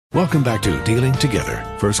Welcome back to Dealing Together.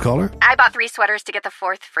 First caller? I bought 3 sweaters to get the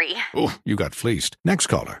 4th free. Oh, you got fleeced. Next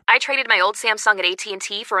caller? I traded my old Samsung at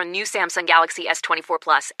AT&T for a new Samsung Galaxy S24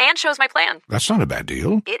 Plus and chose my plan. That's not a bad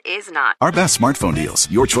deal. It is not. Our best smartphone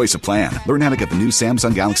deals. Your choice of plan. Learn how to get the new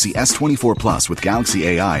Samsung Galaxy S24 Plus with Galaxy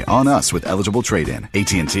AI on us with eligible trade-in.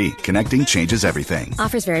 AT&T. Connecting changes everything.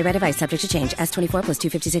 Offers vary by device. Subject to change. S24 plus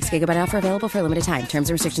 256 gigabyte offer available for a limited time. Terms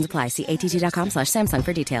and restrictions apply. See att.com/Samsung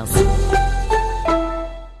for details.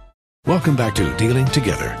 Welcome back to Dealing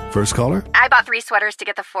Together. First caller? I bought 3 sweaters to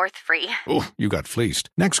get the 4th free. Oh, you got fleeced.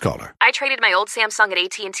 Next caller? I traded my old Samsung at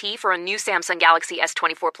AT&T for a new Samsung Galaxy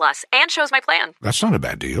S24 Plus and chose my plan. That's not a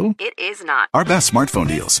bad deal. It is not. Our best smartphone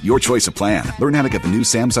deals. Your choice of plan. Learn how to get the new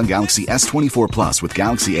Samsung Galaxy S24 Plus with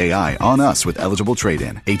Galaxy AI on us with eligible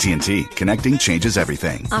trade-in. AT&T. Connecting changes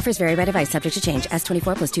everything. Offers vary by device. Subject to change.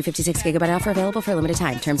 S24 plus 256 gigabyte offer available for a limited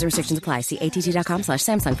time. Terms and restrictions apply. See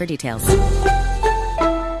att.com/Samsung for details.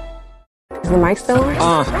 Is the mic still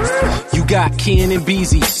on? You got Ken and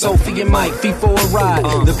Beezy, Sophie and Mike, feet for a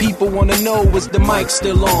ride. The people want to know, is the mic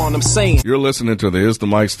still on? I'm saying. You're listening to the Is the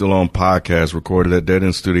Mic Still On podcast, recorded at Dead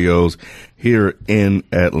End Studios here in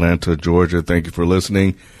Atlanta, Georgia. Thank you for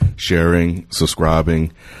listening, sharing,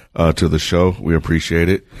 subscribing to the show. We appreciate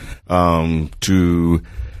it. To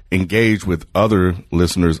engage with other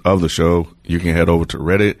listeners of the show, you can head over to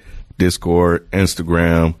Reddit, Discord,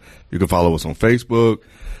 Instagram. You can follow us on Facebook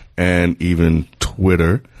and even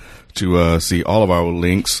Twitter to see all of our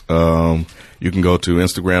links. You can go to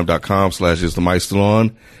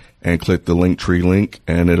Instagram.com/isthemicstilon and click the Linktree link,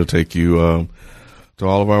 and it'll take you to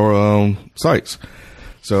all of our sites.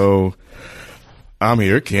 So I'm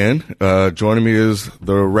here, Ken. Joining me is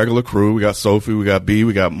the regular crew. We got Sophie, we got B,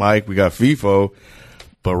 we got Mike, we got FIFO,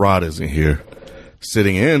 but Rod isn't here.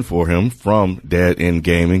 Sitting in for him from Dead End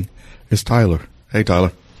Gaming is Tyelerr. Hey,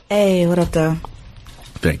 Tyelerr. Hey, what up, though?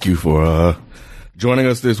 Thank you for joining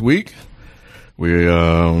us this week. We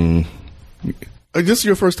this is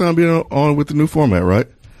your first time being on with the new format, right?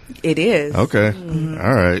 It is. Okay.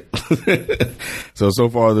 All right. So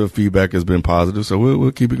far the feedback has been positive, so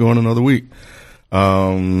we'll keep it going another week.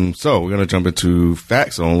 So we're gonna jump into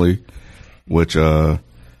facts only, which I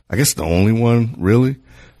guess the only one really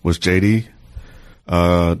was JD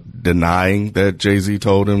denying that Jay-Z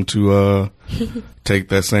told him to take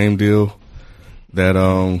that same deal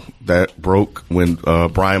that broke when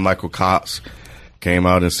Brian Michael Cox came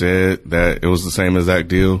out and said that it was the same exact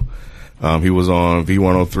deal. He was on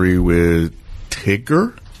V103 with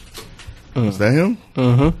Tigger. Is that him?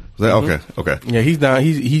 Mm-hmm. Is that okay? Yeah, he's down.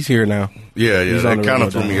 He's here now. Yeah. That kind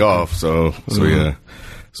of threw me off. So yeah.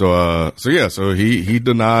 So he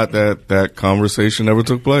denied that conversation ever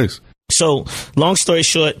took place. So long story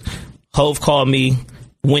short, Hov called me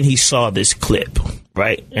when he saw this clip,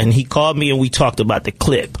 right? And he called me and we talked about the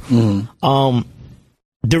clip. The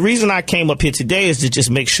reason I came up here today is to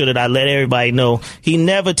just make sure that I let everybody know he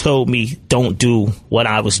never told me don't do what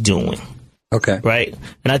I was doing. Okay. Right?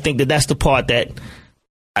 And I think that that's the part that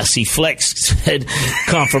I see Flex said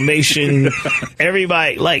confirmation.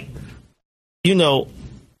 Everybody, like, you know,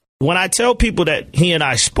 when I tell people that he and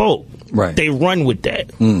I spoke, right, they run with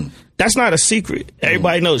that. That's not a secret.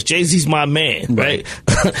 Everybody knows Jay-Z's my man, right?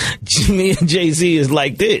 Me and Jay-Z is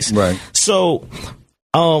like this. Right. So,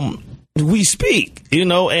 we speak, you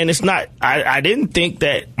know, and it's not, I didn't think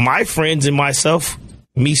that my friends and myself,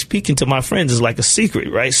 me speaking to my friends is like a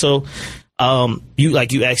secret, right? So, you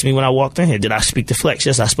asked me when I walked in here, did I speak to Flex?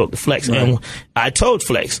 Yes, I spoke to Flex. Right. And I told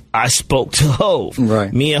Flex, I spoke to Hov.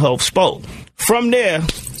 Right. Me and Hov spoke. From there,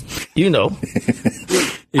 you know,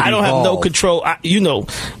 I don't have no control.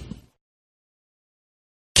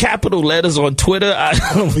 Capital letters on Twitter.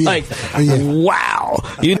 I'm like, wow.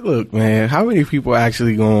 Look, man, how many people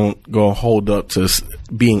actually gonna hold up to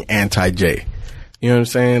being anti-Jay? You know what I'm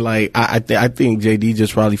saying? Like, I think JD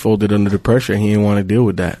just probably folded under the pressure. He didn't want to deal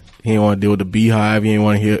with that. He didn't want to deal with the Beehive. He didn't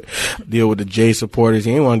want to deal with the Jay supporters.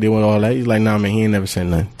 He didn't want to deal with all that. He's like, nah, man, he ain't never said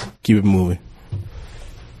nothing. Keep it moving.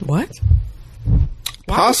 What?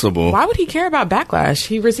 Possible. Why would he care about backlash?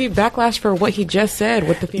 He received backlash for what he just said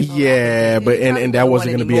with the female. Yeah, but and that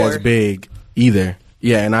wasn't going to be as big either.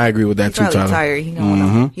 Yeah, and I agree with that too, Tyler. Tired. He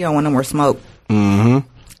don't want no more smoke. Mm-hmm.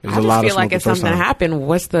 I just feel like if something happened,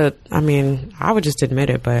 I would just admit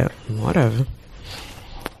it, but whatever.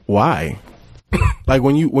 Why? Like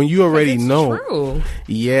when you already know. True.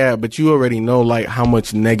 Yeah, but you already know like how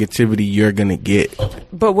much negativity you're gonna get.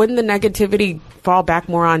 But wouldn't the negativity fall back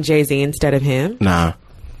more on Jay-Z instead of him? Nah.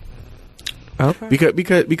 Okay.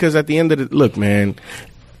 Because at the end of the look, man,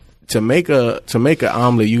 to make an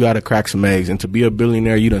omelet, you got to crack some eggs, and to be a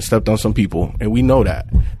billionaire, you done stepped on some people, and we know that.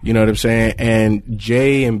 You know what I'm saying? And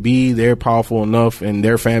J and B, they're powerful enough, and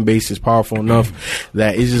their fan base is powerful enough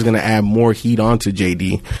that it's just gonna add more heat onto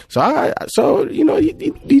JD. So you know,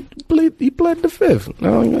 he pled the fifth.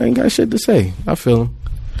 No, I ain't got shit to say. I feel him.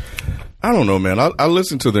 I don't know, man. I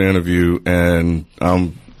listened to the interview and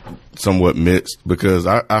I'm somewhat mixed because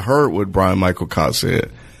I heard what Brian Michael Cox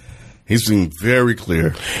said. He seemed very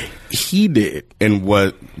clear. He did. In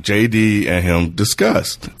what JD and him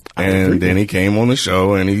discussed. And then he came on the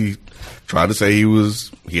show and he tried to say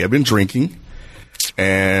he had been drinking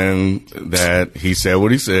and that he said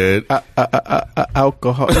what he said.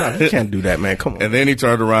 Alcohol. No, you can't do that, man. Come on. And then he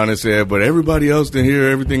turned around and said, but everybody else didn't hear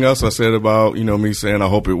everything else I said about, you know, me saying I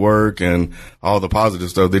hope it worked and all the positive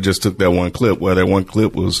stuff. They just took that one clip. Well, that one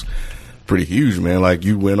clip was pretty huge, man. Like,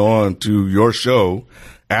 you went on to your show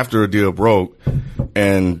after a deal broke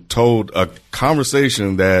and told a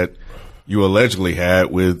conversation that you allegedly had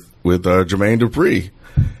with Jermaine Dupri.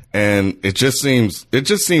 And it just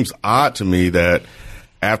seems odd to me that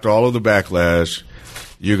after all of the backlash,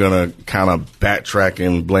 you're going to kind of backtrack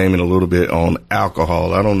and blame it a little bit on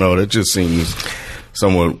alcohol. I don't know. That just seems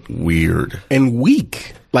somewhat weird. And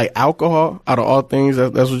weak. Like, alcohol, out of all things,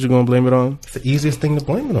 that's what you're going to blame it on? It's the easiest thing to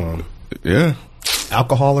blame it on. Yeah.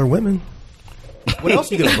 Alcohol or women. What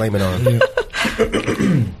else are you going to blame it on?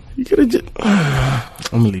 You could have just...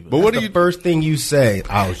 I'm going to leave it. But what the first thing you say?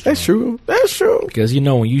 I was drunk. That's true. That's true. Because, you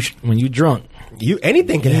know, when you drunk,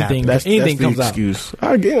 anything can happen. Anything comes the excuse.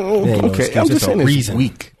 I get okay. I'm just saying it's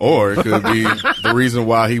weak. Or it could be the reason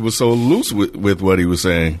why he was so loose with what he was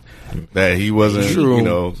saying. That he wasn't,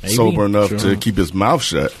 sober enough to keep his mouth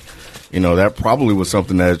shut. You know, that probably was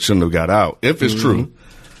something that shouldn't have got out. If it's true.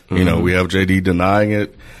 Mm-hmm. You know, we have JD denying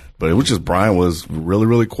it. But it was just Brian was really,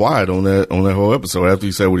 really quiet on that whole episode after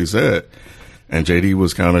he said what he said. And JD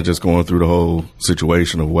was kind of just going through the whole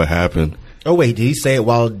situation of what happened. Oh, wait, did he say it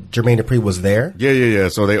while Jermaine Dupri was there? Yeah.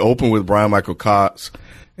 So they opened with Brian Michael Cox,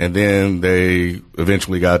 and then they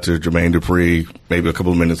eventually got to Jermaine Dupri maybe a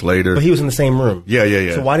couple of minutes later. But he was in the same room.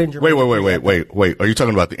 Yeah. So why didn't Jermaine Wait. Are you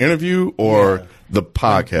talking about the interview or the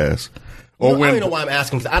podcast? Or I don't know why I'm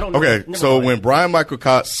asking. I don't know. Okay, so when Brian Michael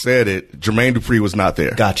Cox said it, Jermaine Dupri was not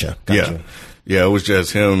there. Gotcha. Yeah, it was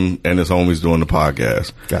just him and his homies doing the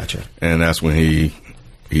podcast. Gotcha. And that's when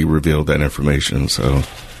he revealed that information. So,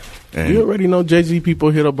 and you already know Jay-Z people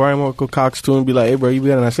hit up Brian Michael Cox too and be like, "Hey, bro, you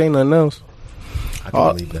better not say nothing else." I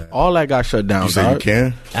can believe that. All that got shut down. You say you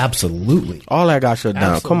can? Absolutely. All that got shut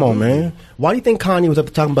down. Come on, man. Why do you think Kanye was up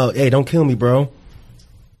talking about, "Hey, don't kill me, bro"?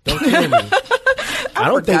 Don't kill me. I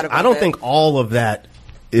don't think all of that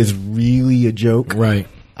is really a joke. Right.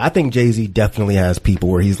 I think Jay-Z definitely has people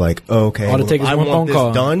where he's like, okay, all it takes is one phone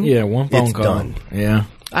call. Done. Yeah, one phone call. Done. Yeah.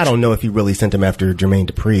 I don't know if he really sent him after Jermaine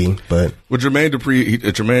Dupri, but Jermaine Dupri,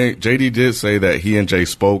 JD did say that he and Jay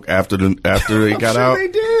spoke after they got out. They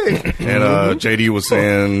did. And JD was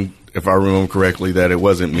saying, if I remember correctly, that it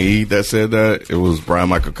wasn't me that said that. It was Brian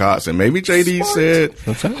Michael Cox. And maybe JD said,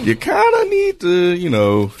 you kind of need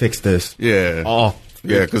to, fix this. Yeah. Oh.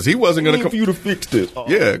 Yeah, because he wasn't going to come for you to fix this.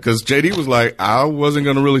 Yeah, because JD was like, I wasn't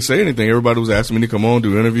going to really say anything. Everybody was asking me to come on,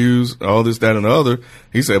 do interviews, all this, that, and the other.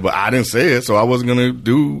 He said, but I didn't say it, so I wasn't going to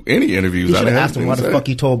do any interviews. You should have asked him why the fuck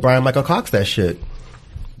he told Brian Michael Cox that shit.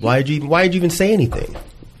 Why'd you even say anything?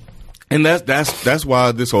 And that's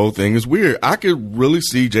why this whole thing is weird. I could really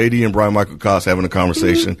see JD and Brian Michael Cox having a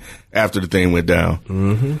conversation after the thing went down.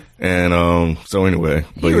 Mm-hmm. And so anyway,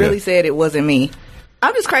 he really said it wasn't me.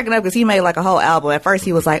 I'm just cracking up because he made like a whole album. At first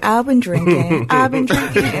he was like, I've been drinking.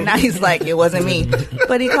 And now he's like, it wasn't me.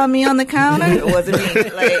 But he called me on the counter. It wasn't me.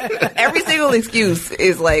 Like, every single excuse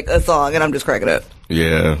is like a song, and I'm just cracking up.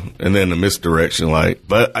 Yeah. And then the misdirection,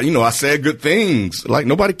 but I said good things. Like,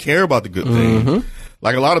 nobody care about the good thing.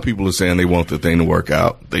 Like, a lot of people are saying they want the thing to work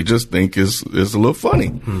out. They just think it's a little funny.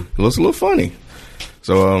 It looks a little funny.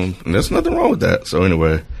 So, and there's nothing wrong with that. So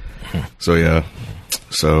anyway, so yeah.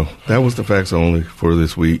 So that was the facts only for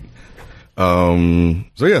this week. So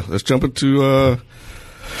yeah, let's jump into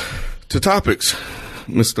topics.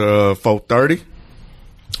 Mr. 430.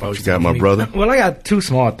 What you got, my brother? Well, I got two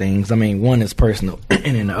small things. I mean, one is personal, and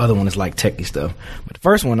then the other one is like techie stuff. But the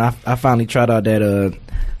first one, I finally tried out that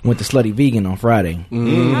went to Slutty Vegan on Friday.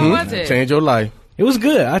 Mm-hmm. How was it? Changed your life. It was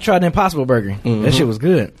good. I tried the Impossible Burger. That shit was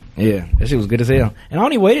good. Yeah, that shit was good as hell. And I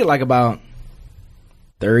only waited like about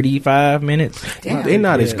 35 minutes. Damn. They're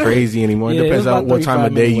not as crazy anymore. It depends on what time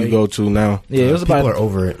of day you go to now. Yeah, it was people about. are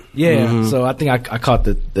over it. Yeah, so I think I caught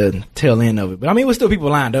the tail end of it. But I mean, it was still people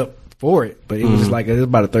lined up for it. But it was just like it was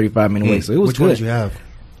about a 35-minute wait. So it was Which good. one did you have?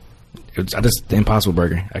 The Impossible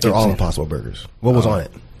Burger. They're all Impossible Burgers. What was on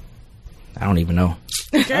it? I don't even know.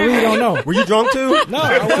 I really don't know. Were you drunk too? No,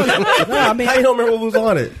 I wasn't. No, I mean, how you don't remember what was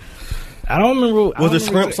on it? I don't remember. Was there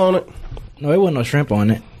shrimps on it? No, it wasn't no shrimp on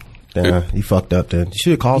it. Yeah, you fucked up then. You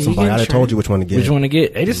should have called somebody. I'd have told you which one to get. Which one to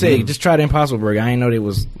get? They just say, just try the Impossible Burger. I didn't know they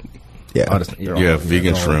was. Yeah,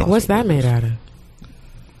 vegan shrimp. What's that made out of?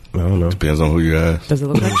 I don't know. Depends on who you ask. Does it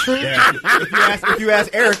look like shrimp? If you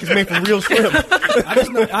ask Eric, it's made from real shrimp.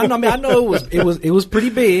 I know it was pretty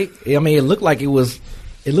big. I mean, it looked like it was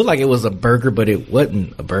a burger, but it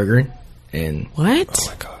wasn't a burger. And what? Oh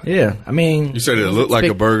my god! Yeah, I mean, you said it looked like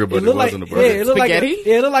a burger, but it wasn't a burger. Yeah, it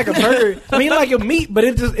looked like a burger. I mean, like a meat, but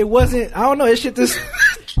it wasn't. I don't know. It shit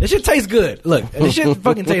tastes good. Look, this shit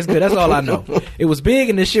fucking tastes good. That's all I know. It was big,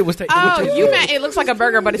 and this shit was. You meant it looks like a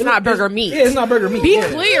burger, but it's not burger meat. Yeah, it's not burger meat. Be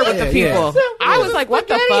clear with the people. I was like, what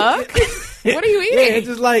the fuck? What are you eating? Yeah, it's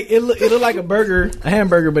just like it looked like a burger, a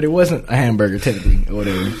hamburger, but it wasn't a hamburger technically, or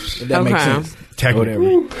whatever. If that makes sense.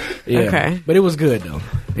 Technically. Yeah. Okay. But it was good though.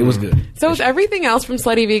 It was good. So is everything else from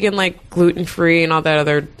Slutty Vegan like gluten free and all that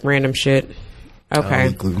other random shit?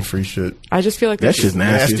 Okay. Gluten free shit. I just feel like That's just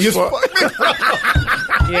nasty as fuck.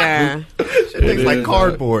 Yeah. Shit tastes like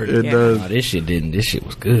cardboard. It does. No, this shit didn't. This shit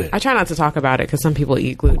was good. I try not to talk about it because some people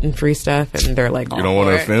eat gluten free stuff and they're like, you don't want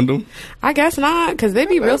to offend them? I guess not, because they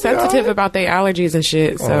be real sensitive about their allergies and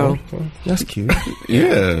shit. So that's cute.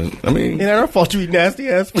 Yeah, I mean, it ain't our fault you eat nasty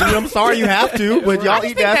ass food. I'm sorry you have to, but y'all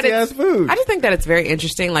eat nasty ass food. I just think that it's very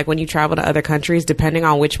interesting. Like when you travel to other countries, depending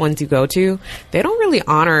on which ones you go to, they don't really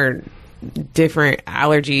honor different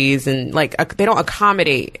allergies and like they don't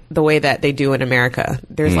accommodate the way that they do in America.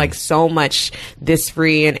 There's like so much this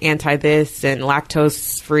free and anti this and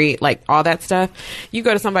lactose free, like all that stuff. You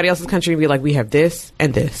go to somebody else's country and be like, we have this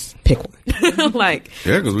and this. Pick one. Like,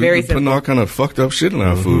 yeah, because we're putting all kind of fucked up shit in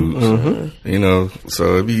our foods. You know,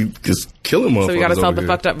 so it'd be just killing motherfuckers. So we got to sell the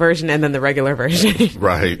fucked up version and then the regular version.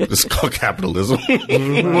 Right. It's called capitalism.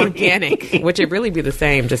 Organic, which it really be the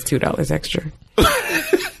same, just $2 extra.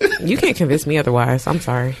 You can't convince me otherwise. I'm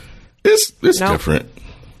sorry. It's different.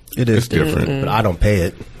 It is different. But I don't pay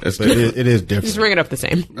it. It is different. Just ring it up the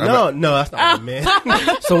same. No, that's not man.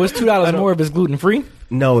 So it's $2 more if it's gluten free?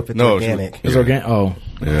 No, if it's organic. It's organic. Oh,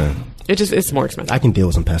 yeah. It's more expensive. I can deal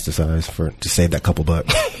with some pesticides to save that couple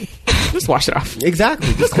bucks. Just wash it off.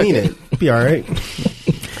 Exactly. Just clean it. Be all right.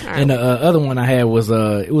 And the other one I had was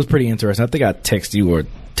it was pretty interesting. I think I text you or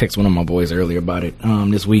text one of my boys earlier about it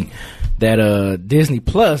this week. That Disney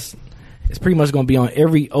Plus is pretty much going to be on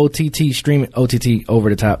every OTT over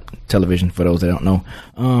the top television. For those that don't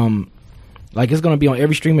know, like it's going to be on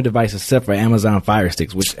every streaming device except for Amazon Fire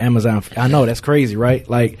Sticks. Which Amazon, I know that's crazy, right?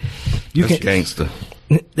 Like that's gangster.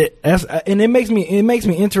 And it makes me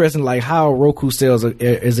interested, like how Roku sales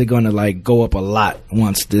is it going to like go up a lot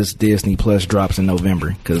once this Disney Plus drops in November?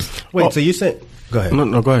 Because so you said go ahead.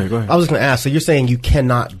 No, go ahead. I was going to ask. So you're saying you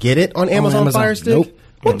cannot get it on Amazon Fire Stick? Nope.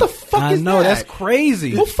 What the fuck is that? I know, that's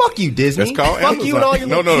crazy. Well, fuck you, Disney. That's called fuck Amazon. you and all your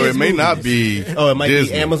No, it may movies. not be. Oh, it might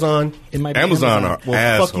Disney. be Amazon. It might be Amazon are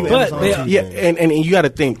assholes. Fuck you, But Amazon. and you got to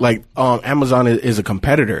think like Amazon is a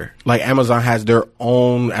competitor. Like Amazon has their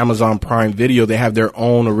own Amazon Prime Video. They have their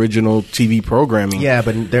own original TV programming. Yeah,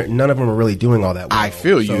 but none of them are really doing all that well. I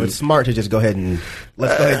feel you. So it's smart to just go ahead and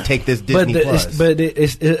let's go ahead and take this Disney Plus.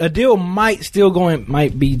 A deal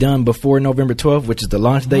might be done before November 12th, which is the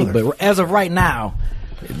launch date. But as of right now,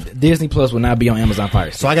 Disney Plus will not be on Amazon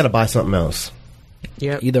Fire Stick. So I got to buy something else.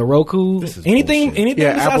 Yeah, either Roku, anything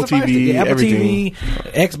Yeah, Apple TV, Apple everything. TV,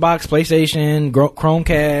 Xbox, PlayStation,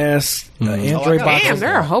 Chromecast, Android box. Damn,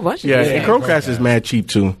 there are a whole bunch of Yeah, these. and Chromecast is mad cheap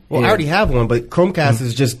too. Well, I already have one, but Chromecast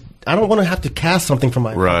is just. I don't want to have to cast something from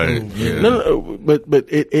my Right. Yeah. No, but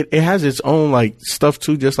it has its own like stuff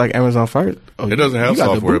too, just like Amazon Fire. Oh, It doesn't have you got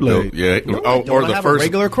the software bootleg. built. Yeah, or I the have first a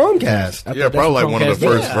regular Chromecast. Yeah, probably like one of the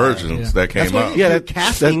first versions that came out. Yeah, You're that's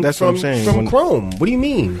casting what I'm saying. from Chrome. What do you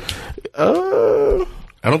mean?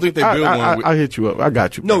 I don't think they built one. I'll hit you up. I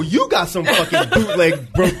got you. No, you got some fucking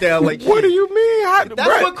bootleg broke down like What shit. do you mean?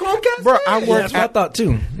 That's what Chromecast bro, is? I Yeah, work. that's what I thought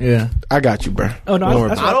too. Yeah. I got you, bro. Oh, no, Don't worry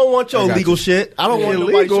that's about I don't want your I got legal you. shit. I don't want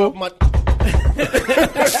nobody Illegal. show up my.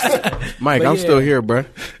 Mike, I'm still here, bro.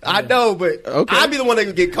 I know, but Okay. I'd be the one that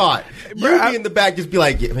would get caught. You be in the back, just be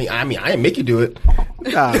like, I didn't make you do it.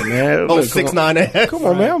 Nah, man. Oh, Look, 6'9" ass. Come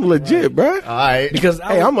on, man. I'm legit, bro. All right. Because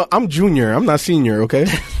Hey, I'm junior. I'm not senior. Okay.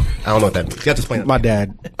 I don't know what that means. You have to explain it. My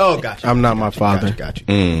dad. Oh, gotcha. I'm not my father. Gotcha.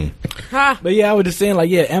 But yeah, I was just saying, like,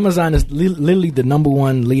 yeah, Amazon is literally the number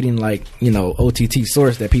one leading, like, OTT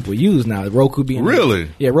source that people use now. Roku being Really?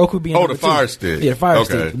 Roku being Oh, number the two. Fire Stick. Yeah, the Fire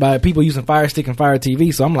Okay. Stick by people using Fire Stick and Fire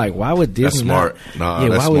TV. So I'm like, why would Disney? That's smart. Not,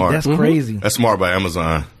 That's smart. That's crazy. That's smart by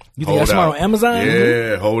Amazon. You think that's smart on Amazon?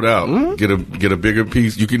 Yeah, hold out. Mm-hmm. Get a bigger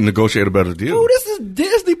piece. You can negotiate a better deal. Ooh, this is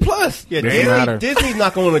Disney Plus. Yeah, Disney's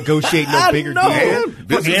not going to negotiate no bigger deal.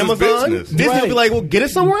 Business is Amazon, business. Disney will be like, well, get it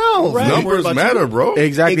somewhere else. Right. Numbers matter, bro.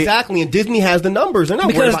 Exactly. And Disney has the numbers. They're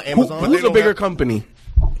not worried about Amazon. Who's a bigger company?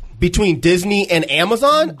 Between Disney and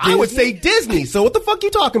Amazon, I would say Disney. So what the fuck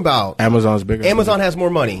you talking about? Amazon's bigger. Amazon has more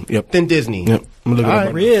money than Disney. Yep. I'm looking at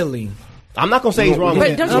it. Really? I'm not going to say he's wrong.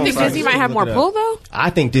 But don't you think Disney might have more pull, though?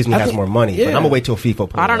 I think Disney has more money, but I'm going to wait till FIFO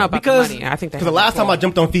pulls I don't know about the money. I think because the last time I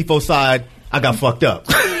jumped on FIFO's side, I got fucked up.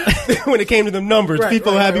 When it came to them numbers,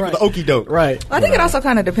 FIFO had me with the okie doke. Right. I think it also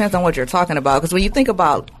kind of depends on what you're talking about. Because when you think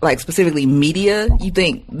about, like, specifically media, you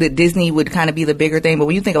think that Disney would kind of be the bigger thing. But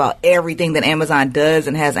when you think about everything that Amazon does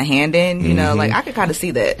and has a hand in, you know, like, I could kind of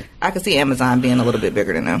see that. I could see Amazon being a little bit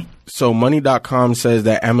bigger than them. So Money.com says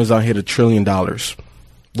that Amazon hit $1 trillion.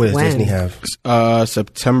 What does Disney have?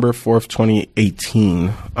 September 4th,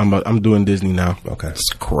 2018. I'm doing Disney now. Okay.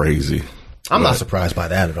 It's crazy. I'm not surprised by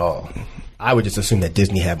that at all. I would just assume that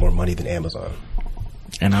Disney had more money than Amazon.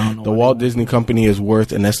 And I don't know. The Walt Disney Company is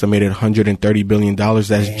worth an estimated $130 billion.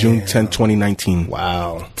 That's June 10, 2019.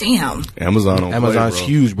 Wow. Damn. Amazon's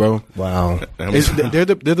huge, bro. Wow. They're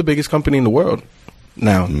the biggest company in the world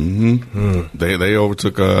now. They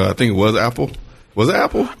overtook, I think it was Apple. Was it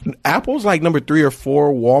Apple? Apple's like number 3 or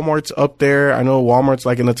 4. Walmart's up there. I know Walmart's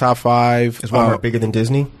like in the top 5. Is Walmart bigger than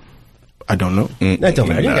Disney? I don't know. That don't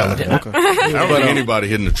matter. You gotta look it up. I don't think anybody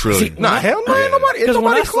hitting the trillion. Hell no, ain't nobody. Because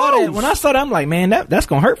when I saw that, I'm like, man, that's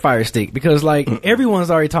gonna hurt Fire Stick because like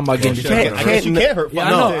everyone's already talking about getting you can't hurt. Yeah,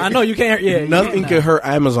 I know you can't. Yeah, nothing can hurt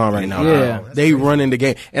Amazon right now. Yeah, they run in the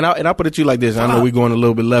game, and I put it to you like this. I know we're going a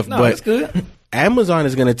little bit left, but it's good. Amazon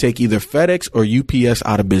is going to take either FedEx or UPS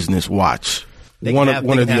out of business. Watch. One or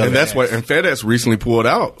the other. And that's what. And FedEx recently pulled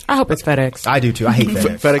out. I hope it's FedEx. I do too. I hate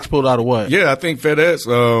FedEx. FedEx pulled out of what? Yeah, I think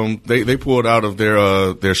FedEx. They pulled out of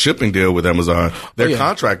their shipping deal with Amazon. Their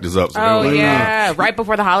contract is up. So Right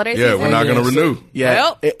before the holidays. Yeah, we're not going to renew.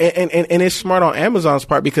 Yeah, and it's smart on Amazon's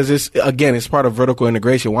part because it's part of vertical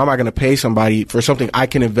integration. Why am I going to pay somebody for something I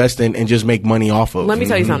can invest in and just make money off of? Let me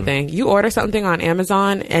tell you something. You order something on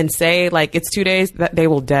Amazon and say like it's 2 days, that they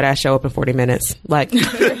will dead ass show up in 40 minutes. Like.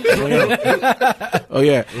 Oh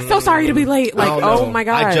yeah. So sorry to be late. Like, oh my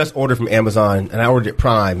god. I just ordered from Amazon and I ordered it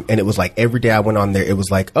Prime and it was like every day I went on there it was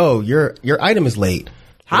like, oh, your item is late.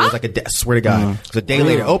 It was like I swear to God. It was a day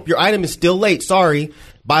later. Oh, your item is still late. Sorry.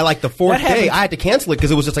 By like the 4th day, I had to cancel it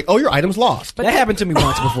because it was just like, oh, your item's lost. But that happened to me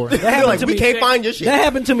once before. That happened like, to we me. can't find your shit. That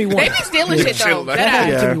happened to me once. They be stealing shit though. That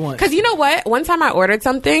happened to me once. Because you know what? One time I ordered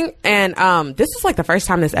something, and this is like the first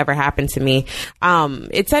time this ever happened to me.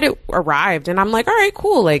 It said it arrived, and I'm like, all right,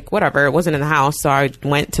 cool, like whatever. It wasn't in the house, so I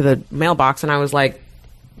went to the mailbox, and I was like,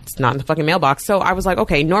 it's not in the fucking mailbox. So I was like,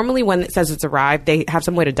 okay, normally when it says it's arrived, they have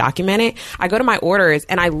some way to document it. I go to my orders,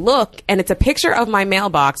 and I look, and it's a picture of my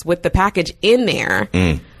mailbox with the package in there.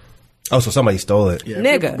 Oh, so somebody stole it. Yeah,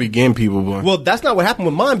 nigga. Begin people, boy. Well, that's not what happened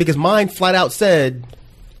with mine because mine flat out said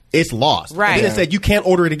it's lost. Right. And then it said you can't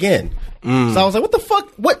order it again. So I was like, what the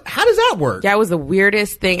fuck? What? How does that work? Yeah, it was the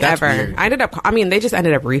weirdest thing That's ever. weird. They just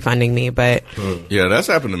ended up refunding me, but Yeah, that's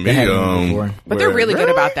happened to me. but they're really good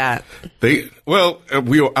about that. I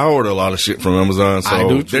order a lot of shit from Amazon, I so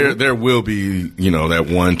do too. there will be, that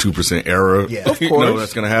 1-2% error. Yeah. Of course.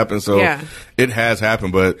 That's going to happen. So it has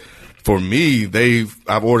happened, but for me,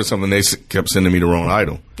 I've ordered something. They kept sending me the wrong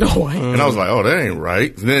item, and I was like, "Oh, that ain't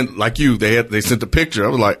right." And then, like you, they sent the picture. I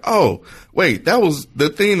was like, "Oh, wait, that was the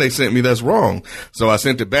thing they sent me. That's wrong." So I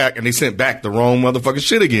sent it back, and they sent back the wrong motherfucking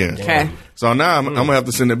shit again. Okay. So now I'm gonna have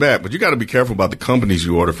to send it back. But you got to be careful about the companies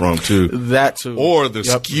you order from too. That too, or the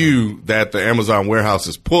SKU that the Amazon warehouse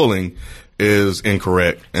is pulling is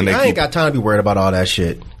incorrect, and I ain't got time to be worried about all that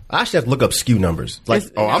shit. I should have to look up SKU numbers. Like,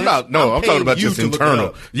 I'm talking about just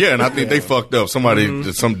internal. Yeah, and I think they fucked up. Somebody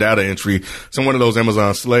did some data entry, one of those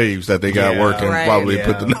Amazon slaves that they got working probably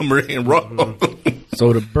put the number in wrong.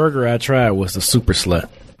 So the burger I tried was the Super Slut.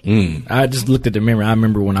 I just looked at the menu. I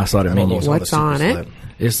remember when I saw the menu. What's on it?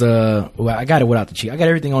 It's I got it without the cheese. I got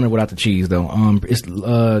everything on it without the cheese though. It's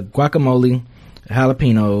guacamole,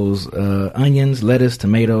 jalapenos, onions, lettuce,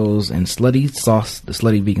 tomatoes, and slutty sauce, the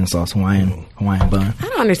slutty vegan sauce, Hawaiian bun. I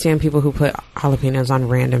don't understand people who put jalapenos on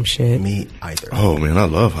random shit. Me either. Oh man, I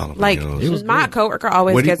love jalapenos. Like my coworker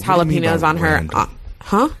always gets jalapenos on her.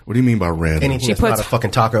 Huh? What do you mean by random? Anything that's not a fucking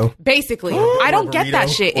taco. Basically, I don't get that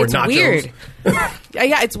shit. It's nachos. Weird.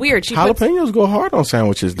 Yeah, it's weird. Jalapenos go hard on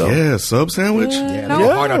sandwiches though. Yeah, sub sandwich. Yeah, they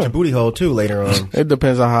go hard out your booty hole too later on. It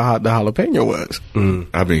depends on how hot the jalapeno was.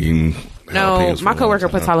 I've been eating. No, my coworker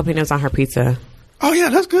puts jalapenos on her pizza. Oh yeah,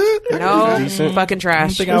 that's good. No, decent. fucking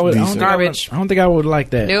trash. I don't Garbage. I don't think I would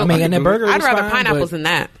like that. Nope. I mean, and that burger. I'd was rather fine, pineapples but- than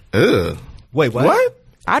that. Ugh. Wait, what? What?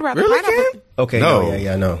 I'd rather Really, pineapple. Cam? Okay,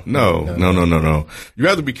 No. No. You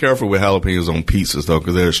have to be careful with jalapenos on pizzas though,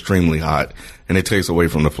 because they're extremely hot and it takes away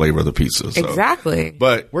from the flavor of the pizza. So. Exactly.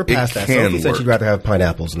 But We're past that. Can Sophie said work. she'd rather have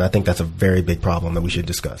pineapples, and I think that's a very big problem that we should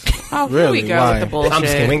discuss. Oh, here Really? we go Why? with the bullshit. I'm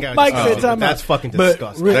just kidding. We ain't gotta Mike discuss said it, time but out. that's fucking But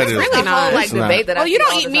disgusting. really- That is. really The whole not. like It's not. debate that Well, I you see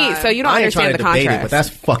don't all eat the meat, time. so you don't I ain't trying understand to the debate it, contrast. but that's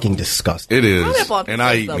fucking disgusting. It is, Pineapple and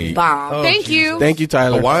I eat is a meat. bomb. Thank you. Thank you,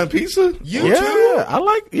 Tyler. Hawaiian pizza? Yeah, I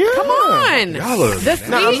like. Yeah, Come on. Y'all are- The sweet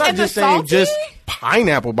No, I'm not and the just saying salty? just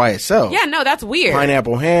pineapple by itself. Yeah, no, that's weird.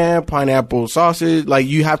 Pineapple ham, pineapple sausage. Like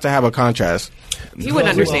you have to have a contrast. You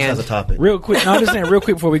wouldn't Who else understand. has a topic? Real quick, no, I'm just saying, real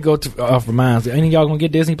quick before we go to off of mine. Any of y'all gonna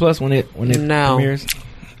get Disney Plus when it No. premieres?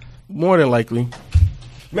 More than likely.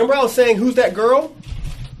 Remember I was saying, who's that girl?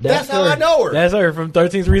 That's how I know her. That's her from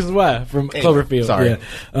 13 Reasons Why from Anyway, Cloverfield. sorry.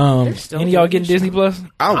 Yeah. Any of y'all getting Disney Plus?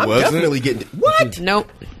 I I'm wasn't. definitely getting it. What? Nope.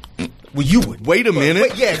 Well, you would. Wait a minute.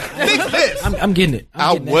 Wait, yeah, fix this. I'm getting it.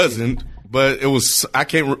 I wasn't, but it was. I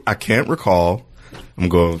can't recall. I'm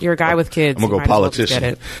going. You're a guy with kids. I'm gonna You go might as well just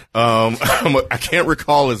politician. get I can't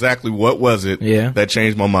recall exactly what was it. Yeah. that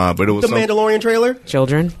changed my mind, but it was The some- Mandalorian trailer?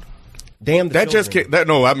 Children. Damn, the That just children. came, that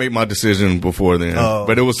no. I made my decision before then, Oh.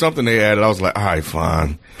 but it was something they added. I was like, all right,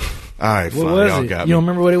 fine. What Y'all was it? got You me. don't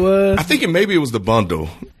remember what it was? I think maybe it was the bundle.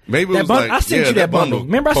 Maybe it That was bundle, like I sent you that bundle.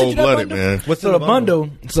 Remember I sent you that Cold-blooded, bundle? man. What's so in the the bundle?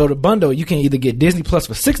 So the bundle, you can either get Disney Plus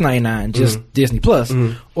for $6.99, just Disney Plus,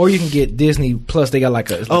 or you can get Disney Plus. They got like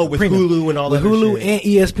a Oh, a with premium. Hulu and all with that other Hulu shit. and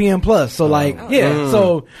ESPN Plus. So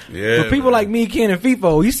so Yeah, for people like me, Ken and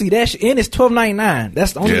FIFO, you see that shit, and it's $12.99.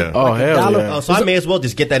 That's the only Yeah. Oh, like, hell $1. yeah. Oh, so I may as well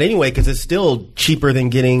just get that anyway because it's still cheaper than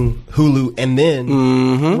getting Hulu and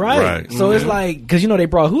then. Right. So it's like, because they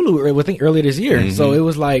brought Hulu I think earlier this year. So it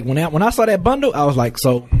was like when I saw that bundle, I was like,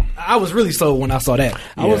 so I was really sold when I saw that.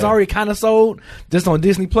 I was already kind of sold just on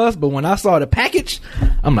Disney Plus, but when I saw the package,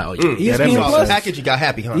 I'm like, oh yeah, That ESPN was Plus, the package you got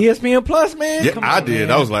happy, huh? ESPN Plus, man. Yeah, Come I on, did.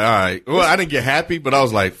 man. I was like, all right. Well, I didn't get happy, but I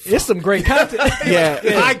was like, It's some great content. Yeah.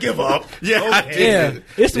 I give up. Yeah, I did. Yeah,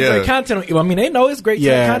 it's some great content. I mean, they know it's great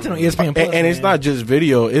content on ESPN Plus, and it's man. not just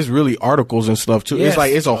video; it's really articles and stuff too. Yes. It's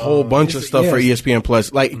like it's a whole bunch of stuff for ESPN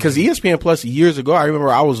Plus. Like because ESPN Plus years ago, I remember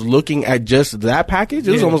I was looking at just that package.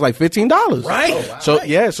 It was almost like $15, Right. So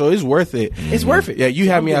so it's worth it. It's worth it. Yeah, you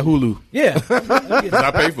have me at Hulu. Yeah,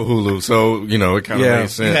 I paid for Hulu, so it kind of Yeah. made You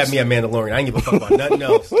sense. had me at Mandalorian. I didn't give a fuck about nothing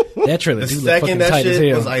else. that trailer. The do look second fucking that tight as shit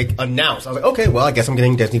hell. was like announced, I was like, okay, well, I guess I'm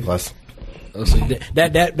getting Disney Plus. Oh, so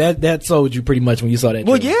that sold you pretty much when you saw that.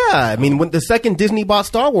 Well, trailer. yeah. I mean, when the second Disney bought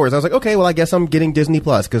Star Wars, I was like, okay, well, I guess I'm getting Disney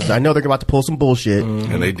Plus because I know they're about to pull some bullshit,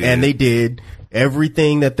 And they did. And they did.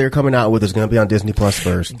 Everything that they're coming out with is going to be on Disney Plus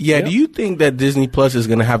first. Yeah. Do you think that Disney Plus is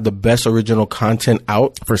going to have the best original content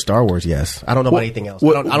out? For Star Wars, yes. I don't know about anything else.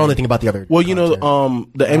 well- I don't know anything about the other. Well, content.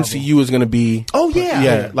 the MCU is going to be. Oh, yeah.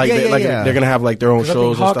 Yeah, like Yeah, they, yeah, like yeah. they're going to have like their own 'Cause I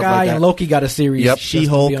shows think and stuff Hawkeye like that. and Loki got a series. Yep. just to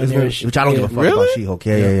She-Hulk, be on is there. which I don't give a fuck Really? about She-Hulk.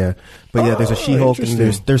 Yeah. But yeah, there's a She-Hulk and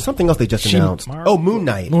there's something else they just announced. Marvel? Oh, Moon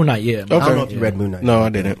Knight. Moon Knight, yeah. I don't know if you read Moon Knight. No, I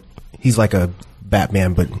didn't. He's like a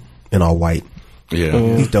Batman, but in all white.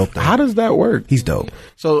 Yeah. He's dope, though. How does that work? He's dope.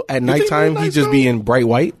 So at nighttime, Moon he Knight's just be dope? in bright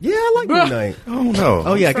white. Yeah, I like Moon Knight. Oh no.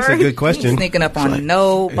 Oh, yeah, I guess a good question. Sneaking up on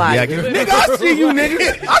nobody. Yeah, Nigga, I see you,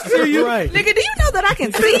 nigga. I see you. Right. Nigga, do you know that I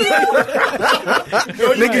can see you?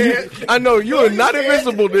 Nigga, I know you are not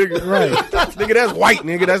invisible, nigga. Right. Nigga, that's white,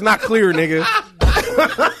 nigga. That's not clear, nigga.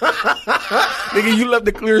 Nigga, you left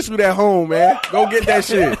the clear suit at home, man. Go get that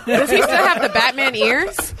shit. Does he still have the Batman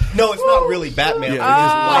ears? No, it's not really Batman. Oh,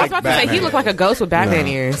 I was about to say he looked like a ghost with Batman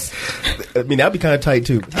ears. I mean, that'd be kind of tight,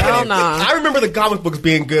 too. Hell no. I remember the comic books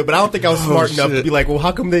being good, but I don't think I was smart enough to be like, well,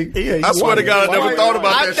 how come they... Yeah, I swear to God, I never thought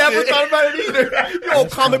about that I never shit. thought about it either. You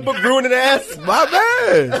old comic book ruining ass. My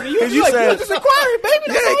bad. Because you said,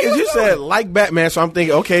 yeah, because you said like Batman, so I'm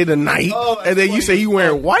thinking, okay, the night, and then you say he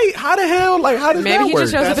wearing white. How the hell? Like, how does Maybe that he work?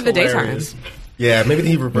 just shows up in the daytime. hilarious. Yeah, maybe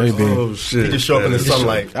he reversed. Oh shit. He just show up in the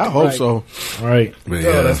sunlight. I hope so. All right. But,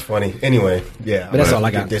 Oh, that's funny. Anyway, yeah. But that's I'm all I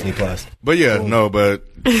gonna got. get Disney Plus. But yeah, no, but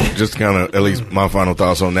just kind of at least my final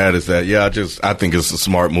thoughts on that is that I think it's a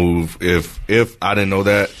smart move. If I didn't know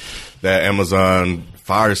that Amazon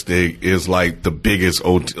Fire Stick is like the biggest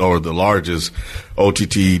or the largest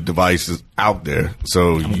OTT devices out there,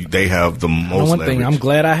 so they have the most. One thing I'm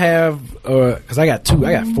glad I have, because I got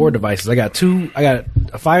 4 devices. I got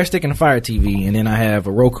a Fire Stick and a Fire TV, and then I have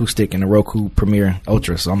a Roku stick and a Roku Premiere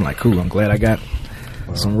Ultra. So I'm like, cool. I'm glad I got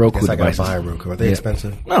some Roku I devices. gotta buy a Roku. Are they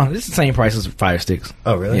expensive? No, it's the same price as Fire Sticks.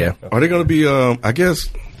 Oh, really? Yeah. Are they going to be? I guess.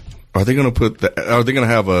 Are they going to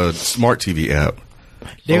have a smart TV app?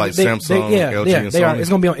 Like Samsung, LG, and they are. Sony? It's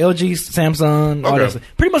going to be on LG, Samsung, all Okay. that.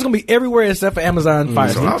 Pretty much going to be everywhere except for Amazon Fire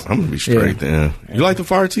So Stick. I'm going to be straight then. You like the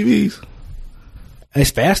Fire TVs?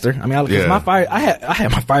 It's faster. I mean, Yeah. my Fire, I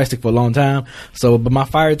had my Fire Stick for a long time. So, but my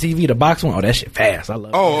Fire TV, the box one, that shit fast. I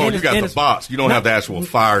love it. Oh, And you got the box. You don't have the actual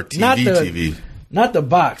Fire TV. Not the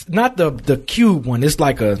box, not the cube one. It's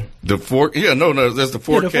like a The 4, that's the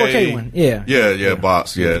 4K. the 4K one. Yeah.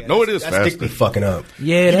 box. Yeah. No, it is That stick be faster. fucking up.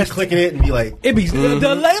 Yeah, you that's be clicking it and be like, it be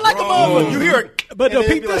delay like a motherfucker. you hear it. But and the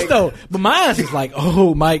then peep be this like- though. But mine is like,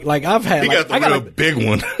 oh, Mike, like I've had. He like, got the real big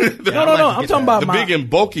one. No. I'm talking about the my big and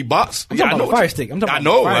bulky box. I'm talking about the Fire Stick. I'm talking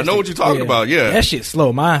about the Fire I know what Stick. you're talking about. Yeah. That shit's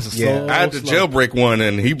slow. Mine's slow. Yeah. I had the slow. jailbreak one,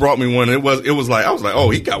 and he brought me one. It was like I was like, oh,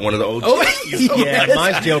 he got one of the OGs. Yeah,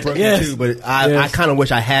 mine's jailbroken Yes. too, but I kind of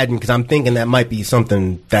wish I hadn't because I'm thinking that might be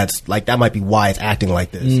something that's like that might be why it's acting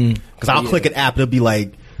like this. Because I'll click an app, it'll be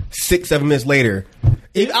like 6-7 minutes later.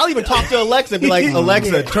 I'll even talk to Alexa and be like,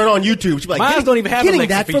 Alexa, turn on YouTube. She'll be like, Mine don't even have getting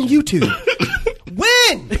Alexa that feature. from YouTube.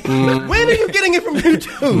 When? When are you getting it from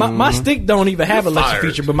YouTube? My stick don't even have a Alexa fired.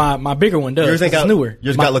 feature, but my bigger one does. Yours ain't It's got newer.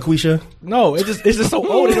 Yours got LaQuisha. No, it's just so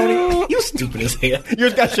old. It don't even, you stupid as hell.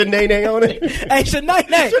 Yours got Shanae on it. Hey, Shanae.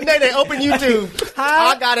 Shanae, open YouTube.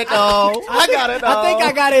 I got it though. I got it though. I think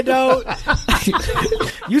I got it though.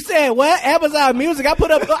 You said what? Amazon Music. I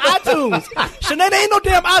put up iTunes. Shanae, there ain't no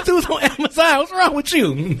damn iTunes on Amazon. What's wrong with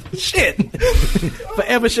you? Shit.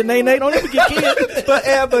 Forever Shanae. Don't ever get kids.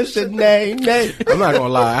 Forever Shanae. I'm not gonna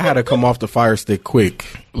lie, I had to come off the Fire Stick quick.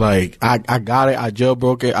 Like I got it, I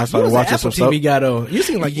jailbroke it. I started watching some stuff. TV got on. You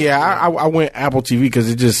seem like I went Apple TV because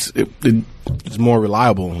it's more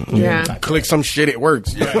reliable. Yeah. Click some shit, it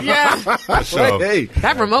works. Yeah. So, Hey,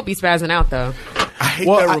 That remote be spazzing out though. I hate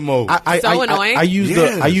that remote. So annoying. I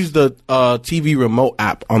use the TV remote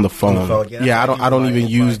app on the phone. Yeah, I don't even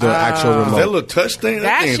use the actual remote. that little touch thing.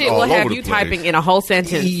 That thing's shit all will have over you the place. typing in a whole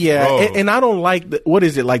sentence. Yeah, Bro. and I don't like what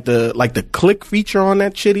is it like the click feature on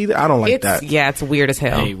that shit either. I don't like that. Yeah, it's weird as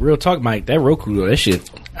hell. Hey, real talk, Mike. That Roku though, that shit.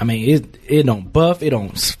 I mean, it don't buff. It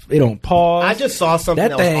don't pause. I just saw something That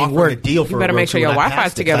that was thing offering a worked. deal for You better a make sure Roku, your and I Wi-Fi's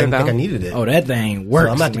passed it 'cause I together, didn't think I though. needed it. Oh, that thing So works.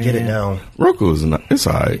 I'm about to get it man. now. Roku's not. It's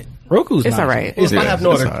alright. Roku's It's nice. all right. Well, if I Yeah, have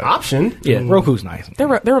no it's other all right. option, Yeah, Roku's nice. The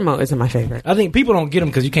remote isn't my favorite. I think people don't get them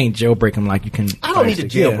because you can't jailbreak them like you can. I don't need to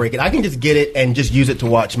jailbreak it. I can just get it and just use it to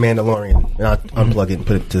watch Mandalorian, and I'll unplug it and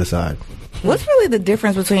put it to the side. What's really the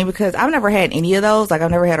difference between, because I've never had any of those, like I've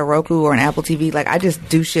never had a Roku or an Apple TV, like I just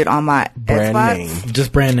do shit on my Brand Xbox. name.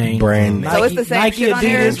 Just brand name. Brand name. So it's the same Nike, shit on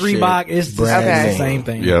there? Adidas, Reebok. It's the Brand name. same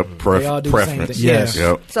thing. Yep. They all do the same Preference. thing. Yes.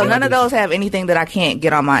 Yep. So none of those have anything that I can't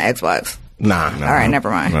get on my Xbox. Nah. All right, never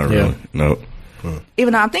mind. Not really. No.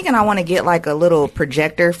 Even though I'm thinking I want to get like a little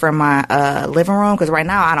projector for my living room, because right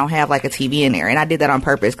now I don't have like a TV in there, and I did that on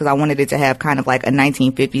purpose because I wanted it to have kind of like a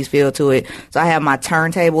 1950s feel to it. So I have my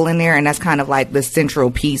turntable in there, and that's kind of like the central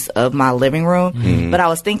piece of my living room. But I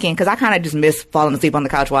was thinking, because I kind of just miss falling asleep on the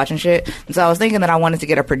couch watching shit, and so I was thinking that I wanted to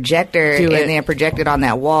get a projector Do it. and then project it on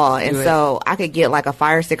that wall, and it. so I could get like a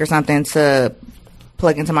Fire Stick or something to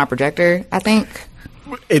plug into my projector, I think.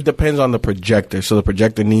 It depends on the projector. So the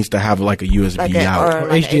projector needs to have like a USB Like out or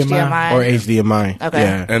like HDMI. or HDMI. Okay.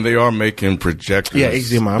 Yeah. And they are making projectors Yeah,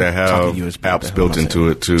 HDMI. that have Talking USB, apps that's built what I'm into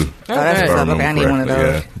it too. Oh, that's If what's I up. Okay, I need one of those.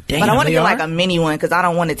 remember correctly, But I want to they get like are? a mini one because I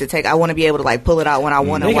don't want it to take. I want to be able to like pull it out when I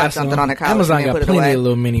want to They got watch something some. on the couch. Amazon and then got put it plenty away. of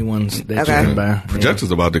little mini ones that Okay. you can buy. Yeah.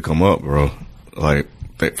 Projectors about to come up, bro. Like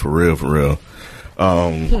for real, for real.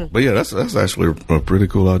 But yeah, that's actually a pretty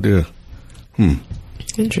cool idea.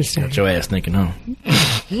 Interesting. Got your ass thinking, huh?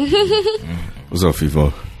 What's up,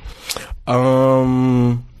 FIFO?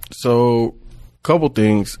 So couple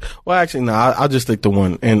things. Well, actually, no. I'll just stick to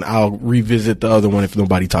one, and I'll revisit the other one if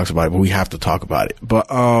nobody talks about it. But we have to talk about it. But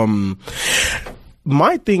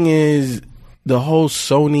my thing is the whole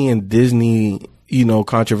Sony and Disney,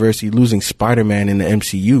 controversy losing Spider-Man in the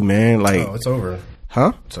MCU. Man, like, Oh, it's over.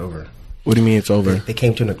 huh? It's over. What do you mean it's over? They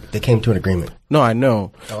came to an agreement. No, I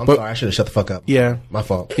know. Oh, I'm But- sorry. I should have shut the fuck up. Yeah. My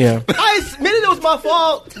fault. Yeah. I admitted it was my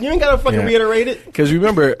fault. You ain't gotta fucking Yeah. reiterate it. Because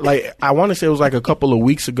remember, like, I want to say it was like a couple of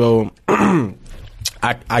weeks ago.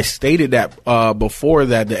 I stated that before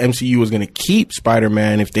that the MCU was going to keep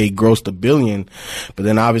Spider-Man if they grossed $1 billion, but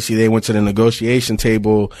then obviously they went to the negotiation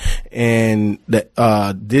table, and the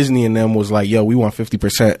Disney and them was like, "Yo, we want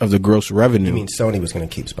 50% of the gross revenue." You mean Sony was gonna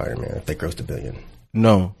keep Spider-Man if they grossed $1 billion?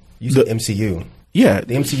 No, You said MCU. yeah,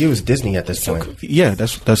 The MCU is Disney at this point. yeah.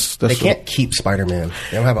 That's They can't keep Spider-Man.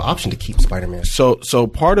 They don't have an option to keep Spider-Man. So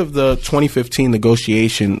part of the 2015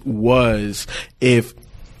 negotiation was if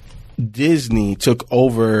Disney took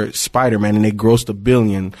over Spider-Man and they grossed $1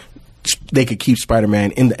 billion, they could keep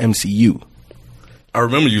Spider-Man in the MCU. I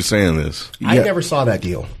remember you saying this. I never saw that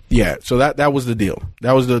deal. Yeah, so that was the deal.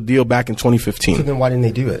 That was the deal back in 2015. So then why didn't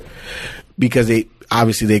they do it? Because they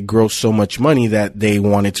grossed so much money that they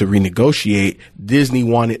wanted to renegotiate. Disney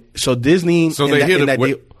wanted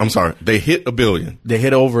they hit $1 billion. They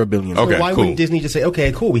hit over $1 billion. Okay, so why cool. wouldn't Disney just say,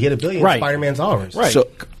 okay, cool, we hit $1 billion, right. Spider-Man's ours? Right. So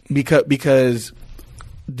because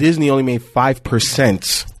Disney only made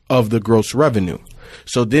 5% of the gross revenue.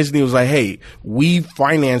 So Disney was like, hey, we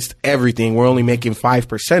financed everything. We're only making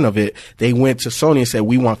 5% of it. They went to Sony and said,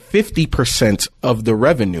 we want 50% of the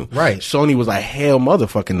revenue. Right. Sony was like, hell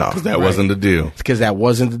motherfucking no. Because that wasn't the deal. Because that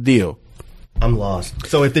wasn't the deal. I'm lost.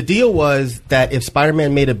 So if the deal was that if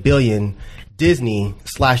Spider-Man made $1 billion, Disney /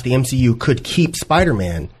 the MCU could keep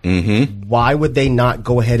Spider-Man, why would they not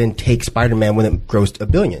go ahead and take Spider-Man when it grossed $1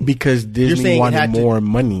 billion? Because Disney wanted more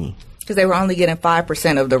money. Because they were only getting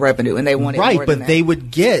 5% of the revenue, and they wanted more than but that. they would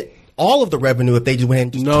get all of the revenue if they just went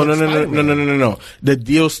and just took Spider-Man. No. The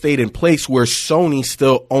deal stayed in place where Sony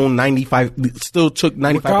still owned 95%, still took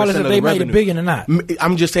 95% regardless of if the they revenue. made it big or not.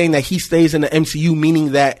 I'm just saying that he stays in the MCU,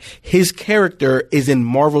 meaning that his character is in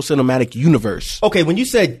Marvel Cinematic Universe. Okay, when you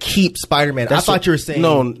said keep Spider-Man, I thought you were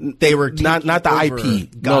saying they were not the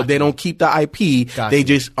IP. No, they don't keep the IP. Gotcha. They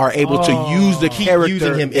just are able to use the character.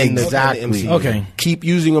 Using him in the exactly. MCU. Okay. Keep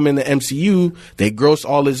using him in the MCU. They gross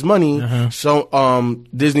all his money. So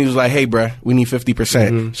Disney was like, hey, bruh, we need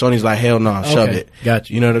 50%. Sony's like, hell no, shove it.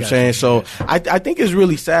 Gotcha. You know what I'm saying? So I think it's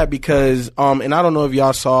really sad because, and I don't know if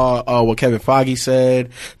y'all saw what Kevin Feige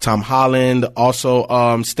said, Tom Holland,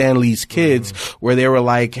 also Stan Lee's kids, where they were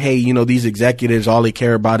like, hey, you know, these executives, all they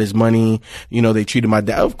care about is money. You know, they treated my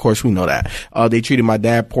dad, of course we know that. They treated my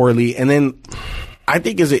dad poorly. And then I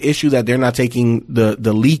think it's an issue that they're not taking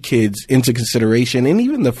the Lee kids into consideration and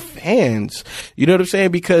even the fans. You know what I'm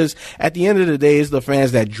saying? Because at the end of the day, it's the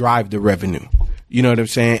fans that drive the revenue. You know what I'm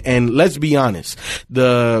saying? And let's be honest.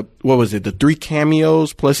 The 3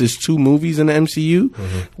 cameos plus his 2 movies in the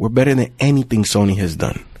MCU were better than anything Sony has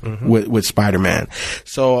done with Spider-Man.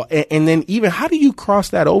 So, and then even, how do you cross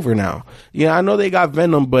that over now? Yeah, I know they got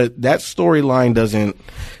Venom, but that storyline doesn't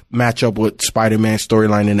match up with Spider-Man's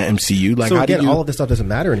storyline in the MCU. Like, so how again, do you, all of this stuff doesn't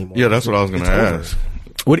matter anymore. Yeah, that's what I was going to ask.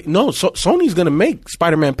 Sony's going to make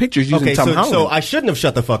Spider-Man pictures using Tom Holland. So I shouldn't have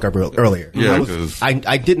shut the fuck up earlier. Yeah,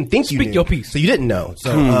 I didn't think you knew. Speak your piece. So you didn't know.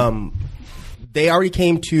 So they already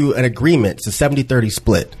came to an agreement. It's a 70-30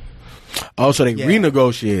 split. Oh, so they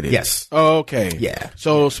renegotiated. Yes. Oh, okay. Yeah.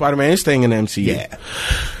 So Spider-Man is staying in the MCU. Yeah.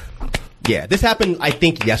 Yeah, this happened, I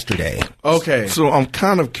think, yesterday. Okay. So I'm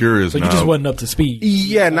kind of curious So now. you just wasn't up to speed.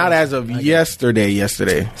 Yeah, not as of yesterday. Yeah.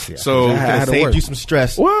 So I had to saved work. you some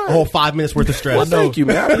stress. What? A whole 5 minutes worth of stress. Well, thank you,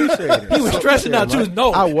 man. I appreciate it. He was stressing out too.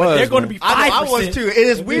 No, I was. They're going to be 5%. I was too. It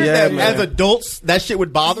is weird Yeah, that man. as adults that shit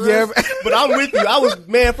would bother Yeah, us. But I'm with you. I was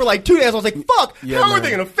for like 2 days. I was like, "Fuck! Yeah, how are man.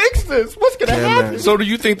 they going to fix this? What's going to happen?" man. So do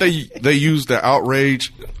you think they use the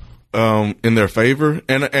outrage in their favor,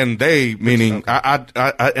 and they meaning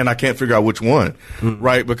I can't figure out which one,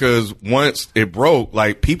 right? Because once it broke,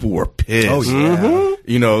 like people were pissed. Oh yeah.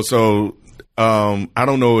 You know, so I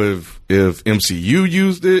don't know if MCU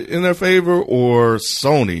used it in their favor or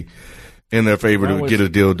Sony in their favor to get a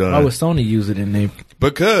deal done. Why would Sony use it in there?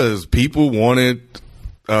 Because people wanted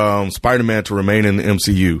Spider-Man to remain in the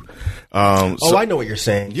MCU. I know what you're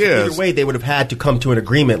saying. Yes. So either way, they would have had to come to an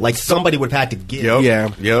agreement. Like somebody would have had to give.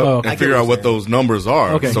 Yep. Oh, okay. And figure out what those numbers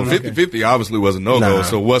are. Okay. So 50-50 obviously was a no-go. Nah.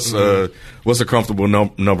 So what's a comfortable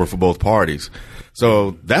number for both parties?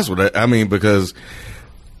 So that's what I mean, because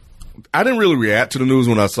I didn't really react to the news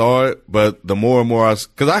when I saw it, but the more and more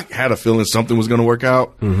because I had a feeling something was going to work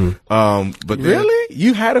out. But then, Really?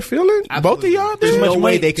 You had a feeling? Both of y'all There's did? no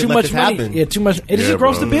way they could let this happen. Yeah, too much. It Yeah, just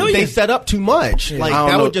grossed bro. $1 billion. They set up too much. Like I don't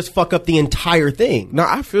that know. would just fuck up the entire thing. No,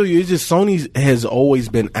 I feel you. It's just Sony has always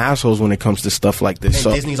been assholes when it comes to stuff like this. And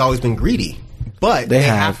So Disney's always been greedy. But They they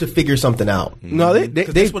have. have to figure something out. no, they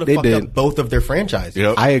This would have fucked did. up both of their franchises.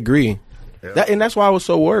 Yep. I agree. And that's why I was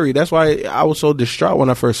so worried. That's why I was so distraught when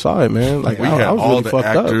I first saw it, man. Like we I had was all really the fucked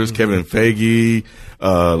actors, up. Kevin Feige,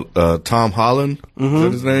 Tom Holland, is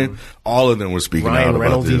that his name? All of them were speaking out Ryan about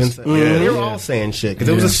Reynolds this. even said, they were all saying shit because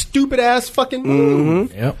it was a stupid ass fucking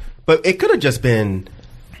move. Yep. But it could have just been.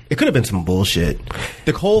 It could have been some bullshit.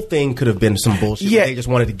 The whole thing could have been some bullshit. Yeah. They just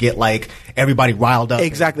wanted to get like everybody riled up.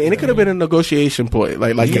 Exactly, and it could have been a negotiation point,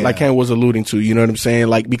 like Ken was alluding to. You know what I'm saying?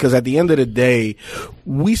 Like, because at the end of the day,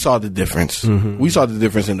 we saw the difference. We saw the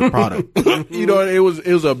difference in the product. You know, it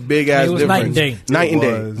was a big ass It was difference. night and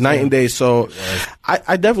day. Night and day. So,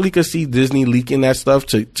 I definitely could see Disney leaking that stuff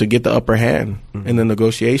to get the upper hand in the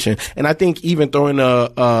negotiation. And I think even throwing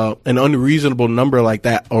an unreasonable number like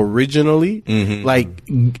that originally, like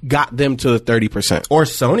got them to the 30%. Or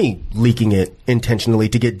Sony leaking it intentionally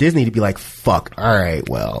to get Disney to be like, fuck, all right,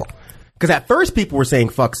 well. Because at first people were saying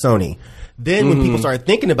fuck Sony. Then when people started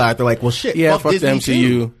thinking about it, they're like, well, shit, Yeah, fuck the Disney MCU.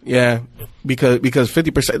 too. Yeah, because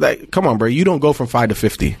 50%. Like, come on, bro, you don't go from 5 to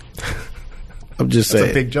 50. I'm just saying.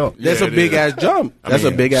 That's a big jump. That's Yeah, a it big is. ass jump. That's a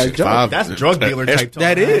big ass jump. That's drug dealer type talk.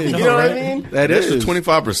 That is. You know what I mean? That is.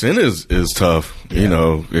 25% is tough. You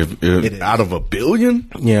know, if out of $1 billion.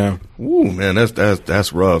 Yeah. Ooh, man,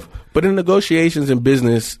 that's rough. But in negotiations in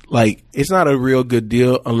business, like, it's not a real good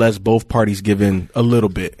deal unless both parties give in a little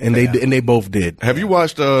bit, and they both did. Have you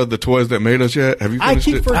watched The Toys That Made Us yet? Have you I finished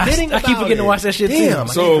keep it? forgetting I about keep forgetting to watch that shit, too. Damn,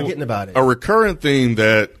 I So keep forgetting about it. a recurrent theme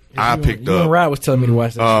that I picked You and up, Rod was telling me to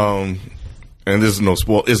watch that. and this is no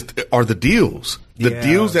spoil, are the deals. The Yeah.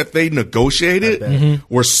 deals that they negotiated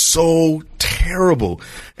were so terrible,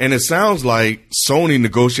 and it sounds like Sony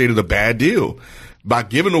negotiated a bad deal by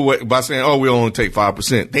giving away, by saying, "Oh, we only take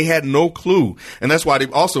 5%." They had no clue, and that's why they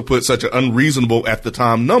also put such an unreasonable at the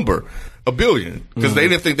time number. $1 billion, because they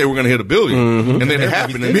didn't think they were going to hit $1 billion, and then it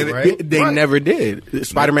happened. And then right? They never did.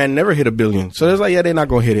 Spider-Man never hit $1 billion. So it's like, yeah, they're not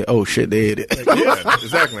going to hit it. Oh, shit, they hit it. yeah,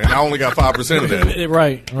 exactly. And I only got 5% of that.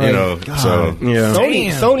 Right. You know, so Yeah.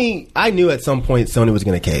 Sony, I knew at some point Sony was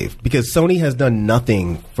going to cave because Sony has done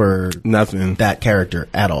nothing for Nothing. that character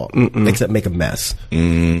at all except make a mess.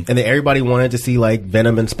 And then everybody wanted to see like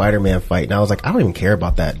Venom and Spider-Man fight, and I was like, I don't even care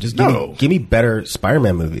about that. Just give me better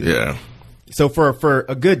Spider-Man movies. yeah. So for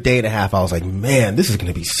a good day and a half, I was like, man, this is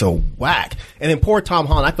going to be so whack. And then poor Tom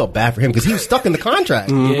Holland, I felt bad for him because he was stuck in the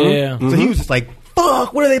contract. Yeah. So he was just like,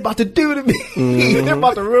 fuck, what are they about to do to me? They're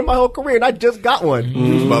about to ruin my whole career, and I just got one.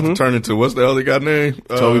 He was about to turn into, what's the other guy name?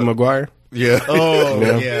 Tobey Maguire. Yeah.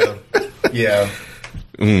 Oh, yeah.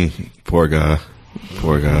 Poor guy.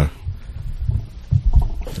 Poor guy.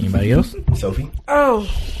 Anybody else? Sophie? Oh,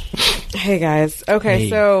 hey guys. Okay, Hey.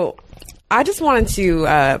 so I just wanted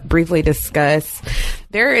to briefly discuss.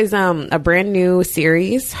 There is a brand new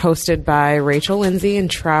series hosted by Rachel Lindsay and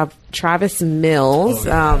Travis Mills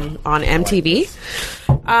on MTV.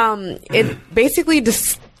 It basically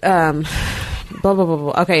just blah blah blah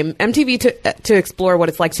blah. Okay, MTV to explore what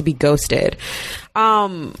it's like to be ghosted.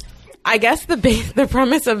 I guess the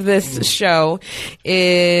premise of this show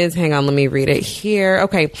is, hang on, let me read it here.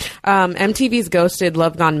 Okay. MTV's Ghosted,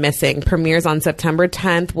 Love Gone Missing premieres on September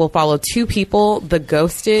 10th. We'll follow two people, the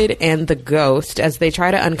ghosted and the ghost, as they try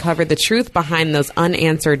to uncover the truth behind those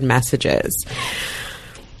unanswered messages.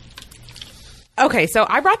 Okay, so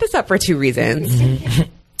I brought this up for two reasons.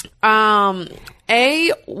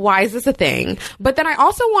 Why is this a thing? But then I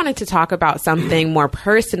also wanted to talk about something more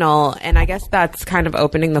personal, and I guess that's kind of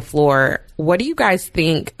opening the floor. What do you guys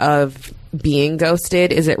think of being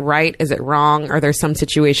ghosted? Is it right? Is it wrong? Are there some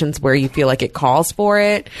situations where you feel like it calls for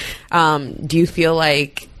it? Do you feel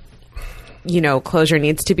like, closure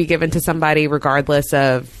needs to be given to somebody regardless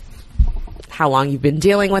of how long you've been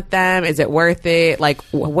dealing with them? Is it worth it? Like,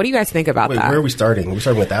 what do you guys think about that? Where are we starting? Are we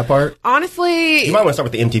starting with that part? Honestly, You might want to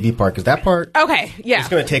start with the MTV part because that part okay, yeah, is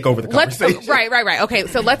going to take over the conversation. Right. Okay,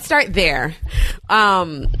 so let's start there.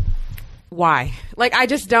 Why? Like, I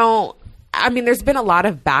just don't. I mean, there's been a lot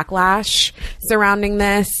of backlash surrounding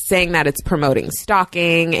this, saying that it's promoting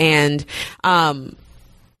stalking, and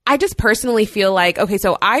I just personally feel like, okay,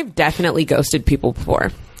 so I've definitely ghosted people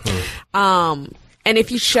before, and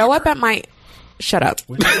if you show up at my shut up.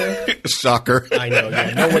 Shocker. I know.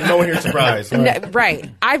 Yeah. No one here is surprised. Right.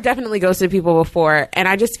 I've definitely ghosted people before, and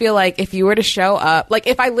I just feel like if you were to show up, like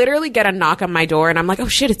if I literally get a knock on my door and I'm like, oh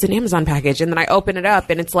shit, it's an Amazon package, and then I open it up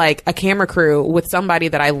and it's like a camera crew with somebody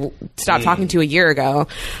that I stopped talking to a year ago,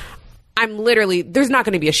 I'm literally, there's not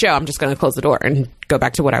going to be a show. I'm just going to close the door and go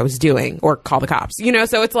back to what I was doing or call the cops,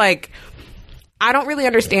 so it's like, I don't really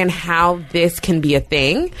understand how this can be a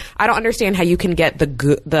thing. I don't understand how you can get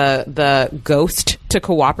the ghost to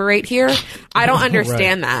cooperate here. I don't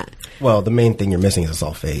understand that. Well, the main thing you're missing is it's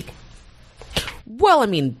all fake. Well, I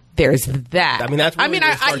mean, there's that. I mean, that's really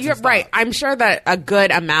where it starts you're and right. I'm sure that a good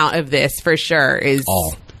amount of this, for sure, is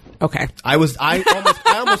all. Okay. I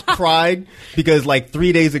almost cried because like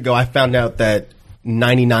 3 days ago I found out that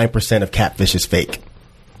 99% of catfish is fake.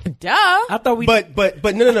 Duh. I thought we, But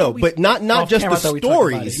no. But not just the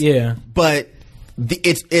stories. Yeah. But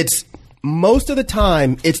it's most of the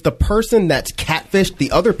time it's the person that's catfished the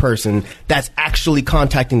other person that's actually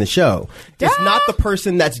contacting the show. Duh. It's not the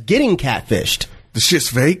person that's getting catfished. The shit's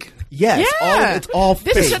fake? Yes, Yeah. it's all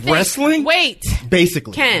This fake. is the thing. Wrestling? Wait.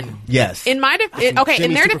 Basically. Ken. Yes. In my in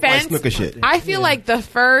Jimmy their Superfly defense, Snuka shit. I feel like the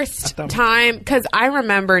first time, because I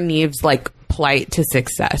remember Neve's like plight to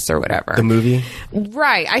success or whatever. The movie?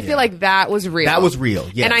 Right. I feel like that was real. That was real,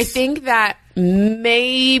 yes. And I think that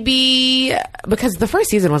Maybe because the first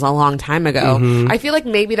season was a long time ago. I feel like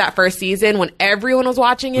maybe that first season when everyone was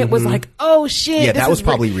watching it was like, oh shit. Yeah, that was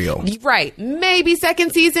probably real. Right. Maybe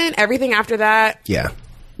second season. Everything after that. Yeah.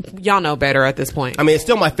 Y'all know better at this point. I mean, it's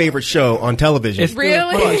still my favorite show on television. It's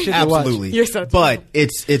really? Absolutely. You're so but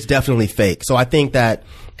it's definitely fake. So I think that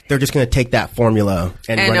they're just going to take that formula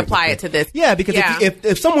and apply it to this. Yeah, because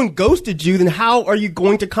if someone ghosted you, then how are you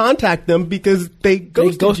going to contact them because they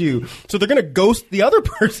ghosted you? So they're going to ghost the other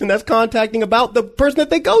person that's contacting about the person that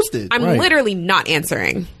they ghosted. I'm literally not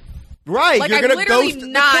answering. Right, like, you're going to ghost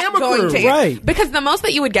the camera crew. Right. Because the most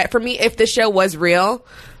that you would get from me if the show was real,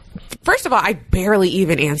 first of all, I barely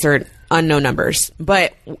even answered unknown numbers.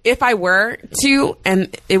 But if I were to,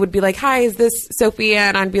 and it would be like, hi, is this Sophia?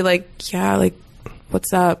 And I'd be like, yeah, like,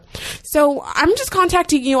 what's up? So I'm just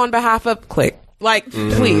contacting you on behalf of click. Like,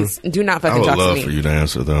 please do not fucking talk to me. I would love for you to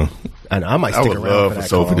answer, though. And I might stick around. I would love for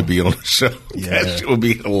Sophie call. to be on the show. Yeah. That shit would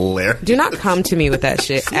be hilarious. Do not come to me with that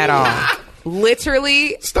shit at all.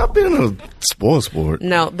 Literally, stop being a sport.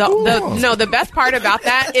 No, the best part about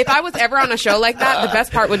that, if I was ever on a show like that, the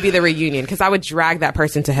best part would be the reunion because I would drag that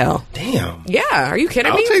person to hell. Damn. Yeah, are you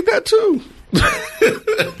kidding me? I'll take that too.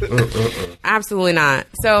 Absolutely not.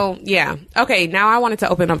 So yeah, okay. Now I wanted to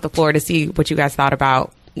open up the floor to see what you guys thought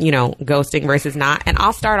about, ghosting versus not. And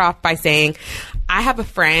I'll start off by saying I have a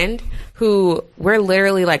friend who we're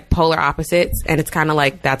literally like polar opposites, and it's kind of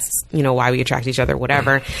like that's why we attract each other,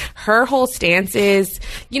 whatever. Her whole stance is,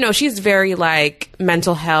 she's very like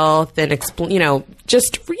mental health and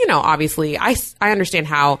just obviously I understand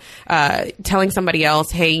how telling somebody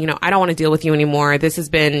else, hey, I don't want to deal with you anymore, this has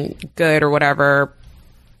been good or whatever.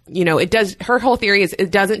 It does. Her whole theory is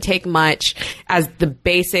it doesn't take much as the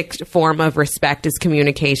basic form of respect is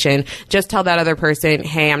communication. Just tell that other person,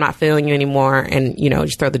 hey, I'm not feeling you anymore, and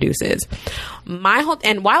just throw the deuces.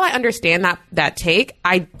 And while I understand that take,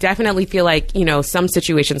 I definitely feel like some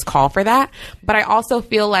situations call for that, but I also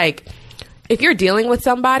feel like if you're dealing with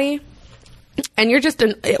somebody and you're just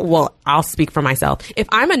I'll speak for myself. If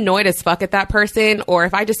I'm annoyed as fuck at that person, or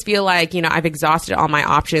if I just feel like, I've exhausted all my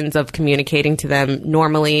options of communicating to them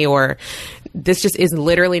normally, or this just is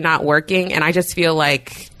literally not working, and I just feel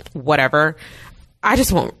like whatever, I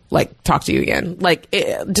just won't like talk to you again. Like,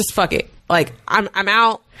 just fuck it. Like, I'm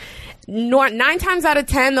out. 9 times out of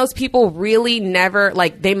 10, those people really never,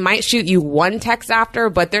 like, they might shoot you one text after,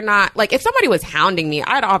 but they're not, like, if somebody was hounding me,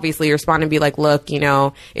 I'd obviously respond and be like, look,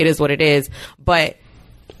 it is what it is. But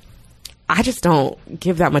I just don't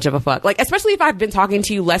give that much of a fuck. Like, especially if I've been talking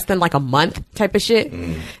to you less than like a month type of shit.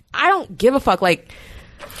 I don't give a fuck. Like,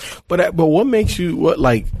 but what makes you,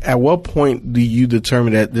 at what point do you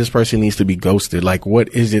determine that this person needs to be ghosted? Like, what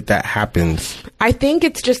is it that happens? I think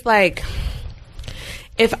it's just like,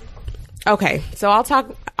 okay, so I'll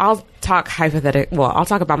talk hypothetical. Well, I'll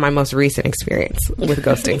talk about my most recent experience with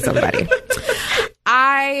ghosting somebody.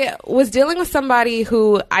 I was dealing with somebody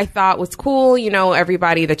who I thought was cool.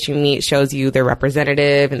 Everybody that you meet shows you their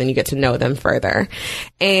representative, and then you get to know them further.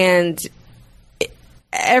 And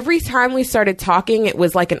every time we started talking, it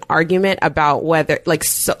was like an argument about whether, like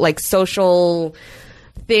social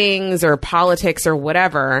things or politics or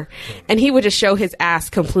whatever. And he would just show his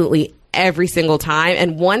ass completely every single time.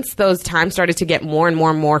 And once those times started to get more and more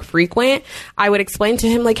and more frequent, I would explain to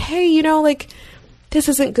him like, hey, like, this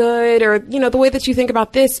isn't good, or, the way that you think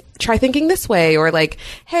about this, try thinking this way, or like,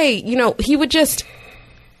 hey, he would just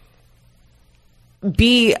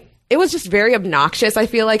it was just very obnoxious, I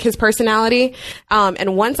feel like, his personality.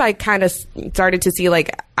 And once I kind of started to see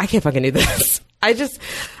like, I can't fucking do this. I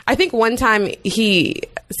think one time he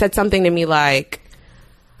said something to me like,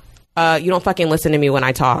 you don't fucking listen to me when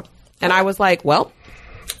I talk. And I was like, well,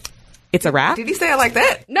 it's a wrap. Did he say it like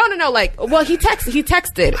that? No. Like, well, he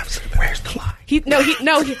texted. Where's the lie? He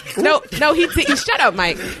shut up,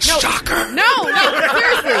 Mike. No, Shocker. No,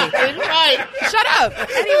 seriously. Right. Shut up.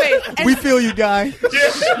 Anyways. We feel you, guy.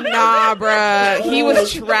 Nah, bruh. He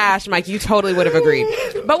was trash, Mike. You totally would have agreed.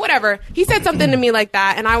 But whatever. He said something to me like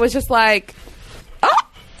that, and I was just like, oh,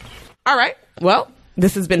 all right. Well,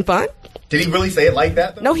 this has been fun. Did he really say it like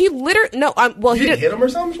that, though? No, he literally... No, well, he didn't hit him or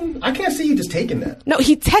something? I can't see you just taking that. No,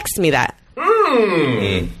 he texted me that.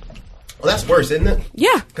 Well, that's worse, isn't it?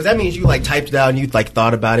 Yeah. Because that means you, like, typed it out and you, like,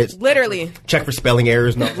 thought about it. Literally. Check for spelling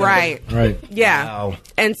errors. Right. Yeah. Wow.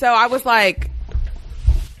 And so I was like,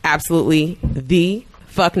 absolutely the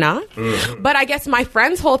fuck not. But I guess my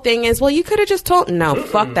friend's whole thing is, well, you could have just told... No,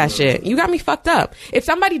 fuck that shit. You got me fucked up. If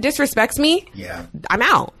somebody disrespects me, I'm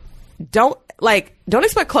out. Don't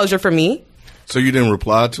expect closure from me. So you didn't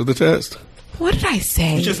reply to the text? What did I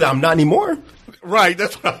say? You just said, I'm not anymore. Right,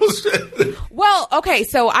 that's what I was saying. Well, okay,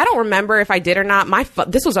 so I don't remember if I did or not.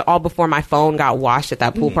 This was all before my phone got washed at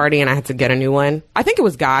that pool party, and I had to get a new one. I think it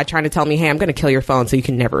was God trying to tell me, hey, I'm going to kill your phone so you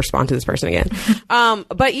can never respond to this person again.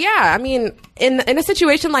 But yeah, I mean, in a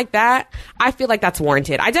situation like that, I feel like that's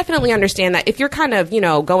warranted. I definitely understand that if you're kind of,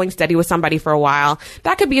 going steady with somebody for a while,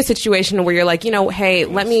 that could be a situation where you're like, hey,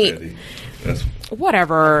 let me...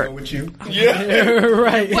 Whatever. With you. Yeah.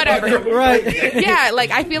 Right. Whatever. Right. Yeah,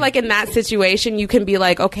 like I feel like in that situation you can be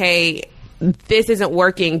like, okay, this isn't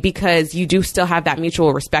working because you do still have that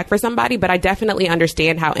mutual respect for somebody, but I definitely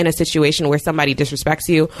understand how in a situation where somebody disrespects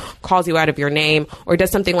you, calls you out of your name, or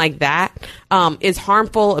does something like that, is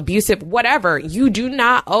harmful, abusive, whatever, you do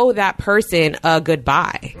not owe that person a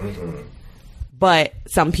goodbye. Mm-hmm. But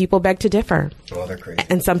some people beg to differ. Oh, they're crazy.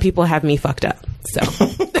 And some people have me fucked up. So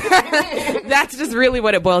that's just really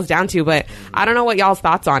what it boils down to. But I don't know what y'all's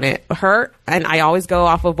thoughts on it. And I always go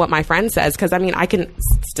off of what my friend says, because I mean, I can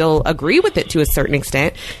still agree with it to a certain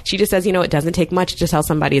extent. She just says, it doesn't take much to tell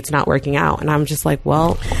somebody it's not working out. And I'm just like,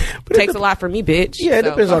 well, it takes a lot for me, bitch. Yeah, it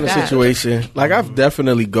depends on the situation. Like, I've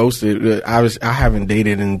definitely ghosted. I haven't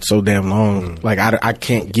dated in so damn long. Like, I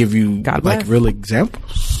can't give you like real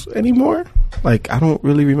examples anymore. Like, I don't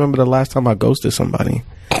really remember the last time I ghosted somebody.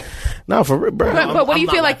 No, for real, bro. But what do you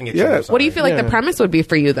feel like? Yeah. What do you feel like the premise would be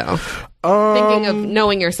for you, though? Thinking of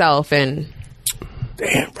knowing yourself and.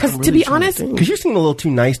 Damn. Because to be honest, because you seem a little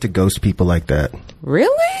too nice to ghost people like that.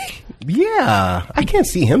 Really? Yeah, I can't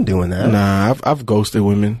see him doing that. Nah, I've ghosted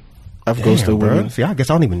women. I've ghosted women. See, I guess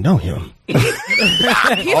I don't even know him. All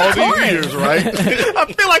these years, right? I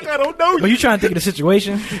feel like I don't know you. Are you trying to think of the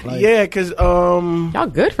situation? Yeah, because y'all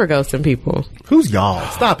good for ghosting people. Who's y'all?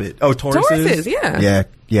 Stop it. Oh, Tauruses? Yeah.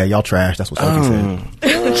 Yeah, y'all trash. That's what Sophie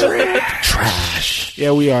said. Trash.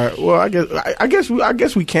 Yeah, we are. Well, I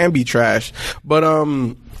guess we can be trash, but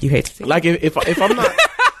you hate to see like if I'm not.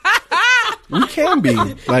 We can be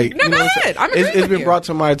like, no, go ahead. It's been brought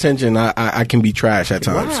to my attention. I can be trash at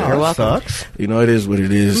times. Wow, so that sucks. It is what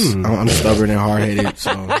it is. I'm stubborn and hard headed,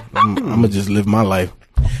 so I'm gonna just live my life.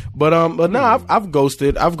 But no, I've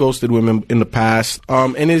ghosted women in the past,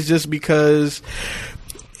 and it's just because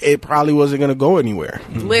it probably wasn't gonna go anywhere.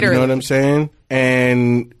 Literally, you know what I'm saying?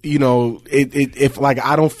 And if like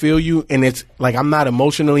I don't feel you, and it's like I'm not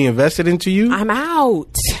emotionally invested into you, I'm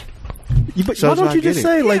out. But why don't you just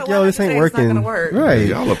say like, yo, this ain't working? It's not gonna work. Right?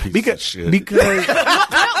 Y'all a piece of shit.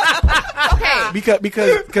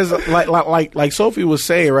 Because like Sophie was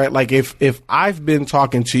saying, right? Like if I've been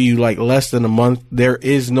talking to you like less than a month, there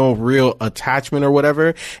is no real attachment or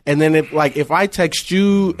whatever. And then if I text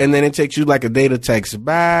you and then it takes you like a day to text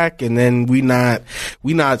back, and then we not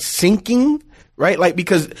syncing. Right? Like,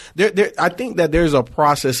 because I think that there's a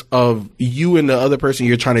process of you and the other person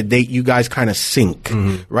you're trying to date, you guys kind of sync,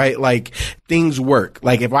 right? Like, things work.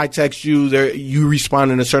 Like, if I text you, you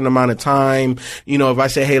respond in a certain amount of time. If I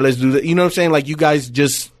say, hey, let's do that, you know what I'm saying? Like, you guys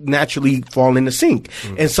just naturally fall into sync.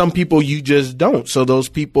 And some people you just don't. So those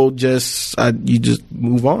people you just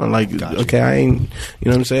move on. Like, okay, I ain't, you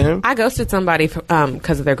know what I'm saying? I ghosted somebody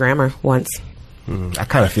because of their grammar once. I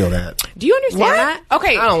kind of feel that. Do you understand that?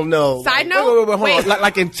 Okay. I don't know. Side note? Wait, hold on.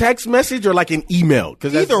 Like in text message or like in email?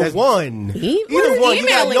 Either one. Either one. You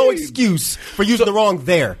got no excuse for using the wrong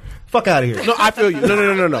there. Fuck out of here. No, I feel you.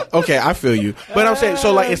 No. Okay, I feel you. But I'm saying,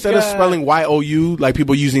 so like instead of spelling Y-O-U, like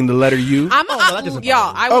people using the letter U.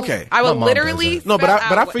 I will literally. No, but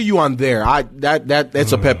I feel you on there.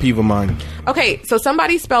 That's a pet peeve of mine. Okay, so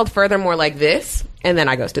somebody spelled furthermore like this, and then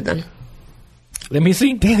I ghosted them. Let me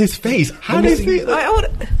see. Damn, his face. How did he?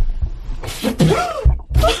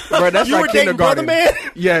 Bro, that's you like were dating kindergarten. Brother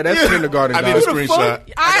Man? Yeah, that's kindergarten. I need a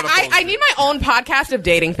screenshot. I need my own podcast of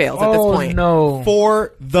dating fails at this point. No.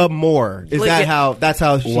 For the more. Is that how? That's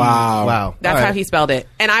how she. Wow. That's how he spelled it.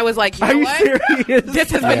 And I was like, you know what? Serious?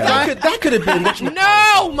 This has been done. That could have been.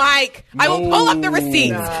 No, Mike. I will pull up the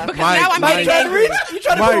receipts because now I'm getting angry. You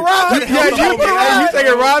trying to put a rod?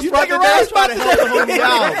 You taking Rod's to help the homie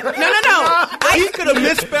out. No. He could have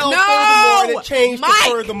misspelled furthermore and it changed to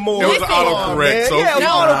furthermore. It was autocorrect. So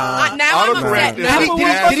now I'm upset.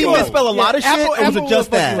 Did he misspell a lot of shit, or was it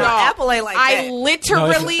just that? No, Apple ain't like that. I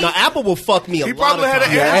literally. No, Apple will fuck me a lot. He probably had an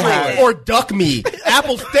Android or duck me.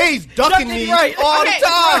 Apple stays ducking me all the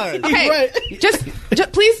time. Okay, just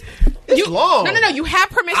please. It's long. No. You have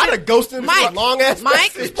permission. I'd have ghosted him for a long ass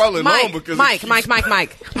Mike, it's probably long because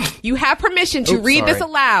Mike. You have permission to read this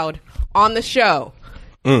aloud on the show.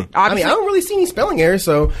 I mean, I don't really see any spelling errors,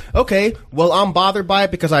 so, okay. Well, I'm bothered by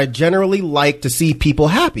it because I generally like to see people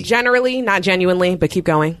happy. Generally, not genuinely, but keep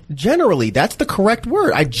going. Generally, that's the correct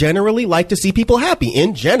word. I generally like to see people happy.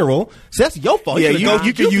 In general, so that's your fault. Yeah,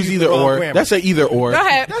 you can use either or. That's an either or. Go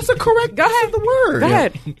ahead. That's a correct Go ahead. use of the word. Go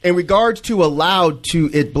ahead. In regards to allowed to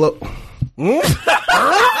it blow. Let's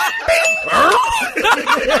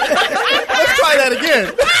try that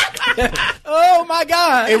again. Oh my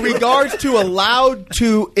God. In regards to allowed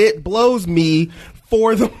to it blows me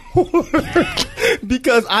for the more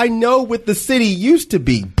because I know what the city used to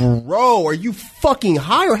be. Bro, are you fucking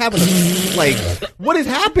high or having a like what is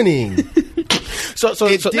happening? So no,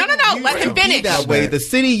 let him finish. That way. The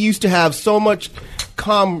city used to have so much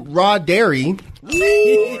camaraderie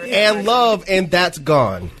and love, and that's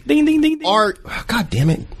gone. Ding ding ding ding. God damn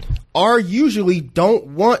it. Are usually don't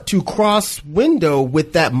want to cross window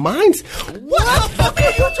with that mindset. What the fuck are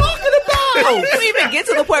you talking about? You didn't even get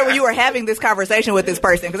to the point where you were having this conversation with this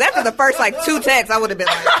person. Because after the first, 2 texts, I would have been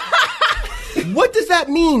like... What does that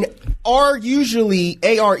mean? Are usually,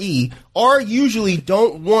 A-R-E, are usually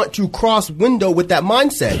don't want to cross window with that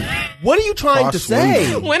mindset. What are you trying to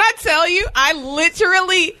say? When I tell you, I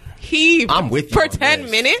literally heaved I'm with you for on 10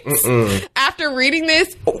 this. minutes after reading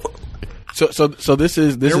this. There So this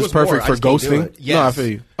is was perfect more. for I just can't do ghosting. it. Yes. No, I feel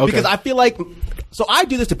you. Okay. Because I feel like, so I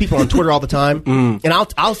do this to people on Twitter all the time, and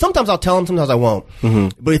I'll sometimes I'll tell them, sometimes I won't.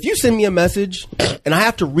 But if you send me a message and I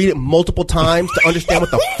have to read it multiple times to understand what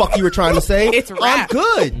the fuck you were trying to say, It's I'm rap.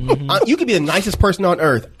 good. You could be the nicest person on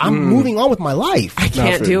earth. I'm moving on with my life. I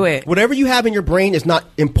can't do it. Whatever you have in your brain is not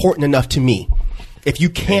important enough to me. If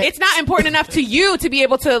you can't, It's not important enough to you to be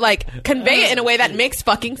able to convey it in a way that makes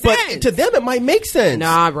fucking sense. but to them it might make sense.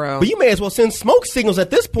 Nah, bro. But you may as well send smoke signals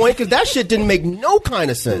at this point because that shit didn't make no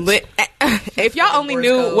kind of sense. If y'all only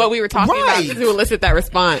knew what we were talking about to elicit that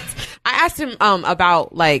response. I asked him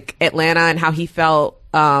about Atlanta and how he felt.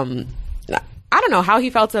 I don't know how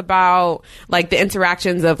he felt about the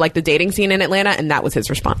interactions of the dating scene in Atlanta, and that was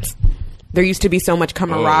his response. There used to be so much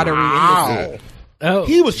camaraderie in the scene. Oh.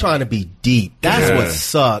 He was trying to be deep. That's what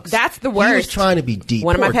sucks. That's the He was worst. trying to be deep.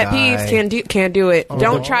 One of my Poor pet guy. peeves. Can't do it.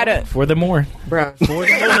 Don't try to, Furthermore. bro. At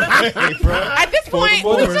this point,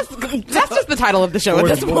 that's just the title of the show. At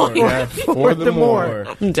this point, Furthermore.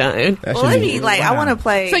 I'm done. Well, let me, I want to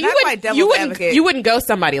play... So you wouldn't ghost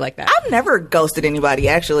somebody like that. I've never ghosted anybody,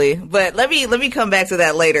 actually. But let me come back to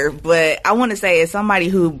that later. But I want to say, as somebody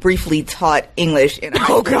who briefly taught English in high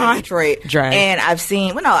school in Detroit, Drag. and I've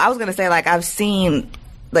seen... Well, no, I was going to say, I've seen,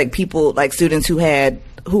 people, students who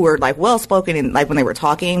were well spoken and when they were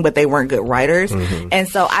talking, but they weren't good writers. And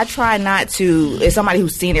so I try not to, as somebody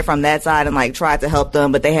who's seen it from that side and tried to help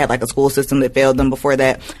them, but they had a school system that failed them before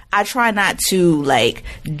that. I try not to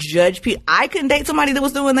judge people. I couldn't date somebody that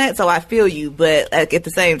was doing that, so I feel you. But at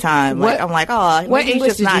the same time, I'm oh, what he's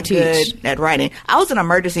English just did you not teach? good at writing. I was an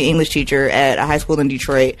emergency English teacher at a high school in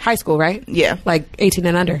Detroit. High school, right? Yeah. 18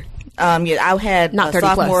 and under. I had Not 30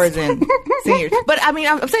 plus. sophomores and seniors. But I mean,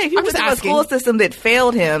 I'm saying if you I'm went just to a asking. school system that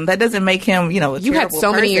failed him, that doesn't make him, a You had terrible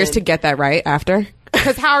so many years person. to get that right after.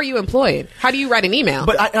 Because how are you employed? How do you write an email?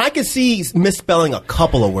 But I can see misspelling a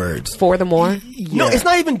couple of words. Furthermore, No, it's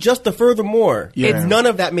not even just the furthermore. Yeah. It's none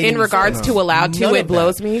of that made in any regards sense. to allowed to, None it of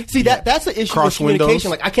blows that. me. See, that's the issue Cross with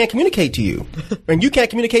communication. windows. I can't communicate to you, and you can't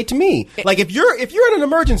communicate to me. If you're in an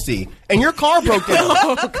emergency and your car broke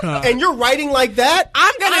down, and you're writing like that,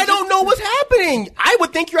 I don't know what's happening. I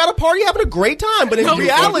would think you're at a party having a great time, but in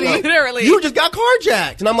reality, literally. you just got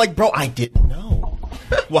carjacked. And I'm like, bro, I didn't know.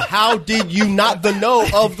 Well, how did you not the know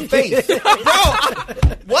of the face? Bro,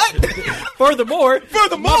 what? Furthermore,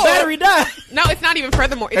 my battery died. No, it's not even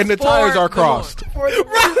furthermore. It's And the tires are crossed.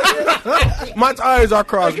 My tires are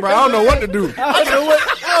crossed, bro. I don't know what to do. I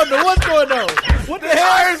don't know what's going on. What the hell?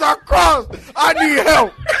 Tires are crossed. I need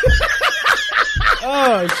help.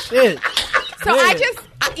 Oh shit. So I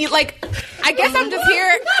guess I'm just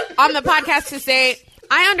here on the podcast to say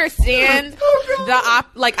I understand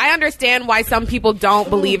I understand why some people don't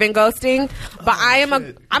believe in ghosting, but I'm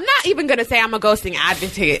not even going to say I'm a ghosting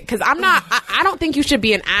advocate because I'm not. I don't think you should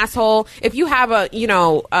be an asshole if you have a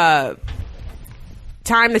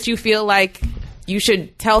time that you feel like you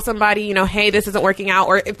should tell somebody, hey, this isn't working out,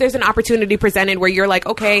 or if there's an opportunity presented where you're like,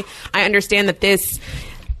 okay, I understand that this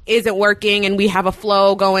isn't working and we have a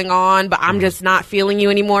flow going on, but I'm just not feeling you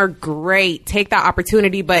anymore. Great. Take that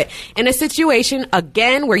opportunity. But in a situation,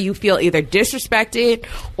 again, where you feel either disrespected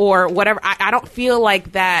or whatever, I don't feel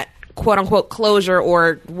like that quote unquote closure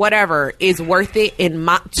or whatever is worth it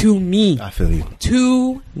to me. I feel you.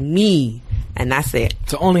 To me. And that's it.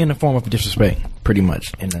 So only in the form of disrespect, pretty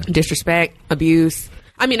much. Disrespect, abuse.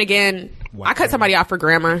 I mean, again, I cut somebody off for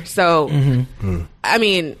grammar. So, I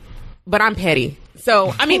mean, but I'm petty.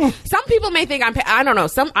 So, I mean, some people may think I don't know.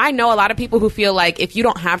 I know a lot of people who feel like if you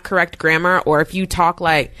don't have correct grammar or if you talk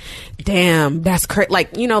like, damn, that's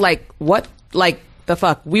like, you know, like what, like the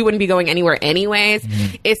fuck, we wouldn't be going anywhere anyways.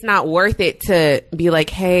 It's not worth it to be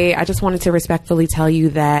like, hey, I just wanted to respectfully tell you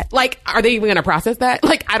that. Like, are they even going to process that?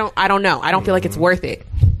 Like, I don't know. I don't feel like it's worth it.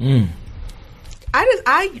 My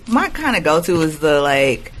kind of go-to is the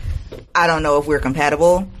like, I don't know if we're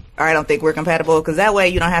compatible. Or I don't think we're compatible, because that way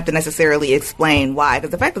you don't have to necessarily explain why.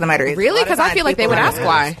 Because the fact of the matter is, really, because I feel like they would ask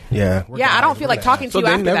why. Yeah, I don't feel like talking to you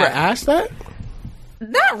after that. So they never asked that?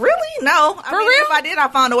 Not really, no. For real? If I did, I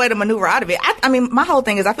found a way to maneuver out of it. I mean, my whole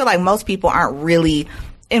thing is I feel like most people aren't really.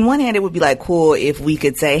 In one hand, it would be like cool if we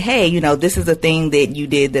could say, hey, you know, this is a thing that you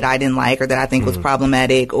did that I didn't like or that I think was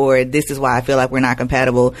problematic, or this is why I feel like we're not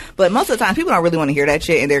compatible. But most of the time, people don't really want to hear that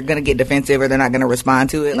shit, and they're going to get defensive or they're not going to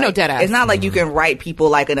respond to it. Like, no, dead ass. It's not like you can write people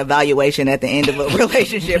like an evaluation at the end of a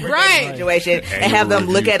relationship or situation and have them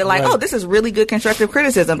look at it like, oh, this is really good constructive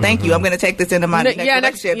criticism. Thank you. I'm going to take this into my next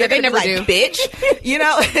relationship. Yeah, they never like, do. Bitch. You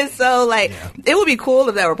know? And so, like, it would be cool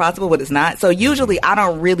if that were possible, but it's not. So usually I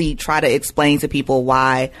don't really try to explain to people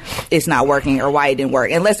why it's not working or why it didn't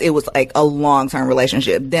work, unless it was like a long-term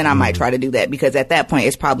relationship. Then I might try to do that, because at that point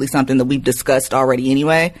it's probably something that we've discussed already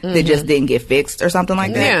anyway that just didn't get fixed or something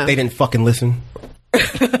like that. Yeah. They didn't fucking listen.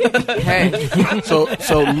 Hey. So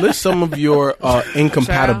list some of your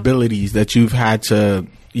incompatibilities that you've had to,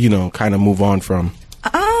 you know, kind of move on from.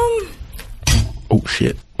 Oh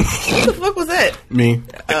shit. What the fuck was that? Me.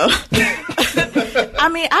 I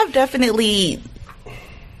mean,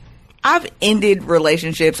 I've ended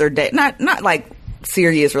relationships or not like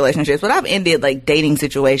serious relationships, but I've ended like dating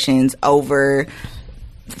situations over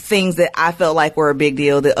things that I felt like were a big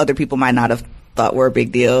deal that other people might not have thought were a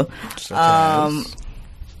big deal. Such as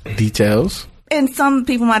details. And some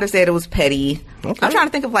people might have said it was petty. Okay. I'm trying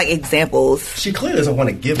to think of like examples. She clearly doesn't want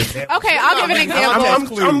to give examples. Okay, I'll give an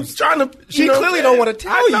example. I'm trying to. She clearly don't want to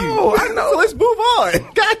tell you. I know. So let's move on.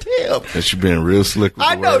 Goddamn. And she been real slick with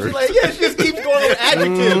I the know. words. She's like, yeah, she just keeps going on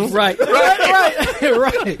adjectives. Right.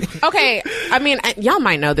 Okay, I mean, y'all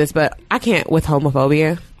might know this, but I can't with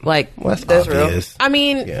homophobia. Like, That's real. I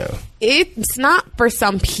mean, it's not for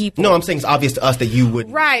some people. No, I'm saying it's obvious to us that you would.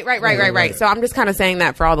 Right. So I'm just kind of saying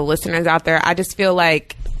that for all the listeners out there. I just feel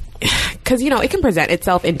like, because, you know, it can present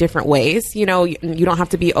itself in different ways. You know, you don't have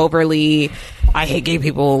to be overly, I hate gay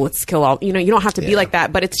people, let's kill all. You know, you don't have to be like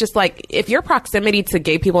that. But it's just like, if your proximity to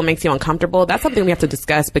gay people makes you uncomfortable, that's something we have to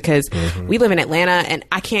discuss, because we live in Atlanta, and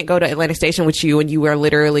I can't go to Atlantic Station with you and you are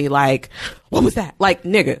literally like, what was that? Like,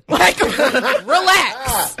 nigga, like,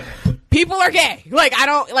 relax. People are gay. Like,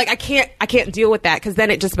 I can't deal with that, because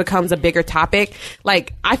then it just becomes a bigger topic.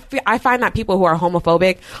 Like, I find that people who are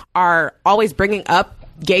homophobic are always bringing up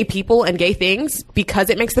gay people and gay things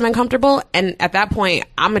because it makes them uncomfortable. And at that point,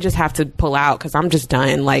 I'm gonna just have to pull out, because I'm just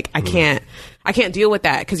done. Like, I can't deal with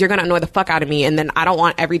that, because you're gonna annoy the fuck out of me. And then I don't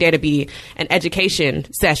want every day to be an education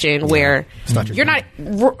session where you're not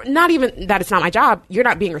even that it's not my job. You're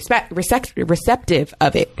not being receptive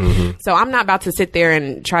of it. So I'm not about to sit there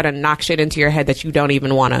and try to knock shit into your head that you don't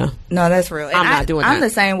even want to. No, that's real. And I'm not doing that. I'm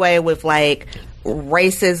the same way with like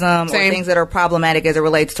racism or things that are problematic as it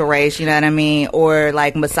relates to race, you know what I mean? Or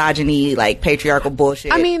like misogyny, like patriarchal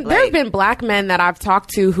bullshit. I mean, there have been black men that I've talked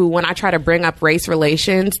to who, when I try to bring up race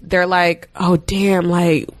relations, they're like, oh damn,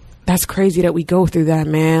 like, that's crazy that we go through that,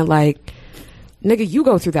 man. Like, nigga, you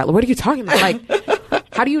go through that. What are you talking about?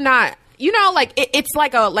 Like, how do you not, you know, like, it's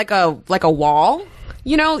like a wall,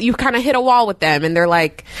 you know, you kind of hit a wall with them, and they're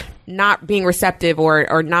like not being receptive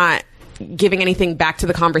or not giving anything back to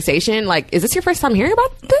the conversation. Like, is this your first time hearing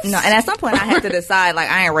about this? No, and at some point I had to decide, like,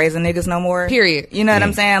 I ain't raising niggas no more. Period. You know what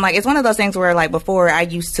I'm saying? Like, it's one of those things where, like, before I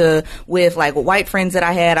used to, with, like, white friends that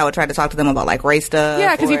I had, I would try to talk to them about, like, race stuff.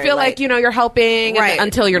 Yeah, because you feel like, you know, you're helping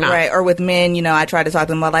until you're not. Right. Or with men, you know, I try to talk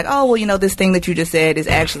to them about, like, oh, well, you know, this thing that you just said is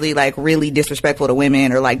actually, like, really disrespectful to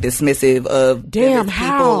women, or, like, dismissive of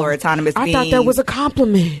people or autonomous beings. I thought that was a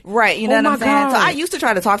compliment. Right. You know what I'm saying? God. So I used to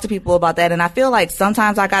try to talk to people about that, and I feel like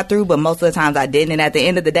sometimes I got through, but most of the times I didn't. And at the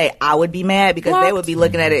end of the day, I would be mad, because they would be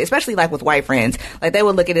looking at it, especially like with white friends, like they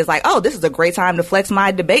would look at it as like, oh, this is a great time to flex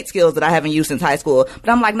my debate skills that I haven't used since high school. But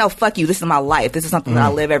I'm like, no, fuck you. This is my life. This is something that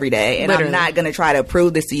I live every day. And I'm not going to try to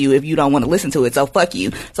prove this to you if you don't want to listen to it. So fuck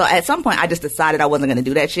you. So at some point, I just decided I wasn't going to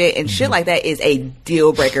do that shit. And shit like that is a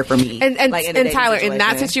deal breaker for me. And like, Tyler, in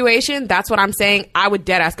that situation, that's what I'm saying. I would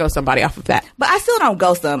dead ass ghost somebody off of that. But I still don't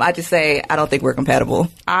ghost them. I just say, I don't think we're compatible.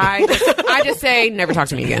 I just say, never talk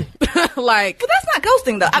to me again. Like, but that's not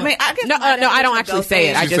ghosting though. I mean, I guess no, I don't actually say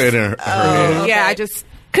it. I just say it in her head. Yeah, I just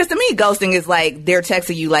Because to me, ghosting is like they're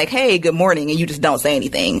texting you like, "Hey, good morning," and you just don't say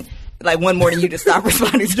anything. Like one morning, you just stop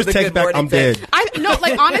responding to the good morning. I'm dead.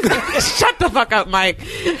 Honestly, shut the fuck up, Mike.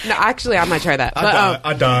 No, actually, I might try that.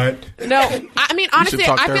 I died. No, I mean, honestly,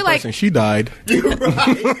 I feel like she died.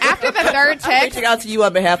 after the third I'm text, reaching out to you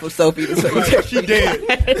on behalf of Sophie. She did.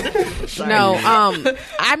 no,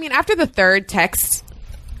 I mean, after the third text,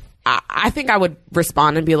 I think I would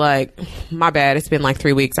respond and be like, "My bad. It's been like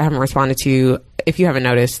 3 weeks. I haven't responded to you. If you haven't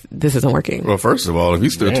noticed, this isn't working." Well, first of all, if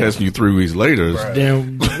he's still testing you 3 weeks later,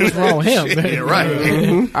 Then what's wrong with him? yeah, right.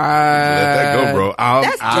 Let that go, bro.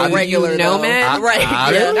 That's regular, no, though. man. Right?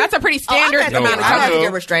 Yeah, that's a pretty standard amount of I have time. to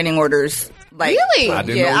get restraining orders. Like, Really? I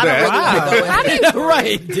didn't yeah, know I that. don't really want to go into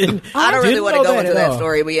Right. I don't really want to go into that all.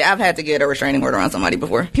 story, but yeah, I've had to get a restraining order on somebody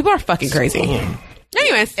before. People are fucking crazy.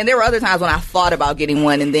 Anyways, And there were other times when I thought about getting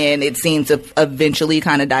one, and then it seemed to eventually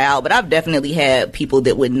kind of die out. But I've definitely had people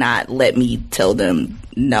that would not let me tell them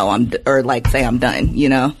no, or like say I'm done. You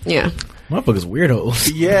know? yeah. Motherfuckers weirdos.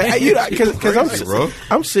 Yeah, because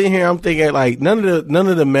I'm sitting here, I'm thinking like none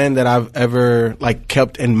of the men that I've ever like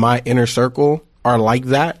kept in my inner circle are like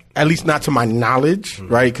that. At least not to my knowledge,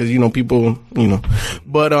 right? Because people,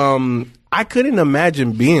 but I couldn't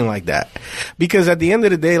imagine being like that, because at the end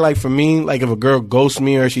of the day, like for me, like if a girl ghosts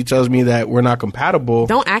me or she tells me that we're not compatible,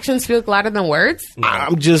 Don't actions speak louder than words?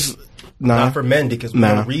 I'm just Not for men, because we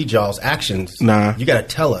don't read y'all's actions. You got to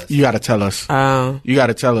tell us. You got to tell us. Oh. You got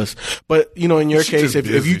to tell us. But, in your case,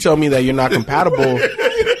 if you tell me that you're not compatible,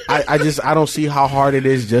 I don't see how hard it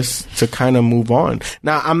is just to kind of move on.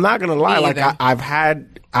 Now, I'm not going to lie. Like,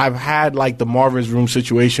 I've had like the Marvin's Room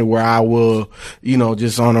situation where I will,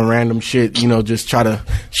 just on a random shit, just try to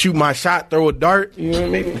shoot my shot, throw a dart,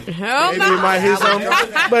 maybe it might hit something.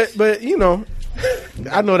 but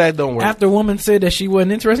I know that don't work. After a woman said that she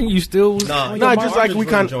wasn't interested, you still was no, just like we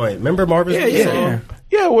kind of remember Marvin's Room?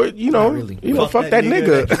 Yeah, well, fuck that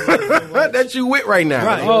nigga that you with right now.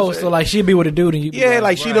 Right. Oh, so like she'd be with a dude and you be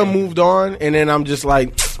like she done moved on, and then I'm just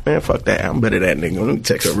like, man, fuck that. I'm better than that nigga. Let me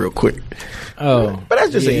text her real quick. Oh, but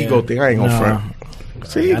that's just an ego thing. I ain't gonna front.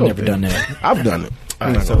 I've never done that. I've done it.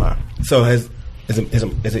 I'm not gonna lie. So has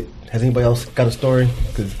anybody else got a story?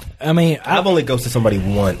 Because I mean, I've only ghosted somebody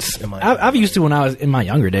once. I've used to when I was in my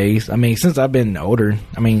younger days. I mean, since I've been older.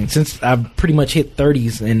 I mean, since I've pretty much hit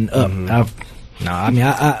 30s and up, I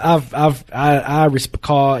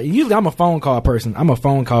call. Usually, I'm a phone call person. I'm a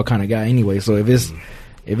phone call kind of guy anyway. So if it's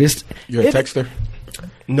you're a texter.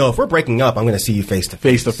 No, if we're breaking up, I'm going to see you face to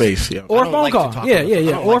face. Yeah. Or phone call. Yeah.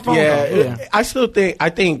 Or phone call. Yeah. I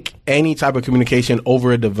think any type of communication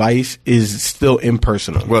over a device is still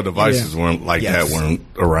impersonal. Well, devices weren't like that, weren't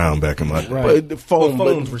around back in my day. Right. But the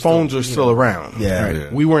phones were still around. Yeah.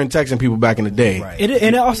 Right. We weren't texting people back in the day. Right.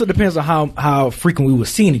 And it also depends on how frequent we were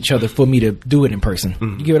seeing each other for me to do it in person.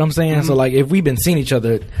 Mm-hmm. You get what I'm saying? Mm-hmm. So like if we've been seeing each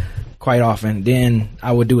other quite often, then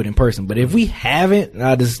I would do it in person. But if we haven't,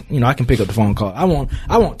 I just I can pick up the phone call. I won't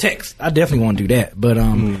text. I definitely want to do that. But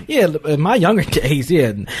in my younger days,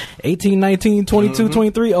 18, 19, 22,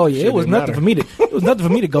 23. Oh yeah, it was nothing for me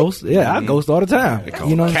to ghost. Yeah, I ghost all the time.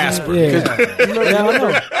 Casper. I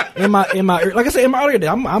know. In my like I said, in my earlier days,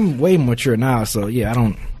 I'm way mature now. So yeah, I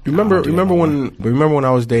don't remember when I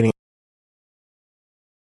was dating.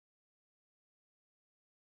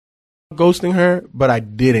 Ghosting her, but I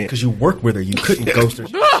didn't. Because you work with her, you couldn't ghost her.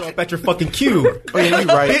 Show up at your fucking cube. Oh yeah, you're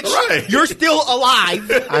right. Bitch, right. You're still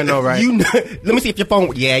alive. I know, right? Let me see if your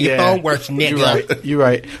phone. Yeah, your phone works, nigga. You're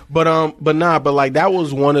right. But like that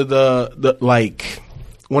was one of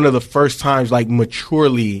the first times, like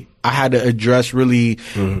maturely, I had to address really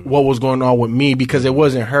what was going on with me, because it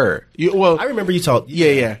wasn't her. I remember you talked.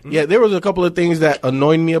 Yeah. There was a couple of things that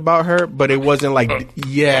annoyed me about her, but it wasn't like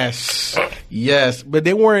yes, but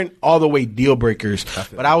they weren't all the way deal breakers.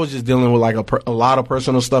 But I was just dealing with like a lot of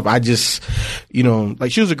personal stuff. I just,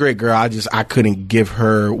 like she was a great girl. I couldn't give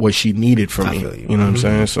her what she needed from me. You know what I'm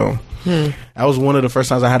saying? So. That was one of the first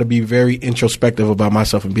times I had to be very introspective about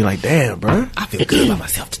myself and be like, damn, bro, I feel good about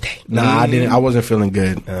myself today. Nah, I didn't. I wasn't feeling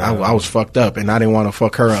good. I was fucked up, and I didn't want to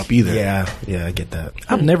fuck her up either. Yeah, I get that.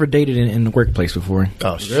 I've never dated in the workplace before.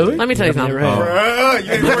 Oh, really? Let me tell you something.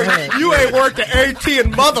 You ain't worked at AT&T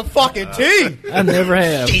motherfucking T. I never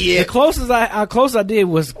have. The closest I did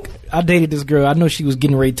was I dated this girl. I know she was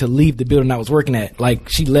getting ready to leave the building I was working at. Like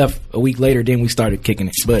she left a week later, then we started kicking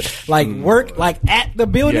it. But like work, like at the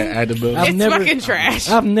building. Yeah, at the building. It's fucking trash.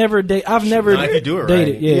 I've never dated. If you do it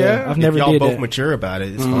dated. right. Yeah, I've never if y'all did both that. mature about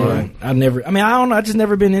it. It's fine. I don't know. I just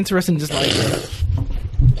never been interested in just like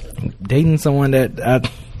dating someone that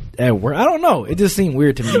at work. I don't know. It just seemed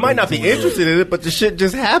weird to me. You might not be interested in it, but the shit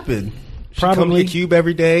just happened. She come to Probably. your cube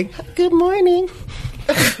every day. Good morning.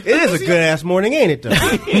 It is a good ass morning, ain't it? Though.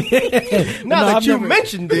 Now that you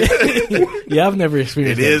mentioned it. Yeah, I've never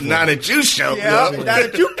experienced It that is before. now that you showed Yeah, up. now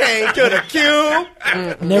that you came to the cube,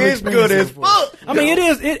 Never it's good experienced as that before. fuck. I mean, it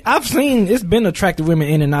is. I've seen it's been attractive women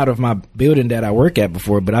in and out of my building that I work at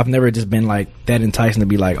before, but I've never just been like that enticing to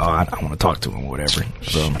be like, oh, I want to talk to him or whatever.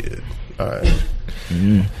 So, All right.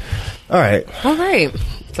 All right. All right.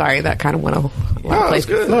 Sorry, that kind of went a lot of That's places.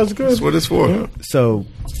 good. That's good. That's what it's for. So,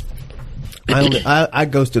 I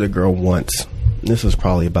ghosted a girl once. This was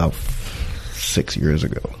probably about 6 years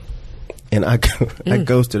ago. And I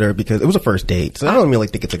ghosted her because it was a first date. So I don't really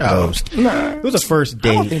think it's a ghost. It was a first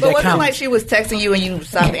date. So it wasn't like she was texting you and you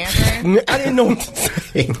stopped answering? I didn't know what to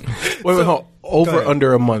say. Wait, hold. Over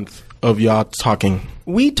under a month of y'all talking.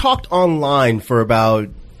 We talked online for about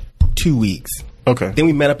 2 weeks. Okay. Then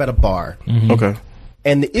we met up at a bar. Mm-hmm. Okay.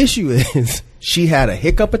 And the issue is she had a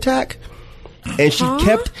hiccup attack. And she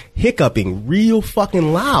kept hiccuping real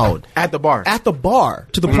fucking loud. At the bar? At the bar.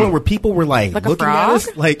 To the point where people were like Like a looking frog? at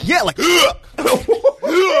us. Like, yeah, like.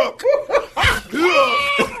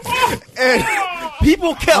 And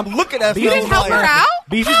people kept looking at us. You didn't help her out?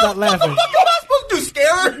 Beezy's not laughing. What am I supposed to do?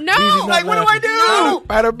 Scare her? No. Like, what do I do? No.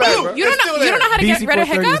 Pat her back, bro. You don't know how to Beezy get rid of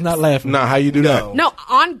 430 is hiccups? not laughing. Nah, how you do that? No,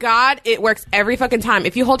 on God, it works every fucking time.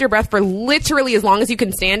 If you hold your breath for literally as long as you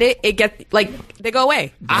can stand it, it gets, like, they go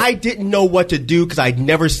away. I didn't know what to do because I'd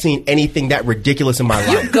never seen anything that ridiculous in my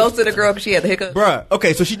life. You ghosted a girl because she had the hiccup? Bruh.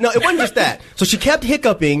 Okay, so it wasn't just that. So she kept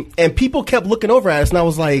hiccuping and people kept looking over at us and I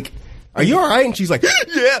was like, are you all right? And she's like,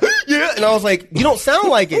 yeah. And I was like, you don't sound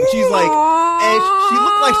like it. And she's like, and she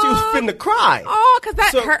looked like she was finna cry. Oh, because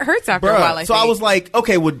that hurts after a while, I so I think. was like,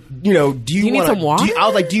 okay, well, do you need want some water? I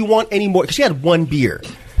was like, do you want any more? Because she had one beer.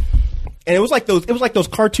 And it was like those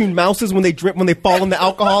cartoon mouses when they fall in the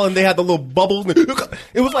alcohol and they had the little bubbles. And it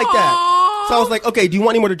was like that. So I was like, okay, do you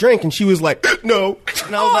want any more to drink? And she was like, no.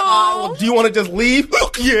 And I was like, well, do you want to just leave?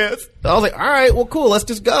 Yes. I was like, all right, well, cool, let's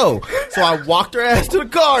just go. So I walked her ass to the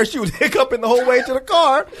car. She was hiccuping the whole way to the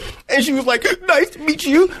car. And she was like, nice to meet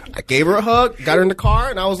you. I gave her a hug, got her in the car,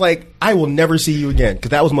 and I was like, I will never see you again. Because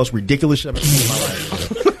that was the most ridiculous shit I've ever seen in my life.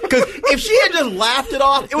 Because if she had just laughed it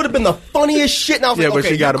off, it would have been the funniest shit. And I was like, but okay,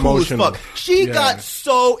 she got you're cool as emotional. fuck. She got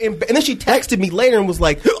so and then she texted me later and was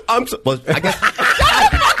like, I guess.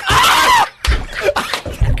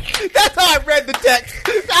 That's how I read the text.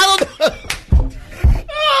 I don't know.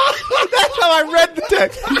 That's how I read the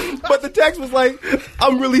text. But the text was like,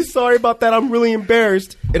 I'm really sorry about that. I'm really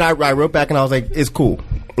embarrassed. And I wrote back and I was like, it's cool.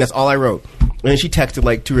 And that's all I wrote. And then she texted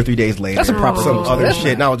like 2 or 3 days later. That's a proper some other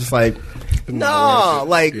shit. And I was just like, no,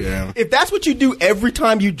 like, if that's what you do every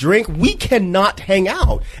time you drink, we cannot hang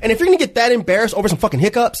out. And if you're going to get that embarrassed over some fucking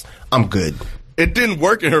hiccups, I'm good. It didn't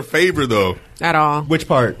work in her favor, though. At all. Which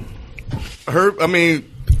part?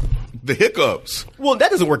 The hiccups. Well, that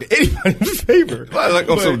doesn't work in anybody's favor. Like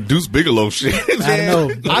on some Deuce Bigelow shit. I know.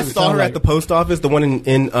 I saw her at the post office, the one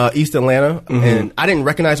in East Atlanta, and I didn't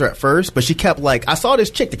recognize her at first, but she kept like, I saw this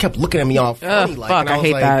chick that kept looking at me all funny. Like, fuck, and I was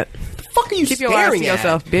hate like, that. The fuck are you Keep your eyes staring to at?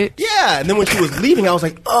 yourself, bitch. Yeah, and then when she was leaving, I was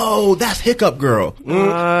like, oh, that's Hiccup Girl.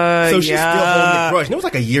 So she's still holding the grudge. And it was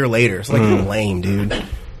like a year later. It's like, you're lame, dude.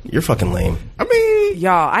 You're fucking lame. I mean,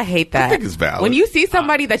 y'all, I hate that. I think it's valid. When you see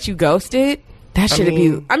somebody that you ghosted, that should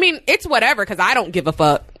be. I mean, it's whatever because I don't give a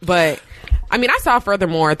fuck. But I mean, I saw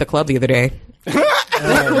Furthermore at the club the other day.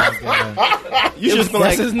 You just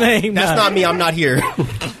That's his name. That's not me. I'm not here.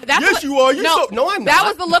 Yes, you are. No, I'm not. That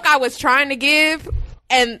was the look I was trying to give.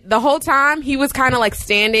 And the whole time, he was kind of like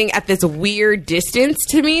standing at this weird distance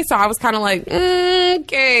to me. So I was kind of like,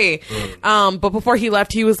 okay. But before he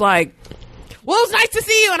left, he was like, well, it was nice to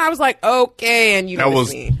see you. And I was like, okay. And you know that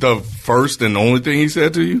was the first and only thing he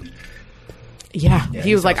said to you? Yeah.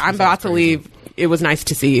 He was like, I'm about to leave. It was nice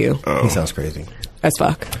to see you. He sounds crazy. As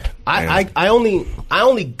fuck. I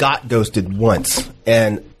only got ghosted once,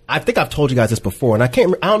 and I think I've told you guys this before, and I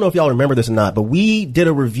don't know if y'all remember this or not, but we did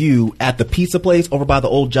a review at the pizza place over by the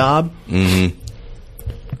old job,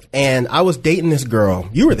 and I was dating this girl.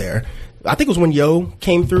 You were there. I think it was when Yo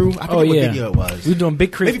came through. I forget what video it was. We were doing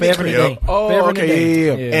Big Crib forever Crib. today. Oh, okay,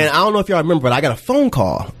 yeah. And I don't know if y'all remember, but I got a phone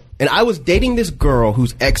call. And I was dating this girl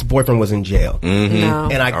whose ex-boyfriend was in jail. No.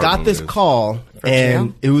 And I got this call,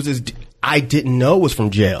 and it was this... I didn't know it was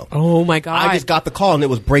from jail. Oh my God. I just got the call and it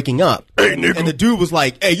was breaking up. Hey, nigga. And the dude was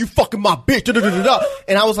like, hey, you fucking my bitch. Da, da, da, da, da.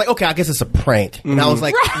 And I was like, okay, I guess it's a prank. And I was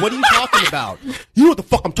like, what are you talking about? You know what the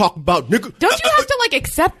fuck I'm talking about, nigga? Don't you have to like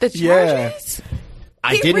accept the charges?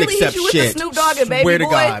 I didn't really accept hit you with the shit. Snoop Dogg and Baby Swear to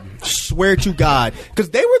Boy? God. Swear to God. Because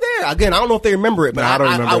they were there. Again, I don't know if they remember it, but I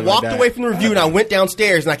don't remember I it walked like that. away from the review and I went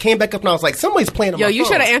downstairs and I came back up and I was like, somebody's playing on Yo, my you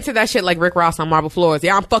phone. should have answered that shit like Rick Ross on Marble Floors.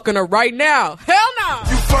 Yeah, I'm fucking her right now. Hell no.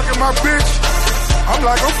 You fucking my bitch? I'm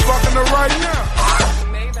like, I'm fucking her right now.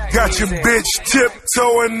 Got your bitch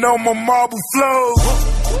tiptoeing on my marble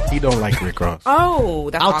floors. He don't like Rick Ross. Oh,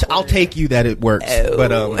 that's I'll take you that it works. Oh.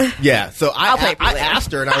 But yeah, so I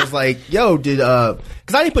asked her and I was like, yo, because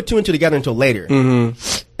I didn't put two and two together until later.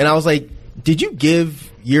 Mm-hmm. And I was like, did you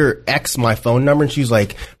give your ex my phone number? And she was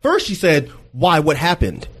like, first she said, why, what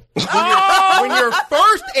happened? When your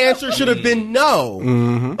first answer should have been no.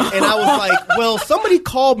 Mm-hmm. And I was like, well, somebody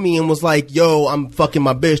called me and was like, yo, I'm fucking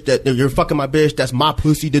my bitch. You're fucking my bitch. That's my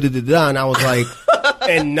pussy. Da-da-da-da. And I was like,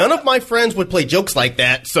 and none of my friends would play jokes like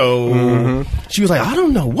that. So she was like, I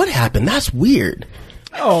don't know what happened. That's weird.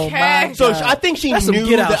 Oh, my So God. I think she That's some knew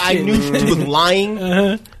get out that I shit. knew she was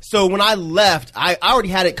lying. So when I left, I already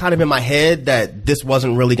had it kind of in my head that this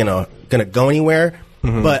wasn't really gonna go anywhere.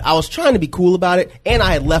 But I was trying to be cool about it, and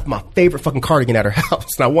I had left my favorite fucking cardigan at her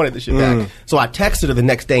house, and I wanted the shit back. So I texted her the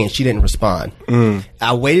next day, and she didn't respond.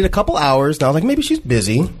 I waited a couple hours, and I was like, maybe she's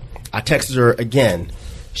busy. I texted her again.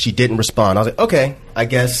 She didn't respond. I was like, okay, I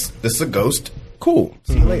guess this is a ghost. Cool.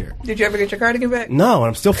 See you later. Did you ever get your cardigan back? No, and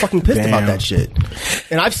I'm still fucking pissed about that shit.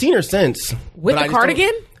 And I've seen her since. With the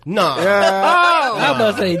cardigan? Nah. I'm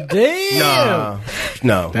about to say, damn.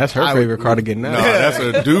 No. That's her favorite cardigan now. No, that's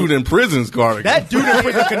a dude in prison's cardigan. That dude in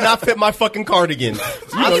prison could not fit my fucking cardigan.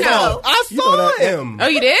 I saw him. Oh,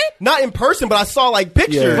 you did? Not in person, but I saw like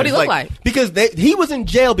pictures. Yeah. What'd he look like? Because he was in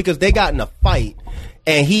jail because they got in a fight.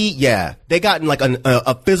 And they got in like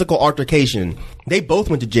a physical altercation. They both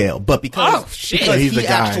went to jail, but because He's the he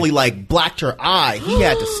guy. actually like blacked her eye, he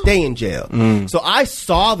had to stay in jail. So I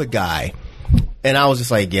saw the guy, and I was just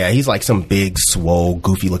like, yeah, he's like some big, swole,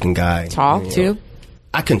 goofy looking guy. Tall too?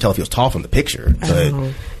 I couldn't tell if he was tall from the picture. But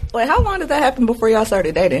Wait, how long did that happen before y'all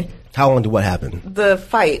started dating? how long did what happen? The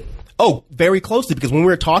fight. Oh, very closely, because when we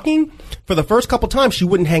were talking, for the first couple times, she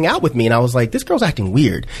wouldn't hang out with me, and I was like, this girl's acting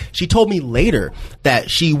weird. She told me later that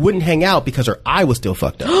she wouldn't hang out because her eye was still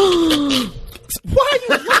fucked up. Why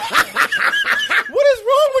are you What is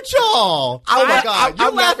wrong with y'all? Oh my God.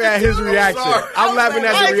 I'm laughing at his reaction. I'm laughing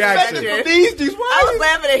at the reaction. I was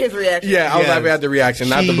laughing at his reaction. Yeah, I was laughing at the reaction,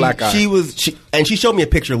 not the black eye. She showed me a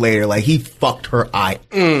picture later, like he fucked her eye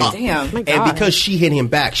up. Damn. My God. And because she hit him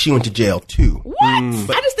back, she went to jail too. What? I just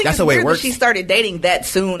think that's it's the way it weird that works. she started dating that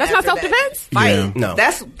soon. That's after not self-defense? that fight. Yeah. No.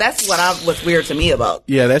 That's what was weird to me about.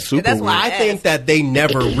 Yeah, that's super And that's weird. why I think that they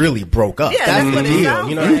never really broke up. Yeah, that's that's the what it deal. sounds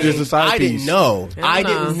You know like. what I mean? Just a side I piece. didn't know. I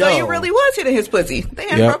didn't know. So you really was hitting his pussy. They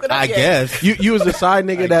hadn't Yep. broken up I yet. guess. You was the side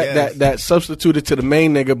nigga that substituted to the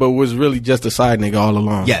main nigga, but was really just a side nigga all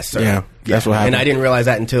along. Yes, sir. Yeah, that's what happened. And I didn't realize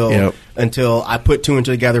that until I put two and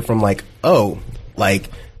two together from like, oh, like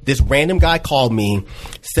this random guy called me,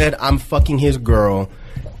 said I'm fucking his girl.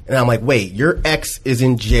 And I'm like, wait, your ex is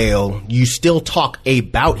in jail. You still talk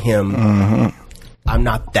about him. I'm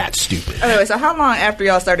not that stupid. Anyway, so how long after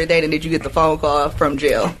y'all started dating did you get the phone call from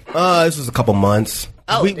jail? This was a couple months.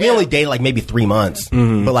 Oh, we only dated like maybe 3 months.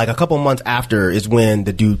 But like a couple months after is when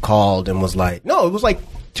the dude called and was like, no, it was like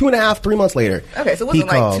 2.5, 3 months later. Okay, so it wasn't He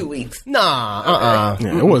like called. 2 weeks. Nah,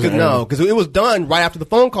 Yeah, it wasn't. No, because it was done right after the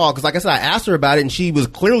phone call. Because like I said, I asked her about it, and she was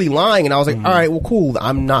clearly lying. And I was like, all right, well, cool.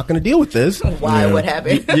 I'm not going to deal with this. Why? What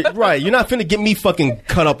happened? Right. You're not finna get me fucking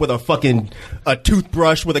cut up with a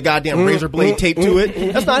toothbrush with a goddamn razor blade taped to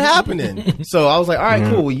it. That's not happening. So I was like, all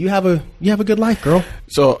right, cool. You have a good life, girl.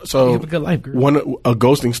 So have a good life, girl. a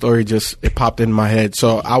ghosting story it popped in my head.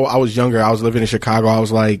 So I was younger. I was living in Chicago. I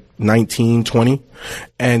was like 19, 20.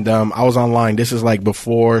 And I was online. This is like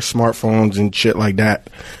before smartphones and shit like that.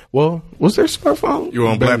 Well, was there smartphone? You were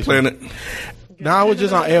on Black Planet? No, I was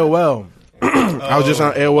just on AOL. I was just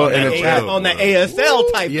on AOL in the chat. On the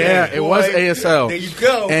ASL type Yeah, thing, it boy. was ASL. There you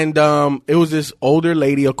go. And it was this older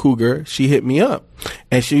lady, a cougar. She hit me up,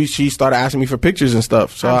 and she started asking me for pictures and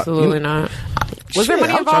stuff. So Absolutely not. Was there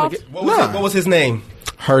money I'm trying to involved? What was his name?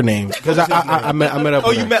 her name because I met up. Oh,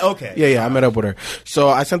 with you her. met? Okay. Yeah, I met up with her. So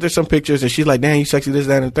I sent her some pictures, and she's like, "Damn, you sexy, this,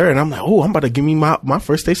 that, and the third." And I'm like, "Oh, I'm about to give me my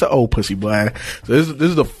first taste of old pussy, boy." So this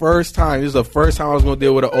is the first time. This is the first time I was gonna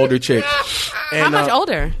deal with an older chick. And, How much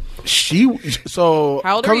older? So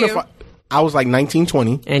how old are you? I was like 19,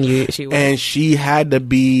 20. And she had to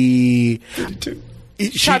be.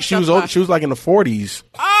 She was old. She was like in the 40s.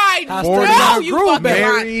 I know you fucking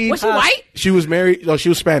married. Was she white? She was married. No, she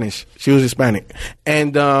was Spanish. She was Hispanic.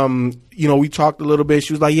 And we talked a little bit.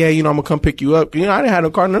 She was like, "Yeah, I'm gonna come pick you up." I didn't have no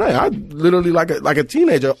car tonight. I literally like a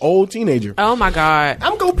teenager, old teenager. Oh my God!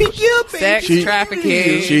 I'm gonna pick you up. Sex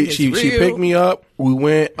trafficking. She picked me up. We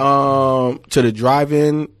went to the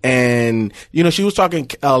drive-in, and she was talking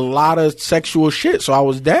a lot of sexual shit. So I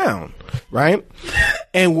was down, right?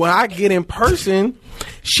 And when I get in person,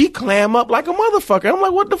 she clam up like a motherfucker. I'm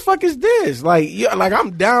like, what the fuck is this? Like, yeah, like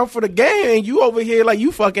I'm down for the game, and you over here like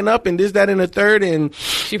you fucking up and this, that, and the third. And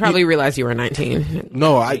she probably realized you were 19.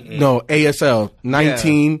 No, ASL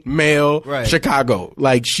 19 male Chicago.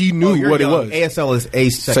 Like she knew what young. it was. ASL is a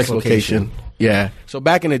sex location. Yeah. So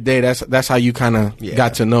back in the day, that's how you kind of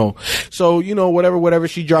got to know. So, you know, whatever,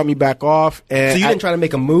 she dropped me back off. And so you didn't try to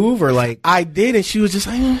make a move or like? I did, and she was just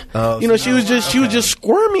like, you know, she was just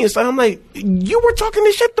squirmy. And so I'm like, you were talking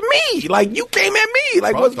this shit to me. Like, you came at me.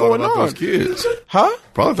 Like, what's going on? Those kids. Huh?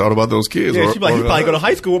 Probably thought about those kids. Yeah, she'd be like, you probably go to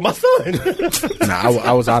high school with my son. Nah,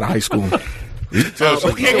 I was out of high school.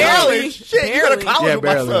 Barely. Shit, you go to college with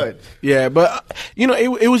my son. Yeah, but you know,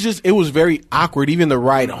 it was very awkward. Even the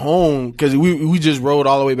ride home, because we just rode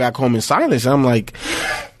all the way back home in silence. And I'm like,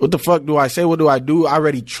 what the fuck do I say? What do I do? I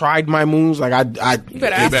already tried my moves. Like I you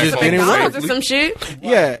better ask for McDonald's or some shit.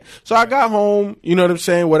 Yeah. So I got home. You know what I'm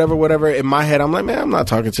saying? Whatever. In my head, I'm like, man, I'm not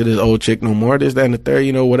talking to this old chick no more. This, that, and the third.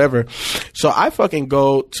 You know, whatever. So I fucking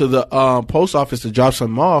go to the post office to drop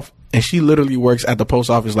something off. And she literally works at the post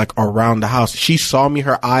office, like, around the house. She saw me,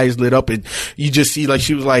 her eyes lit up, and you just see, like,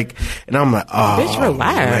 she was like, and I'm like, oh. Bitch,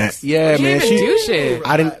 relax. Man. Yeah, she man. Didn't do shit.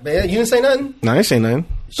 I didn't, man, you didn't say nothing? No, I didn't say nothing.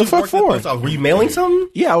 The fuck for? Were you mailing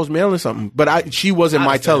something? Yeah, I was mailing something. But she wasn't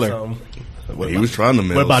my teller. He was trying to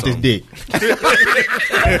mail. What about something. this dick?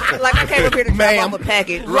 Like I came up here to drop off a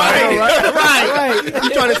package. Right. You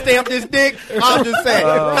trying to stamp this dick? I'm just saying.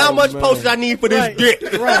 How much postage I need for this dick?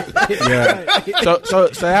 Right. Yeah. So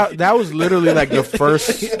that was literally like the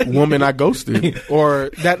first woman I ghosted, or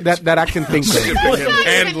that I can think of.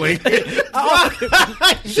 Handling.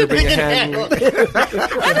 Shipping and handling. That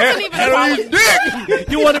doesn't even Dick.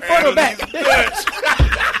 You want it front or back?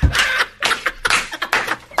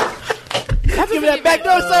 Give me that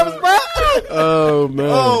backdoor service, bro. Oh man.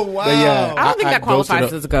 Oh wow. But yeah, I don't think that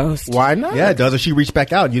qualifies as a ghost. Why not? Yeah, it does. If she reached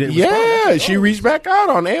back out, you didn't. Yeah, she reached back out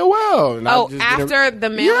on AOL. And Oh, after the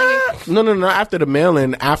mailing? Yeah. No. After the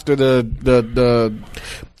mailing, after the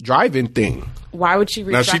drive-in thing. Why would she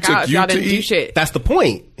reach Now, she back took out if you y'all to didn't do eat? shit? That's the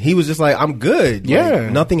point. He was just like, I'm good. Yeah.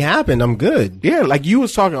 Like, nothing happened. I'm good. Yeah, like you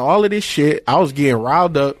was talking all of this shit. I was getting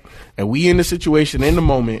riled up, and we in the situation in the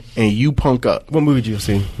moment, and you punk up. What movie did you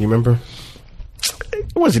see? You remember?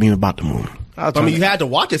 It wasn't even about the movie. I mean, you had to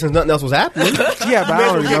watch it since nothing else was happening. Yeah, but I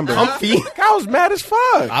don't remember. Comfy. I was mad as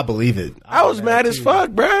fuck. I believe it. I was mad as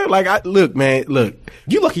fuck, bro. Like, look.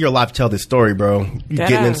 You lucky you're alive to tell this story, bro. You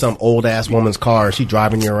getting in some old ass woman's car, she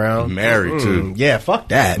driving you around, Married too. Yeah, fuck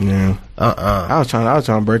that. Yeah. I was trying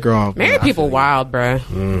to break her off. Married people wild, bro.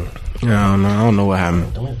 Yeah, I don't know what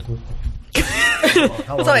happened.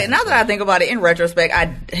 So wait, now that I think about it, in retrospect,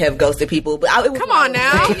 I have ghosted people. But Come on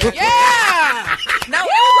now. Yeah. No, it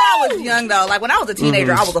was when I was young though. Like when I was a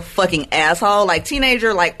teenager, I was a fucking asshole. Like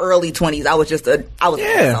teenager, like early 20s, I was an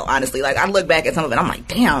asshole. Honestly, like I look back at some of it, I'm like,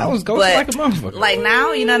 damn. I was ghosted like a motherfucker. Like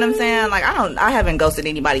now, you know what I'm saying? Like I haven't ghosted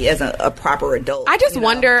anybody as a proper adult. I just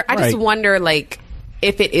wonder. I just Right. wonder, like,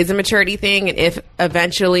 if it is a maturity thing, and if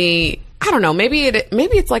eventually, I don't know, maybe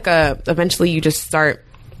it's like eventually you just start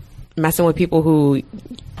messing with people who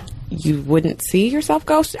you wouldn't see yourself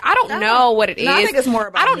ghost. I don't know what it is. I think it's more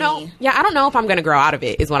about I don't know. me. Yeah, I don't know if I'm going to grow out of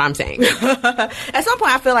it, is what I'm saying. At some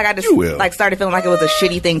point, I feel like I just like started feeling like it was a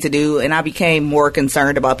shitty thing to do, and I became more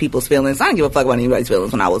concerned about people's feelings. I didn't give a fuck about anybody's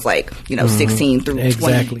feelings when I was like, 16 through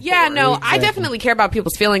 20. Yeah, no, I definitely care about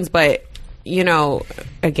people's feelings, but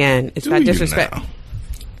again, it's that disrespect.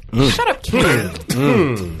 Shut up,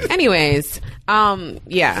 kid. Anyways,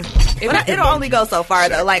 yeah. But it'll only go so far,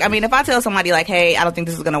 though. Like, I mean, if I tell somebody, like, hey, I don't think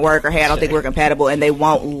this is going to work, or hey, I don't think we're compatible, and they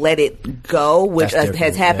won't let it go, which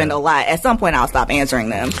has happened a lot, at some point I'll stop answering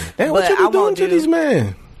them. Damn, what you be doing to these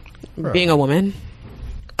men? Being a woman.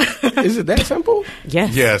 Is it that simple?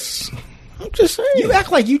 Yes. Yes. I'm just saying. You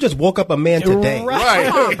act like you just woke up a man today. Right.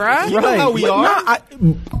 Come on, bro. You know how we are.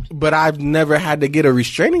 But I've never had to get a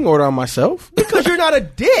restraining order on myself Because you're not a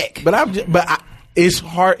dick. It's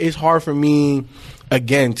hard for me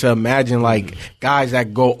again to imagine like guys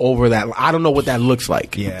that go over that. I don't know what that looks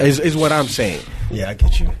like. Yeah, is what I'm saying. Yeah, I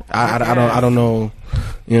get you. I don't know.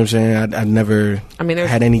 You know what I'm saying? I never. I mean,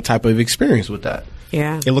 had any type of experience with that.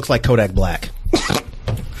 Yeah. It looks like Kodak Black.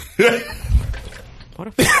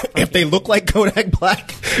 If they look like Kodak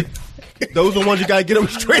Black, those are the ones you gotta get them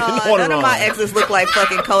straight in the order. None of my exes look like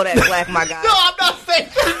fucking Kodak Black, my guy. No, I'm not saying.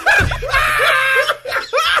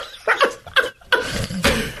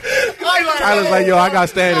 I was like, yo, I got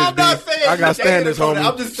standards. I'm not saying I got standards, homie.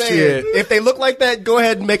 I'm just saying, Shit. if they look like that, go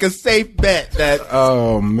ahead and make a safe bet that.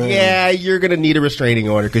 Oh man. Yeah, you're gonna need a restraining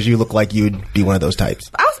order because you look like you'd be one of those types.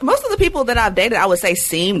 Most of the people that I've dated, I would say,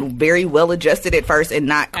 seemed very well adjusted at first and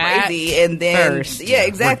not crazy, and then yeah,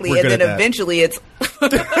 exactly, We're and then that. eventually it's.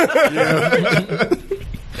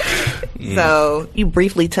 So you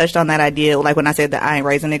briefly touched on that idea, like when I said that I ain't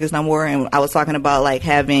raising niggas no more, and I was talking about like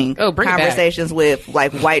having conversations with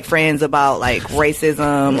like white friends about like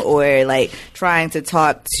racism, or like trying to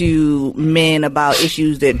talk to men about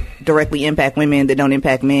issues that directly impact women that don't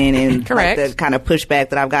impact men, and like the kind of pushback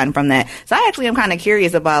that I've gotten from that. So I actually am kind of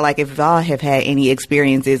curious about like if y'all have had any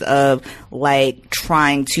experiences of like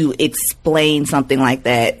trying to explain something like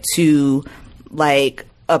that to like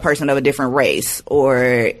a person of a different race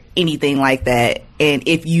or anything like that, and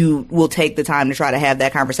if you will take the time to try to have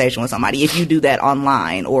that conversation with somebody, if you do that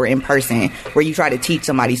online or in person, where you try to teach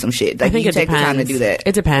somebody some shit, like, I think you it take depends. the time to do that.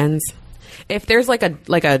 It depends. If there's like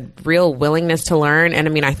a real willingness to learn, and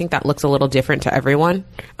I mean, I think that looks a little different to everyone,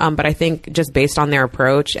 but I think just based on their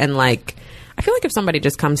approach, and like, I feel like if somebody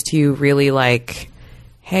just comes to you really like,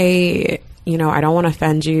 hey, you know, I don't want to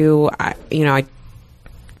offend you, I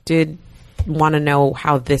did want to know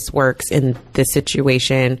how this works in this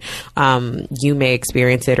situation. You may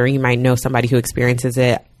experience it, or you might know somebody who experiences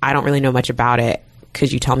it. I don't really know much about it.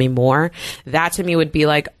 Could you tell me more? That to me would be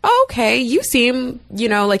like, okay, you seem,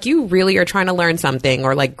 like you really are trying to learn something,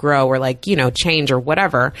 or like grow, or like, change or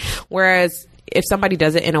whatever. Whereas if somebody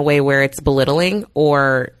does it in a way where it's belittling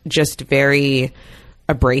or just very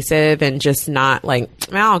abrasive and just not like,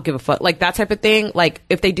 I don't give a fuck, like that type of thing, like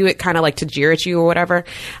if they do it kind of like to jeer at you or whatever,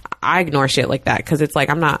 I ignore shit like that, because it's like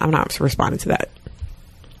I'm not responding to that.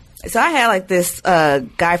 So I had like this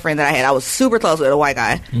guy friend that I had. I was super close with, a white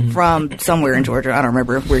guy from somewhere in Georgia. I don't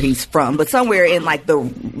remember where he's from, but somewhere in like the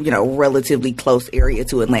relatively close area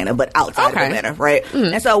to Atlanta, but outside of Atlanta, right?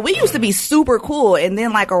 And so we used to be super cool. And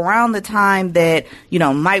then like around the time that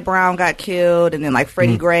Mike Brown got killed, and then like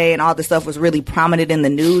Freddie Gray and all this stuff was really prominent in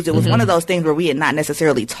the news. It was one of those things where we had not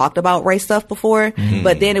necessarily talked about race stuff before,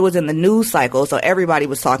 but then it was in the news cycle, so everybody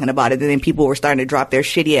was talking about it. And then people were starting to drop their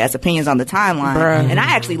shitty ass opinions on the timeline, and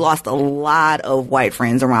I actually lost a lot of white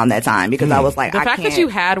friends around that time, because I was like, the fact that you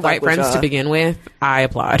had white friends to begin with, I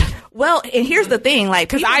applaud. Well, and here's the thing, like,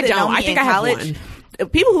 because I don't, I think I have one.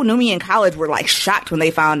 People who knew me in college were like shocked when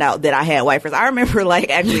they found out that I had white friends. I remember like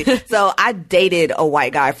actually, so I dated a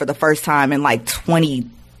white guy for the first time in like 20.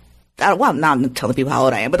 Well, now I'm telling people how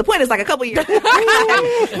old I am, but the point is, like, a couple years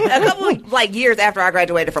after I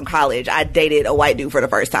graduated from college, I dated a white dude for the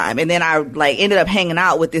first time, and then I like ended up hanging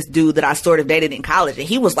out with this dude that I sort of dated in college, and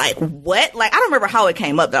he was like, "What?" Like, I don't remember how it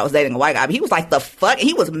came up that I was dating a white guy, but he was like, "The fuck?"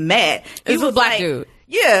 He was mad. He was a black like, dude.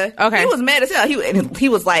 Yeah. Okay. He was mad as hell. He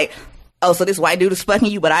was like, "Oh, so this white dude is fucking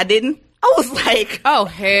you, but I didn't." I was like, oh,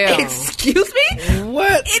 hell. Excuse me?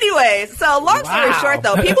 What? Anyway, so long story short,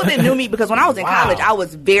 though, people that knew me, because when I was in college, I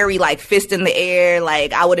was very, like, fist in the air.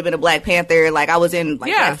 Like, I would have been a Black Panther. Like, I was in,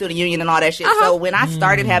 like, Black Student Union and all that shit. So when I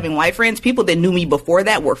started having white friends, people that knew me before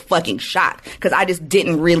that were fucking shocked, because I just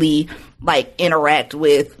didn't really, like, interact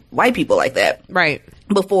with white people like that. Right.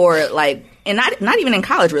 Before, like, and not even in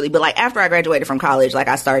college, really, but like after I graduated from college, like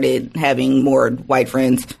I started having more white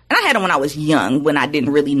friends, and I had them when I was young, when I didn't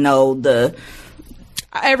really know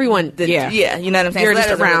everyone. Yeah, you know what I'm saying. You're so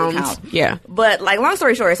just around. Really yeah, but like long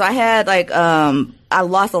story short, so I had like I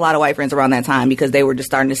lost a lot of white friends around that time, because they were just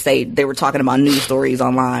starting to say, they were talking about news stories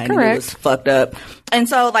online. Correct. And it was fucked up. And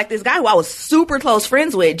so like this guy who I was super close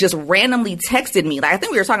friends with just randomly texted me. Like, I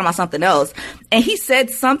think we were talking about something else, and he said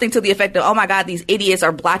something to the effect of, "Oh my God, these idiots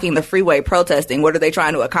are blocking the freeway protesting. What are they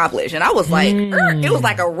trying to accomplish?" And I was like, it was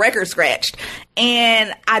like a record scratched.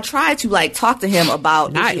 And I tried to like talk to him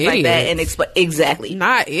about not issues idiots. like that, and exactly,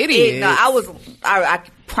 not idiots. I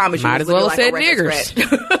promise you, might as well have said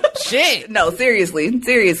niggers. Shit. No,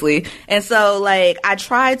 seriously. And so, like, I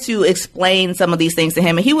tried to explain some of these things to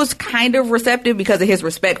him, and he was kind of receptive because of his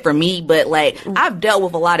respect for me. But like, I've dealt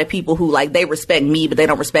with a lot of people who like, they respect me, but they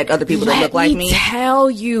don't respect other people that look like me. Tell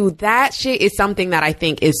you, that shit is something that I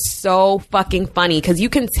think is so fucking funny, because you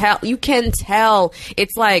can tell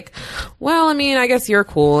it's like, well, I mean, I guess you're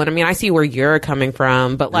cool, and I mean, I see where you're coming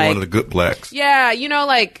from, but like, one of the good blacks. Yeah,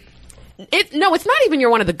 like, it's not even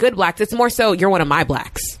you're one of the good blacks. It's more so you're one of my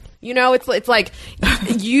blacks. It's like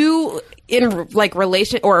you in like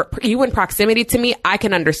relation, or you in proximity to me, I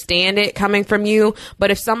can understand it coming from you.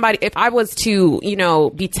 But if I was to,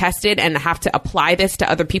 be tested and have to apply this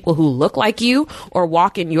to other people who look like you or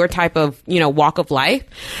walk in your type of, walk of life,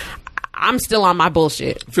 I'm still on my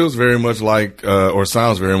bullshit. It feels very much like, or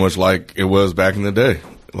sounds very much like it was back in the day.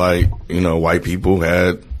 Like, white people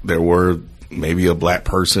there were maybe a black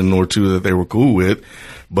person or two that they were cool with,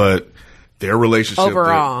 but their relationship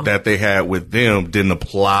Overall. that they had with them didn't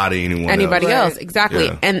apply to anybody else. Right. Exactly.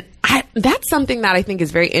 Yeah. And that's something that I think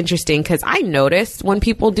is very interesting because I noticed when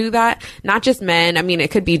people do that, not just men. I mean,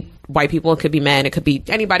 it could be white people, it could be men, it could be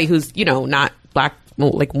anybody who's, not black,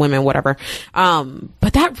 like women, whatever.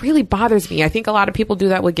 But that really bothers me. I think a lot of people do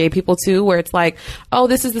that with gay people too, where it's like, oh,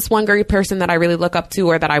 this is this one gay person that I really look up to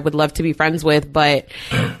or that I would love to be friends with, but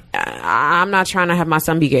I'm not trying to have my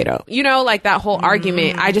son be gay though. Like that whole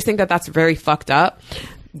argument. I just think that that's very fucked up.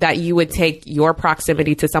 That you would take your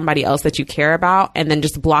proximity to somebody else that you care about and then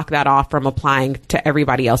just block that off from applying to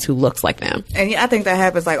everybody else who looks like them. And I think that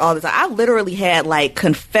happens like all the time. I literally had like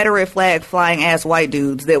Confederate flag flying ass white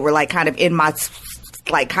dudes that were like kind of in my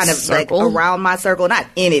like kind of circle? like around my circle, not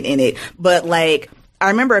in it, but like.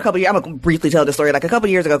 I remember a couple years, I'm going to briefly tell the story, like a couple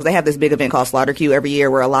years ago, because they have this big event called Slaughter Q every year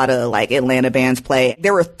where a lot of like Atlanta bands play.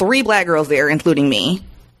 There were 3 black girls there, including me.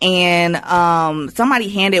 And somebody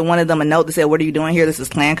handed one of them a note that said, "What are you doing here? This is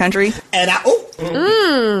Klan country." And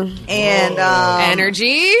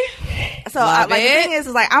energy. So like the thing is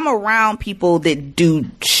like I'm around people that do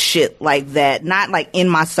shit like that, not like in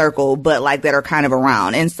my circle, but like that are kind of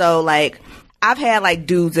around. And so like I've had like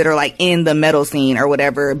dudes that are like in the metal scene or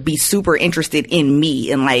whatever be super interested in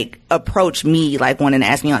me and like approach me like wanting to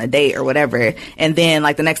ask me on a date or whatever. And then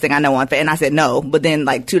like the next thing I know and I said no, but then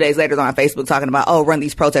like 2 days later on Facebook talking about, oh, run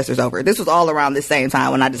these protesters over. This was all around the same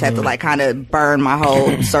time when I just had to like kind of burn my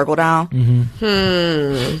whole circle down.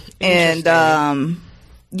 And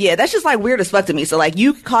yeah, that's just like weird as fuck to me. So like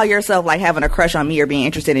you call yourself like having a crush on me or being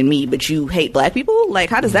interested in me, but you hate black people? Like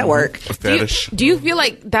how does that work? Do you feel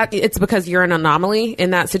like that it's because you're an anomaly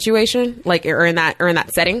in that situation? Like or in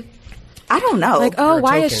that setting? I don't know. Like, oh,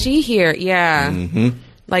 why is she here? Yeah.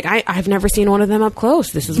 Like I've never seen one of them up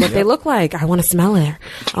close. This is what they look like. I want to smell her.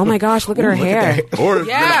 Oh my gosh, look at her hair. Or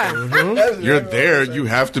yeah. you're there, you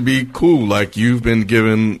have to be cool, like you've been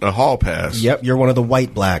given a hall pass. Yep, you're one of the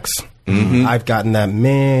white blacks. I've gotten that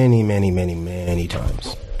many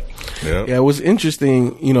times. Yep. Yeah, it was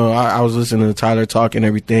interesting. I was listening to Tyelerr talk and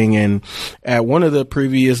everything, and at one of the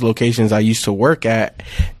previous locations I used to work at,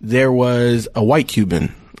 there was a white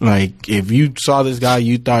Cuban. Like, if you saw this guy,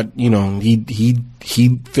 you thought, he fits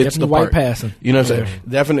Definitely the white part. passing. You know what I'm saying?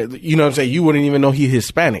 Definitely. You know what I'm saying? You wouldn't even know he's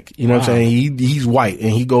Hispanic. You know what I'm saying? He's white, and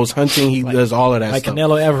he goes hunting. He does all of that like stuff.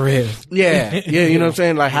 Canelo Alvarez. Yeah. You know what I'm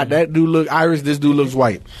saying? Like how that dude look Irish, this dude looks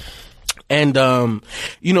white. And,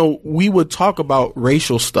 we would talk about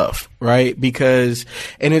racial stuff, right? Because,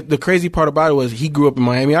 the crazy part about it was he grew up in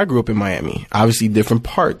Miami. I grew up in Miami. Obviously different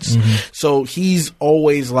parts. So he's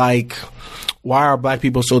always like, why are black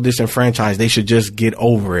people so disenfranchised? They should just get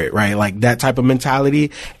over it, right? Like that type of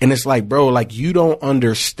mentality. And it's like, bro, like you don't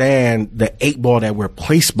understand the 8 ball that we're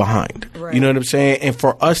placed behind. Right. You know what I'm saying? And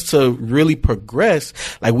for us to really progress,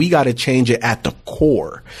 like we got to change it at the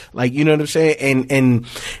core. Like, you know what I'm saying? And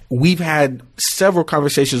we've had several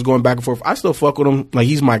conversations going back and forth. I still fuck with him. Like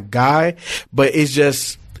he's my guy, but it's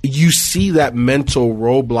just, you see that mental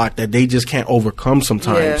roadblock that they just can't overcome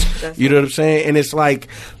sometimes. Yeah, you know what I'm saying? And it's like,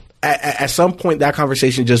 at some point that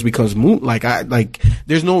conversation just becomes moot. Like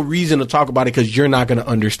there's no reason to talk about it because you're not going to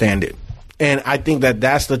understand it. And I think that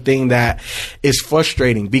that's the thing that is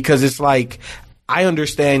frustrating because it's like, I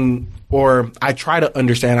understand or I try to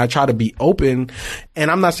understand. I try to be open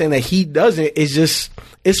and I'm not saying that he doesn't. It's just,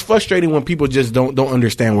 it's frustrating when people just don't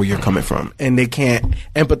understand where you're coming from and they can't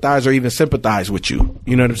empathize or even sympathize with you.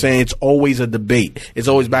 You know what I'm saying? It's always a debate. It's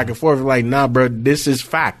always back and forth. Like, nah, bro, this is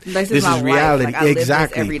fact. This is reality. Like, I live this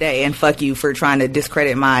every day and fuck you for trying to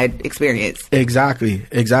discredit my experience. Exactly.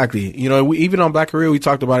 Even on Black Career, we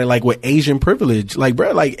talked about it like with Asian privilege. Like,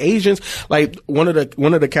 bro, like Asians, like one of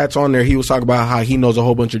the cats on there, he was talking about how he knows a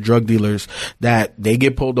whole bunch of drug dealers that they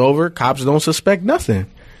get pulled over. Cops don't suspect nothing.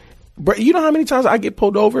 Bro, you know how many times I get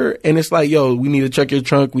pulled over and it's like, yo, we need to check your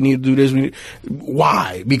trunk. We need to do this.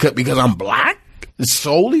 Why? Because I'm black?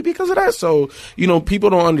 Solely because of that? So, people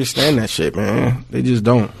don't understand that shit, man. They just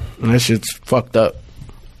don't. And that shit's fucked up.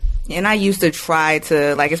 And I used to try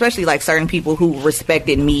to, like, especially, like, certain people who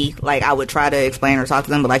respected me, like, I would try to explain or talk to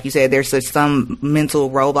them. But like you said, there's just some mental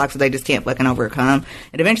roadblocks that they just can't fucking overcome.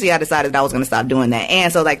 And eventually I decided I was going to stop doing that.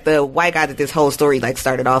 And so, like, the white guy that this whole story, like,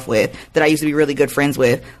 started off with, that I used to be really good friends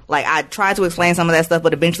with, like, I tried to explain some of that stuff,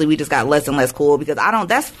 but eventually we just got less and less cool because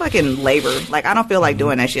that's fucking labor. Like, I don't feel like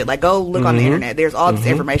doing that shit. Like, go look on the internet. There's all this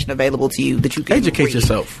information available to you that you can educate read.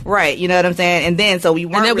 yourself. Right. You know what I'm saying? And then, so we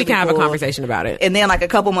weren't And then we really can have cool. a conversation about it. And then, like, a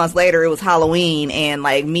couple months later, later, it was Halloween, and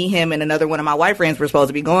like me, him, and another one of my white friends were supposed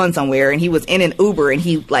to be going somewhere, and he was in an Uber, and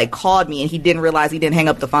he like called me, and he didn't realize he didn't hang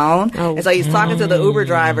up the phone, and so he's talking to the Uber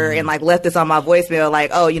driver, and like left this on my voicemail,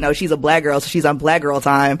 like, oh, you know, she's a black girl, so she's on black girl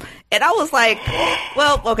time, and I was like,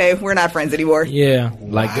 well, okay, we're not friends anymore. Yeah,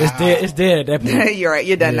 like it's dead at that point. You're right,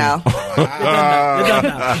 you're done now. You're done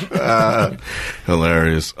now.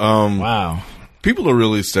 Hilarious. Wow. People are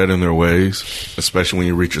really set in their ways, especially when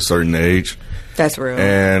you reach a certain age. That's real.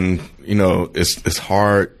 And, you know, it's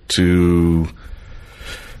hard to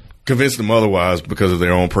convince them otherwise because of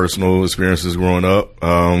their own personal experiences growing up.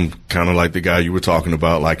 Kind of like the guy you were talking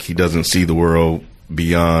about, like he doesn't see the world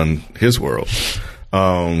beyond his world.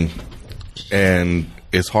 And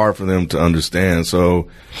it's hard for them to understand. So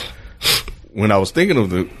when I was thinking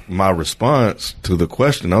of my response to the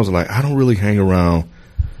question, I was like, I don't really hang around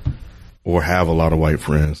or have a lot of white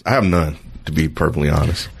friends. I have none, to be perfectly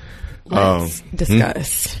honest. Let's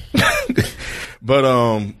discuss.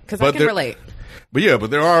 But because I can relate. But yeah,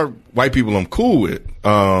 but there are white people I'm cool with.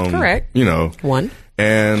 Correct. You know, one.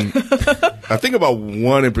 And I think about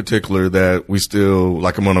one in particular that we still,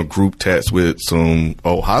 like, I'm on a group text with some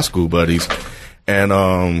old high school buddies.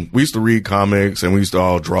 And we used to read comics, and we used to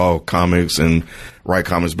all draw comics and write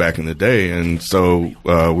comics back in the day. And so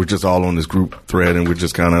we're just all on this group thread, and we're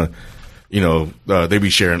just kind of, you know, they be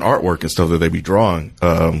sharing artwork and stuff that they be drawing,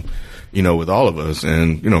 you know, with all of us.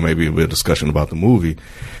 And, you know, maybe a bit of discussion about the movie.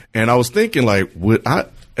 And I was thinking, like, would I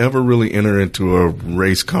ever really enter into a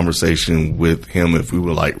race conversation with him if we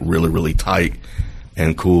were, like, really, really tight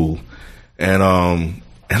and cool? And I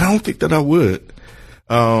don't think that I would.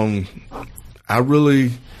 I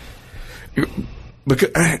really,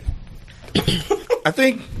 because I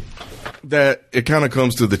think that it kind of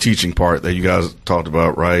comes to the teaching part that you guys talked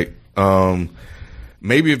about, right?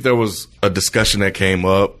 Maybe if there was a discussion that came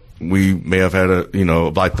up, we may have had a, you know,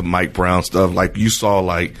 like the Mike Brown stuff, like you saw,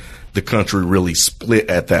 like the country really split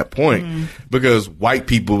at that point because white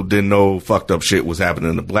people didn't know fucked up shit was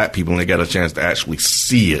happening to black people, and they got a chance to actually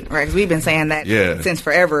see it. Right, because we've been saying that since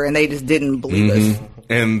forever, and they just didn't believe us.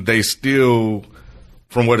 And they still,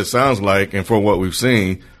 from what it sounds like and from what we've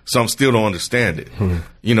seen, some still don't understand it.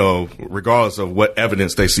 You know, regardless of what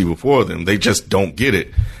evidence they see before them, they just don't get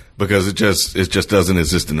it because it just doesn't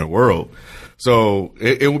exist in their world. So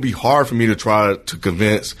it would be hard for me to try to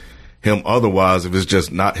convince him otherwise if it's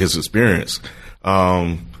just not his experience.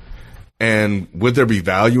 And would there be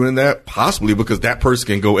value in that? Possibly, because that person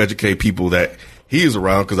can go educate people that he is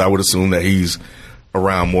around, because I would assume that he's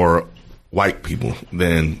around more white people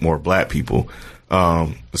than more black people.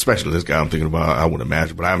 Especially this guy I'm thinking about, I would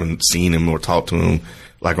imagine, but I haven't seen him or talked to him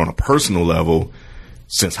like on a personal level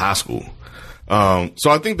since high school. So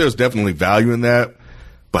I think there's definitely value in that,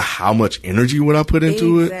 but how much energy would I put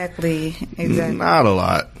into it? Exactly. Not a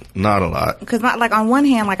lot. Because, like, on one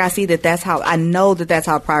hand, like, I see that I know that that's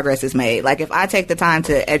how progress is made. Like, if I take the time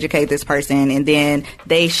to educate this person and then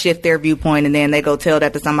they shift their viewpoint and then they go tell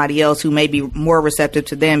that to somebody else who may be more receptive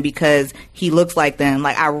to them because he looks like them,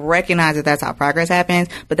 like, I recognize that that's how progress happens,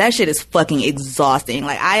 but that shit is fucking exhausting.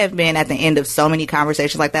 Like, I have been at the end of so many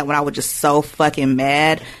conversations like that when I was just so fucking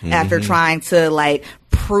mad after trying to, like,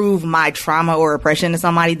 prove my trauma or oppression to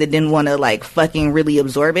somebody that didn't want to, like, fucking really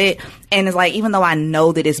absorb it. And it's like, even though I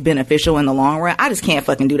know that it's beneficial in the long run, I just can't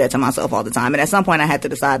fucking do that to myself all the time. And at some point I had to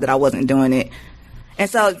decide that I wasn't doing it. And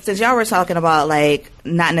so, since y'all were talking about, like,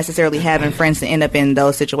 not necessarily having friends to end up in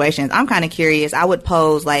those situations, I'm kind of curious. I would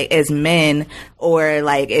pose, like, as men or,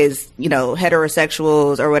 like, as, you know,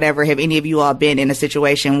 heterosexuals or whatever, have any of you all been in a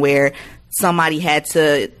situation where somebody had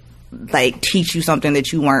to, like, teach you something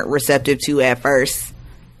that you weren't receptive to at first?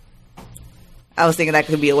 I was thinking that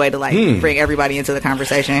could be a way to, like, bring everybody into the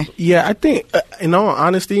conversation. Yeah, I think, in all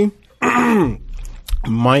honesty,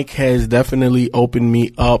 Mike has definitely opened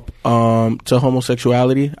me up to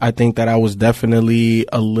homosexuality. I think that I was definitely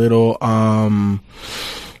a little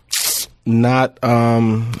not I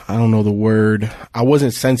don't know the word. I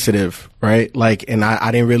wasn't sensitive, right? Like, and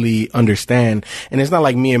I didn't really understand. And it's not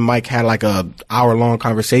like me and Mike had like a hour-long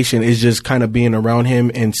conversation. It's just kind of being around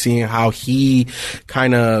him and seeing how he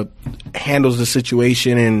kind of handles the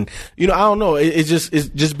situation. And, you know, I don't know. It's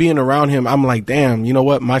just being around him. I'm like, damn, you know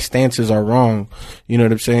what? My stances are wrong. You know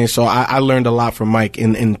what I'm saying? So I learned a lot from Mike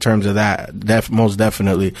in terms of that. Most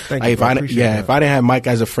definitely. Thank you. If I didn't have Mike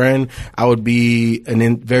as a friend, I would be a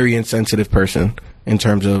very insensitive person in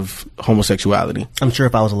terms of homosexuality. I'm sure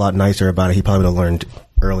if I was a lot nicer about it, he probably would have learned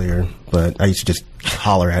earlier. But I used to just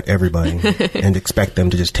holler at everybody and expect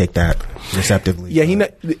them to just take that receptively. Yeah, and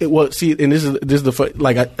this is the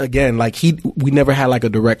like we never had like a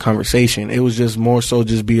direct conversation. It was just more so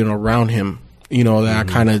just being around him. you know, that I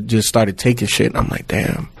kind of just started taking shit. And I'm like,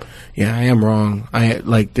 damn. Yeah, I am wrong.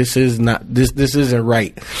 This isn't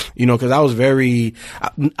right. You know, cause I was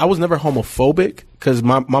I was never homophobic cause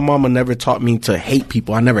my mama never taught me to hate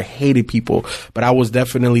people. I never hated people, but I was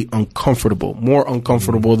definitely more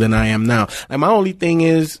uncomfortable than I am now. Like my only thing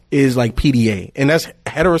is like PDA, and that's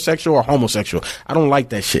heterosexual or homosexual. I don't like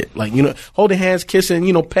that shit. Like, you know, holding hands, kissing,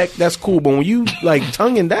 you know, peck, that's cool. But when you like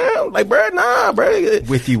tonguing down, like, bruh, nah, bruh.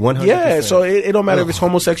 With you 100%. Yeah, so it don't matter if it's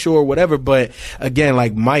homosexual or whatever. But again,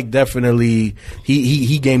 like Mike definitely,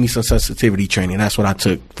 he gave me some sensitivity training. That's what I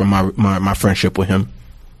took from my friendship with him.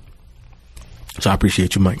 So I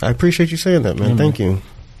appreciate you, Mike. I appreciate you saying that, man. Thank you.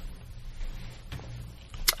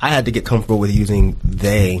 I had to get comfortable with using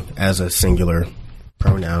they as a singular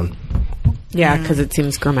pronoun. Yeah, because it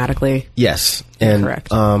seems grammatically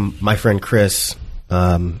correct. My friend Chris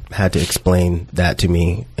had to explain that to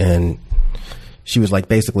me, and she was like,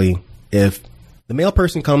 basically, if the male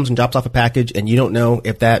person comes and drops off a package and you don't know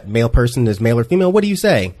if that male person is male or female, what do you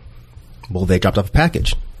say? Well, they dropped off a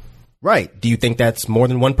package. Right. Do you think that's more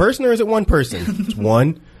than one person, or is it one person? It's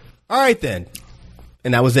one. All right, then.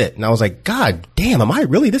 And that was it. And I was like, God damn, am I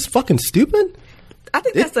really this fucking stupid? I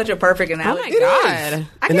think that's such a perfect analogy. Oh my God.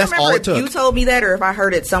 I can't remember if you told me that or if I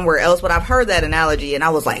heard it somewhere else, but I've heard that analogy and I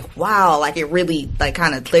was like, wow, like it really like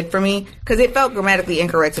kind of clicked for me because it felt grammatically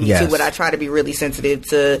incorrect to me too, but I try to be really sensitive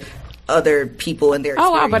to other people and their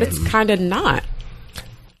experience. Oh wow, but it's kind of not.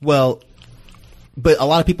 Well, but a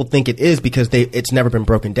lot of people think it is because it's never been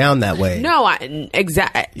broken down that way. No,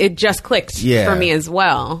 it just clicked for me as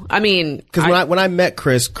well. I mean, because when I met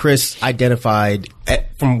Chris identified,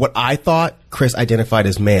 from what I thought, Chris identified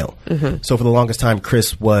as male. Mm-hmm. So for the longest time,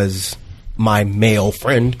 Chris was my male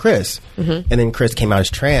friend, Chris. Mm-hmm. And then Chris came out as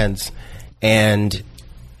trans, and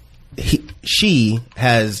she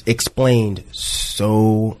has explained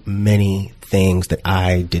so many things that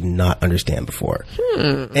I did not understand before.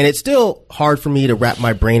 And it's still hard for me to wrap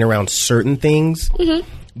my brain around certain things. Mm-hmm.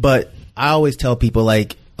 But I always tell people,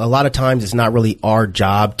 like, a lot of times it's not really our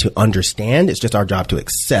job to understand. It's just our job to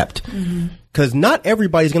accept. Because not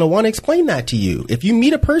everybody's going to want to explain that to you. If you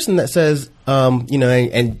meet a person that says, you know,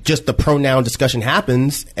 and just the pronoun discussion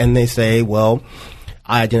happens and they say, well,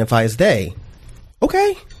 I identify as they.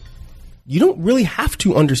 Okay. You don't really have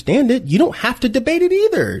to understand it. You don't have to debate it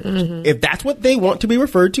either. Mm-hmm. If that's what they want to be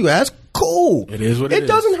referred to as, cool. It is what it is. It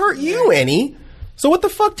doesn't hurt you any. So what the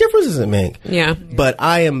fuck difference does it make? Yeah. But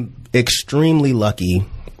I am extremely lucky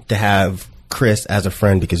to have Chris as a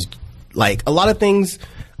friend because, like, a lot of things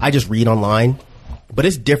I just read online. But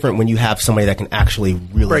it's different when you have somebody that can actually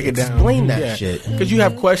really break it explain down. that shit. Because you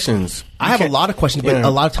have questions. I have a lot of questions, but a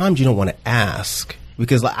lot of times you don't want to ask.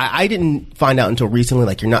 Because like, I didn't find out until recently,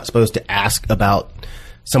 like, you're not supposed to ask about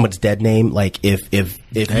someone's dead name. Like, if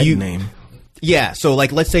dead you name. Yeah. So,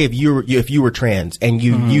 like, let's say if you were trans and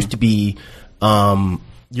you used to be,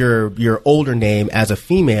 your older name as a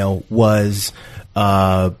female was,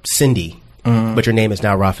 Cindy, but your name is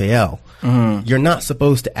now Raphael. You're not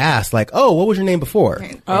supposed to ask, like, oh, what was your name before?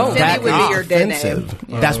 Oh, that would be your dead name.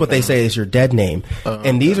 That's what they say is your dead name.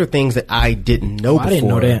 And these are things that I didn't know before. I didn't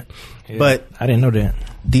know that. But I didn't know that.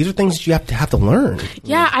 These are things that you have to learn.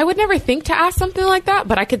 Yeah, I would never think to ask something like that,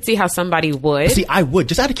 but I could see how somebody would. See, I would,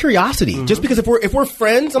 just out of curiosity. Just because if we're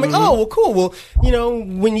friends, I'm like, oh, well, cool. Well, you know,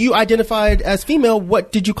 when you identified as female,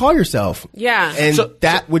 what did you call yourself? Yeah. And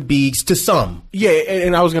that would be to some. Yeah,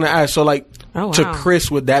 and I was going to ask, so like, to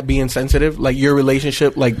Chris, would that be insensitive? Like your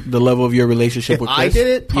relationship, like the level of your relationship with Chris? I did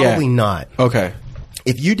it, probably not. Okay.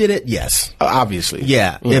 If you did it, yes. Obviously.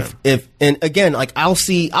 Yeah. If and again, like I'll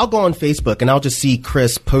go on Facebook and I'll just see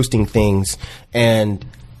Chris posting things and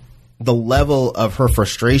the level of her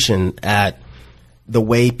frustration at the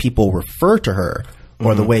way people refer to her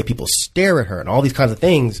or the way people stare at her and all these kinds of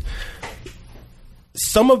things.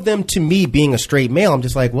 Some of them, to me, being a straight male, I'm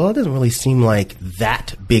just like, well, it doesn't really seem like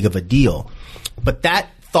that big of a deal. But that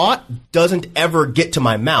thought doesn't ever get to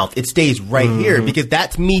my mouth. It stays right here because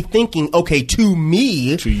that's me thinking, okay, to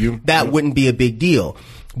me, that wouldn't be a big deal.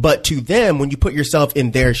 But to them, when you put yourself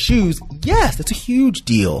in their shoes, yes, that's a huge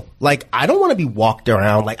deal. Like, I don't want to be walked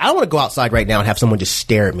around. Like, I don't want to go outside right now and have someone just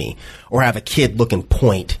stare at me or have a kid look and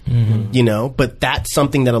point, you know, but that's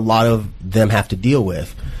something that a lot of them have to deal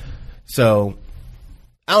with. So,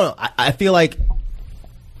 I don't know. I feel like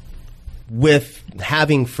with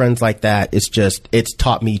having friends like that, it's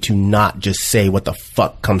taught me to not just say what the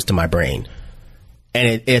fuck comes to my brain.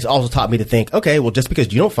 And it's also taught me to think, okay, well, just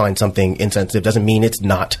because you don't find something insensitive doesn't mean it's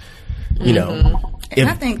not, you know, And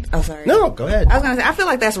I think, sorry. No, go ahead. I was going to say, I feel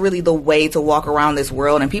like that's really the way to walk around this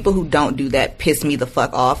world, and people who don't do that piss me the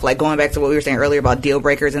fuck off. Like, going back to what we were saying earlier about deal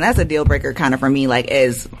breakers, and that's a deal breaker kind of for me, like,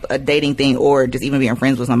 as a dating thing or just even being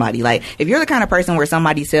friends with somebody. Like, if you're the kind of person where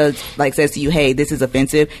somebody says to you, hey, this is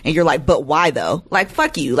offensive, and you're like, but why though? Like,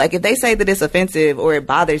 fuck you. Like, if they say that it's offensive or it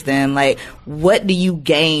bothers them, like, what do you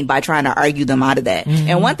gain by trying to argue them out of that? Mm-hmm.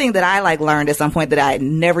 And one thing that I, like, learned at some point that I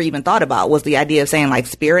never even thought about was the idea of saying, like,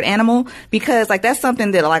 spirit animal, because, like, that's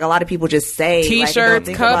something that, like, a lot of people just say. T-shirts,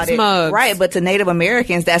 like, cups, mugs. Right, but to Native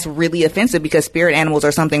Americans, that's really offensive because spirit animals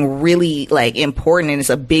are something really, like, important, and it's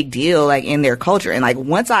a big deal, like, in their culture. And, like,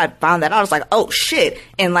 once I found that out, I was like, oh, shit.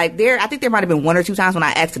 And, like, I think there might have been 1 or 2 times when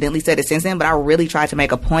I accidentally said it since then, but I really tried to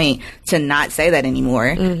make a point to not say that anymore.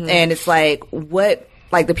 Mm-hmm. And it's like, what...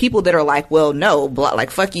 Like, the people that are like, well, no,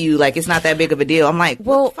 like, fuck you, like, it's not that big of a deal. I'm like,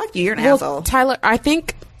 well, fuck you, you're an asshole. Tyelerr, I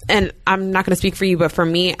think, and I'm not going to speak for you, but for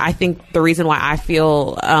me, I think the reason why I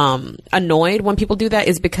feel annoyed when people do that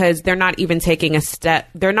is because they're not even taking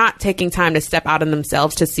they're not taking time to step out in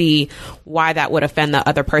themselves to see why that would offend the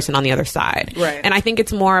other person on the other side. Right. And I think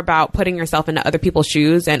it's more about putting yourself into other people's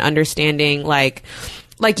shoes and understanding, like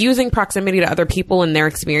using proximity to other people and their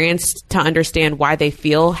experience to understand why they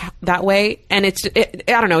feel that way. And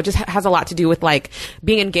I don't know, it just has a lot to do with, like,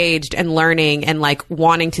 being engaged and learning and, like,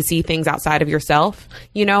 wanting to see things outside of yourself,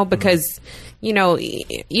 you know, because, you know,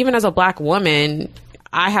 even as a Black woman,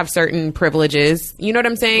 I have certain privileges, you know what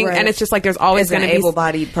I'm saying? Right. And it's just like, there's always going to be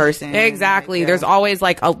able-bodied person. Exactly. Like, yeah. There's always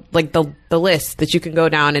like the list that you can go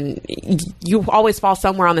down, and you always fall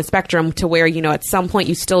somewhere on the spectrum to where, you know, at some point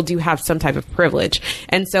you still do have some type of privilege.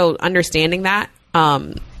 And so understanding that,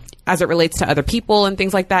 as it relates to other people and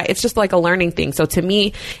things like that, it's just like a learning thing. So to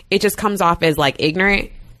me, it just comes off as, like,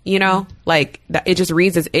 ignorant. You know, like, it just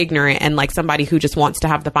reads as ignorant and like somebody who just wants to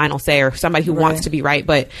have the final say, or somebody who wants to be right,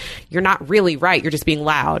 but you're not really right. You're just being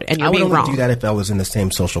loud and you're being wrong. I would only do that if I was in the same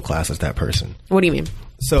social class as that person. What do you mean?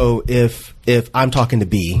 So if I'm talking to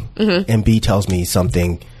B, mm-hmm. and B tells me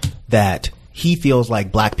something that he feels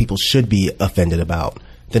like Black people should be offended about,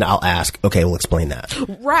 then I'll ask, okay, we'll explain that.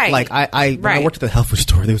 Right. Like, when I worked at the health food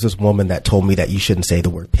store, there was this woman that told me that you shouldn't say the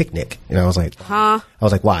word picnic. And I was like, I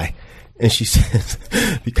was like, why? And she says,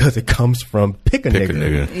 because it comes from pick a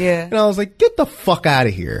nigga. Yeah. And I was like, get the fuck out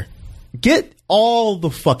of here. Get all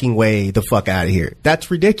the fucking way the fuck out of here.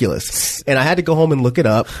 That's ridiculous. And I had to go home and look it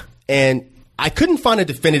up, and I couldn't find a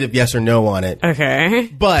definitive yes or no on it. Okay.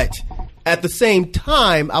 But at the same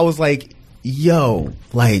time, I was like, yo,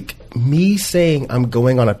 like, me saying I'm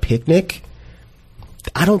going on a picnic,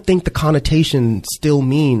 I don't think the connotation still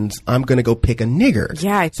means I'm going to go pick a nigger.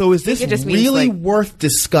 Yeah. So is this really worth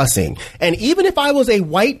discussing? And even if I was a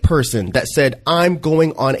white person that said I'm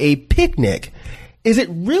going on a picnic, is it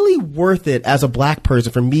really worth it as a Black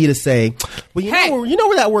person for me to say, well, you know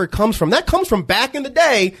where that word comes from? That comes from back in the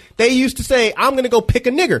day. They used to say, I'm going to go pick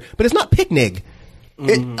a nigger, but it's not picnic.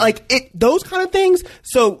 Those kind of things.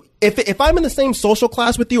 So if I'm in the same social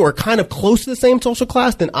class with you, or kind of close to the same social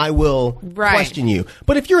class, then I will question you.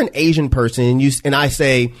 But if you're an Asian person and I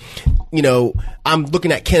say, you know, I'm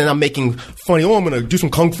looking at Ken and I'm making funny, I'm going to do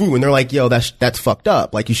some kung fu, and they're like, yo, that's fucked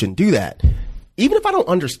up. Like, you shouldn't do that. Even if I don't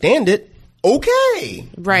understand it, okay.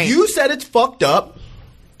 Right. You said it's fucked up.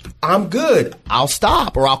 I'm good. I'll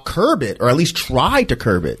stop, or I'll curb it, or at least try to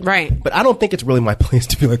curb it. Right. But I don't think it's really my place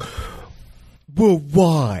to be like, well,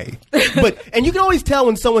 why? And you can always tell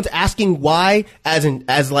when someone's asking why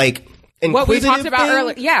as like what we talked about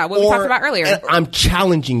earlier. Yeah, what we talked about earlier. I'm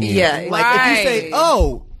challenging you. Yeah, like if you say,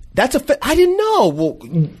 "Oh, that's I didn't know."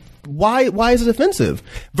 Well, why is it offensive?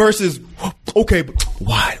 Versus, okay, but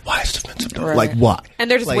why is it offensive? Right. Like, why? And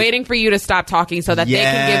they're just waiting for you to stop talking so that they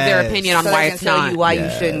can give their opinion on why it's not. You why you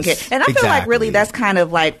shouldn't care. And I feel like really that's kind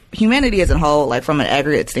of like humanity as a whole, like from an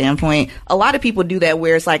aggregate standpoint, a lot of people do that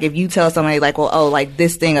where it's like if you tell somebody like, well, oh, like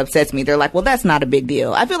this thing upsets me, they're like, well, that's not a big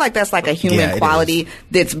deal. I feel like that's like a human quality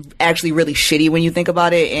that's actually really shitty when you think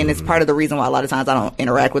about it. And it's part of the reason why a lot of times I don't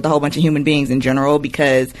interact with a whole bunch of human beings in general,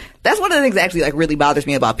 because that's one of the things that actually like really bothers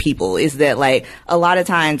me about people is that like a lot of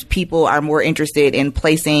times people are more interested in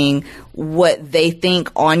placing what they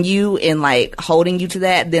think on you and like holding you to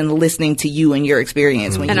that than listening to you and your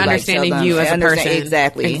experience when and you understanding like, you as a person.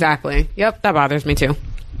 Exactly. Yep, that bothers me too.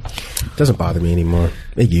 Doesn't bother me anymore.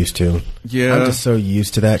 It used to. Yeah, I'm just so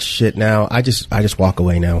used to that shit now. I just walk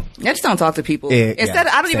away now. I just don't talk to people. Instead,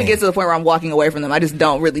 I don't even get to the point where I'm walking away from them. I just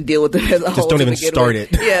don't really deal with them as a whole. Just don't even start it.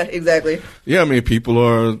 Yeah, exactly. Yeah, I mean, people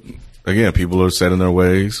are set in their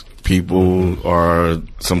ways. People are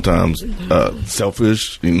sometimes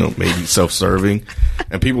selfish, you know, maybe self-serving,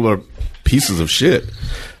 and people are pieces of shit.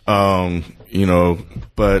 You know,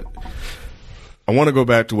 but I want to go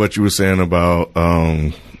back to what you were saying about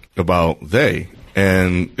they,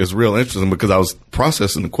 and it's real interesting because I was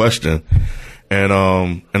processing the question, and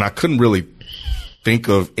I couldn't really think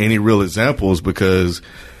of any real examples because,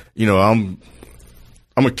 you know, I'm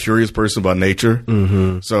a curious person by nature,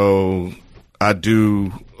 so I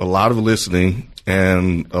do a lot of listening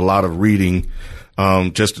and a lot of reading.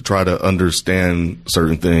 Just to try to understand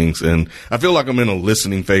certain things. And I feel like I'm in a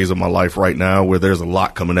listening phase of my life right now where there's a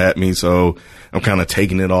lot coming at me. So I'm kind of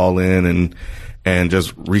taking it all in and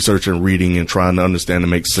just researching, reading, and trying to understand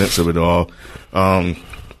and make sense of it all.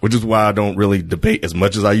 Which is why I don't really debate as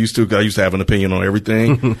much as I used to, because I used to have an opinion on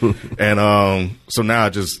everything. And so now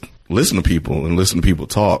I just listen to people and listen to people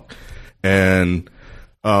talk. And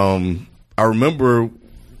I remember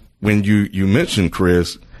when you mentioned,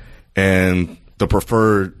 Chris, and the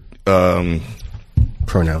preferred pronoun,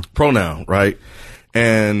 right?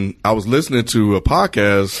 And I was listening to a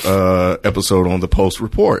podcast episode on the Post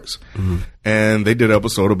Reports, and they did an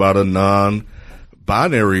episode about a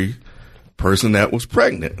non-binary person that was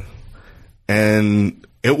pregnant, and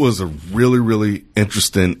it was a really, really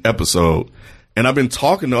interesting episode. And I've been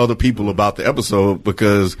talking to other people about the episode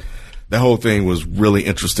because that whole thing was really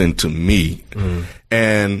interesting to me,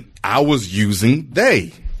 and I was using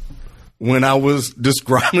they when I was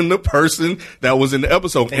describing the person that was in the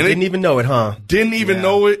episode. And didn't even know it, huh? Didn't even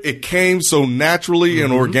know it. It came so naturally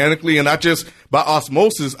and organically. And I just, by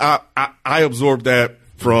osmosis, I absorbed that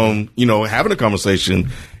from, you know, having a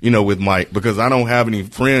conversation, you know, with Mike, because I don't have any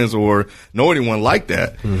friends or know anyone like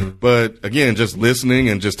that. But again, just listening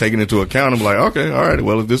and just taking into account, I'm like, okay, all right,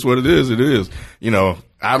 well, if this is what it is, it is. You know,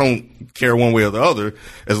 I don't care one way or the other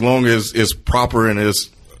as long as it's proper and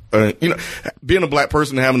it's, you know, being a black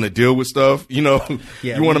person and having to deal with stuff, you know,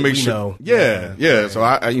 you want to make sure. Yeah. So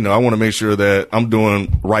I want to make sure that I'm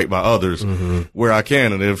doing right by others where I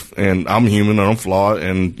can. And I'm human and I'm flawed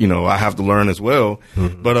and, you know, I have to learn as well.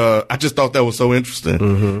 But, I just thought that was so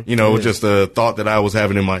interesting. You know, just a thought that I was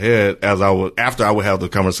having in my head after I would have the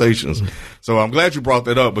conversations. So I'm glad you brought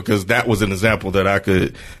that up because that was an example that I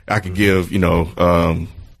could give, you know,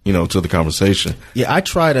 to the conversation. Yeah. I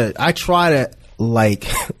try to like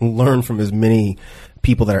learn from as many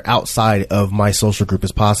people that are outside of my social group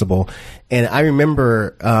as possible. And I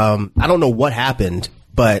remember, I don't know what happened,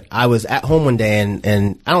 but I was at home one day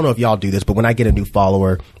and I don't know if y'all do this, but when I get a new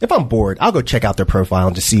follower, if I'm bored, I'll go check out their profile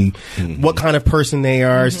and just see what kind of person they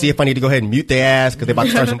are, see if I need to go ahead and mute their ass because they're about to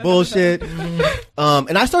start some bullshit.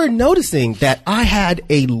 And I started noticing that I had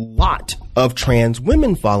a lot of trans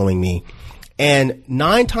women following me, and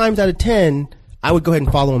 9 times out of 10, I would go ahead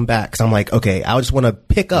and follow them back because I'm like, okay, I just want to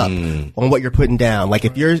pick up on what you're putting down. Like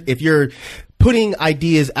if you're putting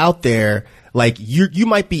ideas out there, like you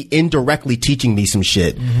might be indirectly teaching me some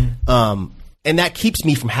shit. And that keeps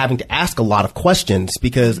me from having to ask a lot of questions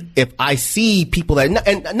because if I see people that,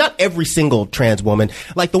 and not every single trans woman,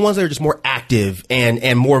 like the ones that are just more active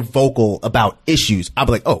and more vocal about issues, I'll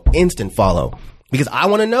be like, oh, instant follow. Because I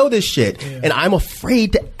want to know this shit. And I'm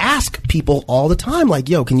afraid to ask people all the time, like,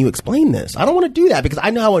 yo, can you explain this? I don't want to do that because I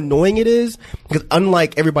know how annoying it is. Because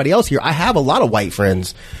unlike everybody else here, I have a lot of white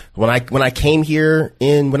friends. When I came here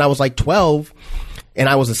when I was like 12 and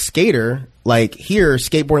I was a skater, like here,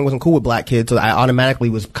 skateboarding wasn't cool with black kids. So I automatically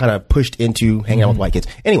was kind of pushed into hanging out with white kids.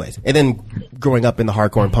 Anyways, and then growing up in the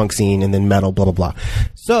hardcore and punk scene and then metal, blah, blah, blah.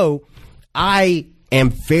 So I am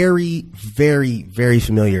very, very, very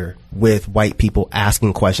familiar with white people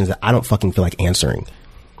asking questions that I don't fucking feel like answering.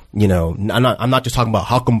 You know, I'm not just talking about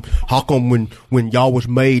how come when y'all was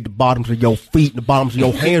made, the bottoms of your feet and the bottoms of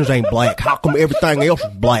your hands ain't black? How come everything else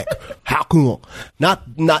is black? How come? Not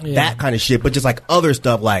that kind of shit, but just like other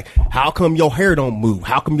stuff like, how come your hair don't move?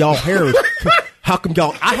 How come y'all hair is, how come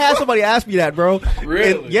y'all, I had somebody ask me that, bro.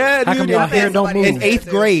 Really? And, yeah, how dude. Come y'all hair don't move? In 8th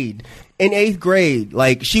grade. In 8th grade,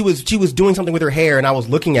 like she was doing something with her hair and I was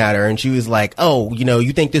looking at her and she was like, oh, you know,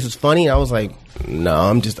 you think this is funny? And I was like,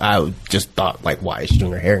 no, I just thought like, why is she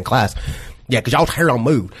doing her hair in class? Yeah, cause y'all's hair don't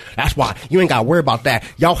move. That's why you ain't gotta worry about that.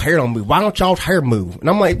 Y'all hair don't move. Why don't y'all's hair move? And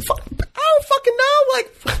I'm like, I don't fucking know.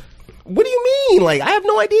 Like, what do you mean? Like, I have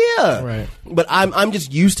no idea. Right. But I'm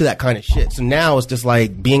just used to that kind of shit. So now it's just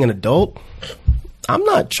like being an adult. I'm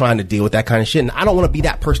not trying to deal with that kind of shit, and I don't want to be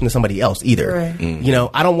that person to somebody else either. Right. You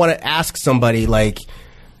know, I don't want to ask somebody like,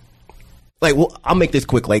 well, I'll make this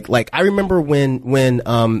quick. Like I remember when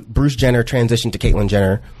Bruce Jenner transitioned to Caitlyn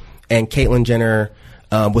Jenner, and Caitlyn Jenner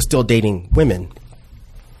was still dating women.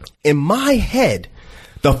 In my head,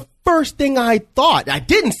 the first thing I thought, I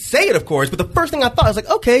didn't say it, of course, but the first thing I thought was like,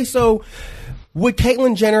 okay, so would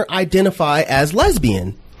Caitlyn Jenner identify as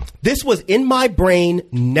lesbian? This was in my brain,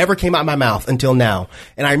 never came out of my mouth until now.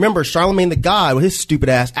 And I remember Charlemagne the God, with his stupid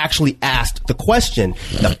ass, actually asked the question.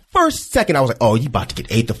 The first second, I was like, oh, you about to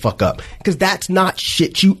get ate the fuck up. Because that's not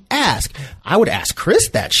shit you ask. I would ask Chris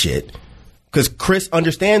that shit. Because Chris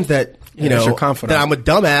understands that, you know, that I'm a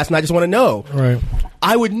dumbass and I just want to know. Right.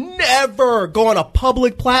 I would never go on a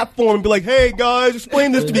public platform and be like, hey, guys,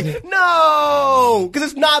 explain this to me. No,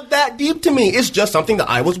 because it's not that deep to me. It's just something that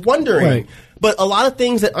I was wondering. Right. But a lot of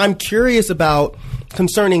things that I'm curious about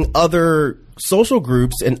concerning other social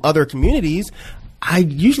groups and other communities, I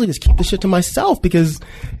usually just keep the shit to myself because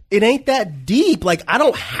it ain't that deep. Like, I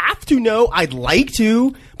don't have to know. I'd like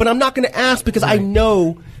to, but I'm not going to ask because I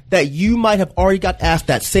know that you might have already got asked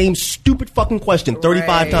that same stupid fucking question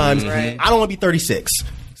 35 times. Right. I don't want to be 36.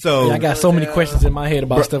 So I got so many questions in my head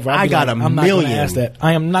about stuff. I got a million. I'm not going to ask that.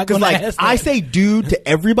 I am not going to ask that. I say dude to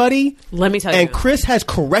everybody. Let me tell you. And Chris has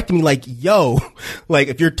corrected me like, yo, like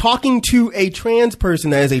if you're talking to a trans person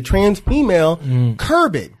that is a trans female,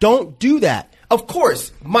 curb it. Don't do that. Of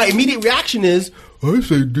course, my immediate reaction is, I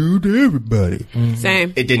say dude to everybody.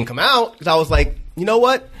 Same. It didn't come out because I was like, you know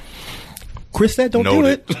what? Chris said don't do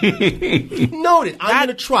it. Noted. I'm going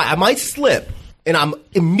to try. I might slip. And I'm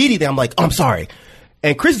like, oh, I'm sorry.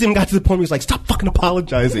 And Chris even got to the point where he was like, stop fucking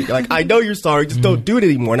apologizing. Like, I know you're sorry. Just don't do it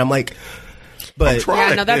anymore. And I'm like, but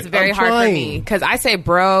yeah, no, that's very hard for me because I say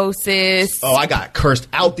bro, sis. Oh, I got cursed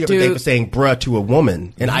out the other day for saying bruh to a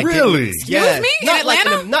woman. And I really? Excuse me? In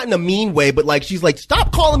Atlanta? Like not in a mean way, but like she's like,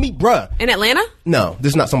 stop calling me bruh. In Atlanta? No,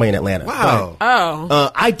 this is not somebody in Atlanta. Wow.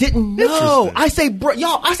 I didn't know. I say bruh.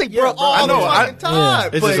 Y'all, I say bruh all the fucking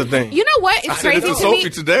time. It's just a thing. You know what? It's crazy to Sophie me.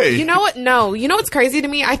 Today. You know what? No. You know what's crazy to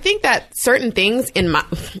me? I think that certain things in my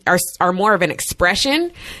are more of an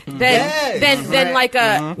expression than like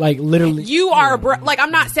a like literally you are a bruh. Like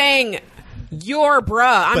I'm not saying you're bruh.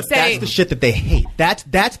 I'm saying that's the shit that they hate. That's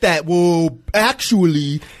that. Well,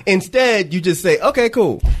 actually, instead you just say okay,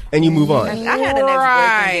 cool, and you move on. I had an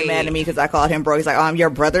ex-boyfriend get mad at me because I called him bro. He's like, oh, I'm your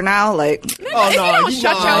brother now. Like, if you don't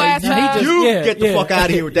shut your ass up. You get the fuck out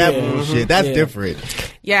of here with that bullshit. That's different.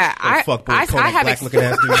 Yeah, I have looking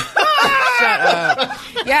ass dude. Shut up.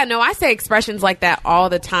 Yeah, no, I say expressions like that all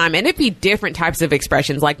the time, and it'd be different types of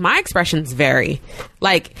expressions. Like my expressions vary.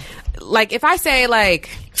 Like if I say like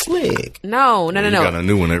slick. No. You got a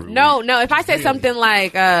new one every week. No. If I say something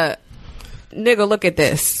like nigga, look at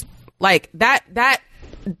this. Like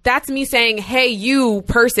that's me saying, hey, you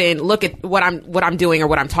person, look at what I'm doing or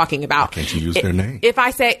what I'm talking about. Why can't you use their name? If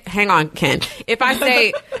I say, hang on, Ken. If I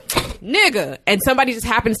say nigga and somebody just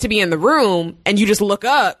happens to be in the room and you just look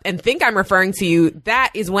up and think I'm referring to you,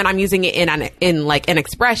 that is when I'm using it in like an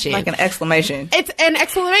expression. Like an exclamation. It's an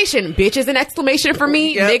exclamation. Bitch is an exclamation for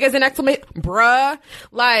me. Yep. Nigga's an exclamation. Bruh.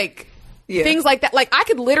 Like, things like that. Like, I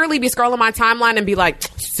could literally be scrolling my timeline and be like,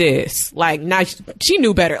 sis, like, now she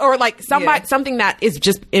knew better. Or like something that is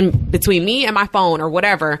just in between me and my phone or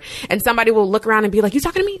whatever. And somebody will look around and be like, you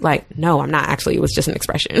talking to me? Like, no, I'm not actually. It was just an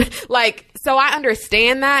expression. Like, so I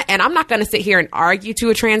understand that. And I'm not going to sit here and argue to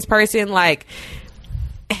a trans person like,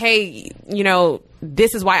 hey, you know,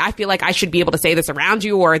 this is why I feel like I should be able to say this around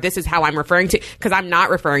you, or this is how I'm referring to, because I'm not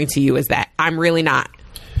referring to you as that. I'm really not.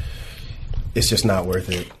 It's just not worth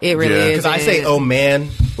it. It really is. Because I say, oh man,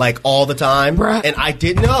 like all the time. Bruh. And I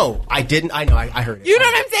didn't know. I know. I heard it. You know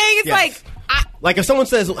what I'm saying? It's Yes. like, like if someone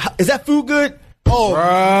says, is that food good? Oh,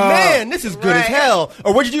 man, this is good as hell.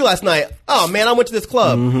 Or what'd you do last night? Oh, man, I went to this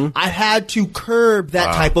club. I had to curb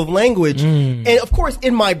that type of language. And, of course,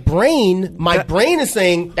 in my brain is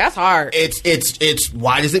saying... That's hard. It's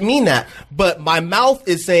why does it mean that? But my mouth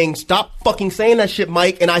is saying, stop fucking saying that shit,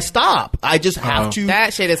 Mike, and I stop. I just have to.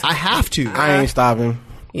 That shit is... I have to. I ain't stopping.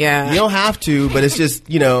 Yeah. You don't have to, but it's just,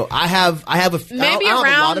 you know, I have a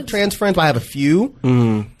lot of trans friends, but I have a few.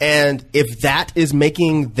 And if that is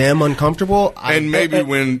making them uncomfortable, maybe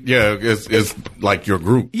when it's like your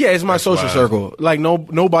group. Yeah, it's my social circle. Like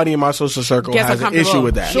nobody in my social circle Gets has an uncomfortable. issue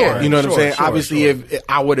with that. Sure, you know what I'm saying? sure, Obviously, if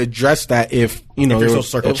I would address that, if you know, your social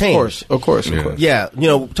circle changed. Of course. Yeah, you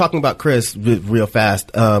know, talking about Chris real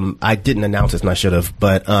fast. I didn't announce this, and I should have.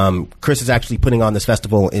 But Chris is actually putting on this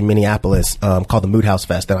festival in Minneapolis called the Mood House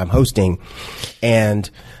Fest that I'm hosting, and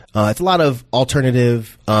it's a lot of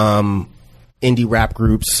alternative indie rap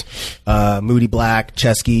groups. Moody Black,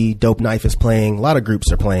 Chesky, Dope Knife is playing. A lot of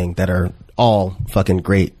groups are playing that are all fucking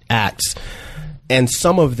great acts. And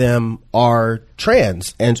some of them are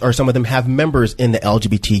trans, or some of them have members in the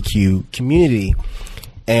LGBTQ community.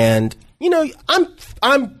 And you know,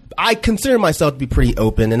 I consider myself to be pretty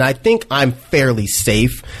open, and I think I'm fairly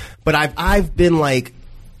safe. But I've been like,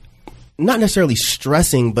 not necessarily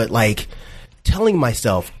stressing, but like telling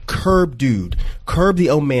myself, curb dude, curb the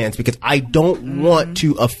omance, because I don't want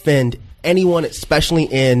to offend anyone, especially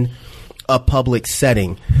in a public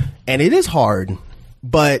setting. And it is hard,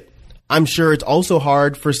 but I'm sure it's also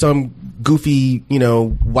hard for some goofy,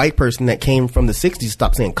 white person that came from the 60s to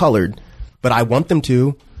stop saying colored, but I want them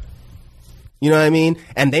to. You know what I mean?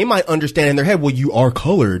 And they might understand in their head, well, you are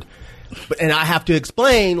colored. And I have to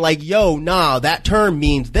explain, like, yo, nah, that term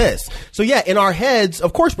means this. So, yeah, in our heads,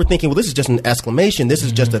 of course, we're thinking, well, this is just an exclamation. This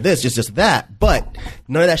is just a this, just that. But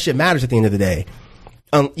none of that shit matters at the end of the day.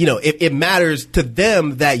 It matters to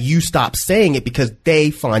them that you stop saying it because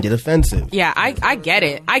they find it offensive. Yeah, I get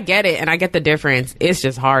it. I get it, and I get the difference. It's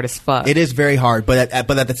just hard as fuck. It is very hard, but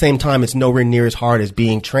at the same time, it's nowhere near as hard as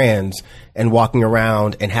being trans and walking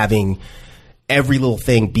around and having every little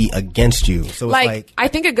thing be against you. So it's like I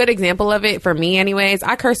think a good example of it for me anyways,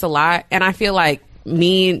 I curse a lot, and I feel like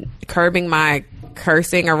me curbing my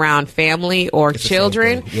cursing around family or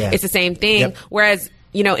children, it's the same thing. Yep. Whereas,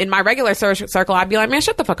 in my regular circle, I'd be like, man,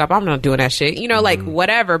 shut the fuck up. I'm not doing that shit. Like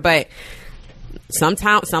whatever. But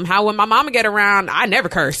somehow when my mama get around, I never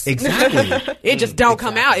curse. Exactly. It just don't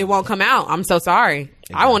come out. It won't come out. I'm so sorry.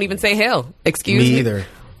 Exactly. I won't even say hell. Excuse me. Me either.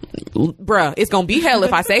 Bruh, it's gonna be hell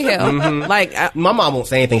if I say hell. My mom won't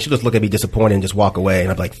say anything. She'll just look at me disappointed and just walk away.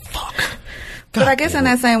 And I'm like, fuck. But I guess in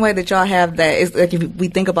that same way that y'all have that, is like if we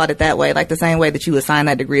think about it that way, like the same way that you assign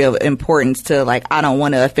that degree of importance to, like, I don't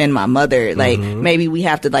want to offend my mother. Like maybe we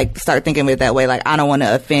have to like start thinking of it that way. Like, I don't want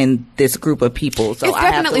to offend this group of people, so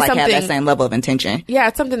I have to like have that same level of intention. Yeah,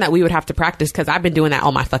 it's something that we would have to practice because I've been doing that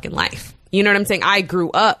all my fucking life. You know what I'm saying? I grew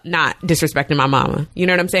up not disrespecting my mama. You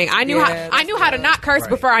know what I'm saying? I knew how to not curse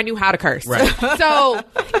before I knew how to curse. Right. So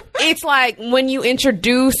it's like when you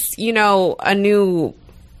introduce, a new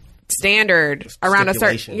standard around a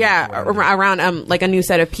certain around like a new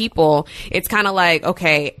set of people, it's kind of like,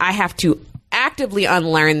 okay, I have to actively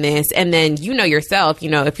unlearn this. And then yourself,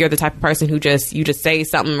 if you're the type of person who you just say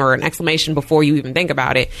something or an exclamation before you even think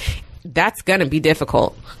about it, that's gonna be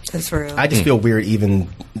difficult. That's real. I just feel weird even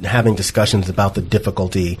having discussions about the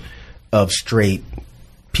difficulty of straight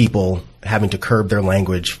people having to curb their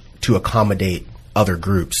language to accommodate other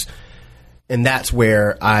groups. And that's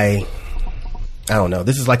where I don't know.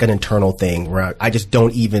 This is like an internal thing where I just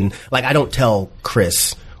don't even, like, I don't tell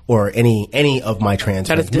Chris or any of my trans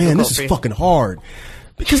friends, man, this is fucking hard.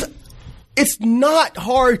 Because it's not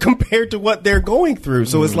hard compared to what they're going through.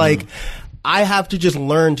 So it's like, I have to just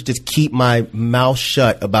learn to just keep my mouth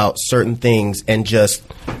shut about certain things and just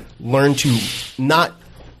learn to not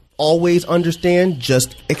always understand,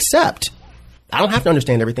 just accept. I don't have to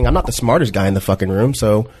understand everything. I'm not the smartest guy in the fucking room,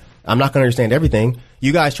 so I'm not going to understand everything.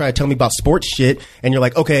 You guys try to tell me about sports shit, and you're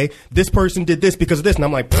like, okay, this person did this because of this, and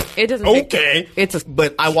I'm like, it doesn't. Okay,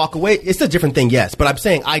 but I walk away. It's a different thing, yes. But I'm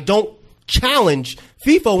saying I don't challenge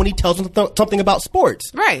FIFO when he tells him something about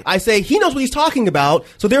sports. Right. I say he knows what he's talking about,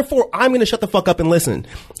 so therefore I'm going to shut the fuck up and listen.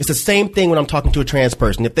 It's the same thing when I'm talking to a trans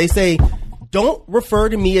person. If they say, don't refer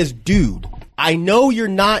to me as dude, I know you're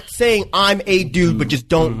not saying I'm a dude, but just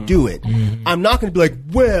don't do it. I'm not going to be like,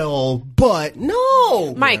 well, but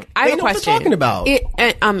no. Mike, I have a question. What they're talking about.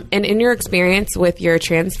 And in your experience with your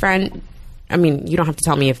trans friend, I mean, you don't have to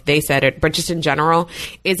tell me if they said it, but just in general,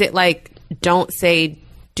 is it like, don't say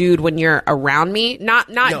dude when you're around me?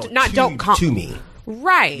 Don't call to me.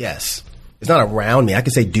 Right. Yes. It's not around me. I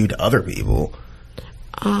can say dude to other people.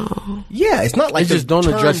 Oh. Yeah, it's not like just don't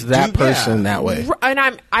address that person that way.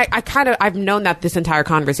 And I've known that this entire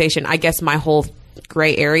conversation. I guess my whole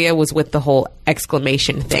gray area was with the whole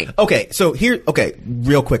exclamation thing. Okay, so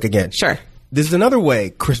real quick again. Sure. This is another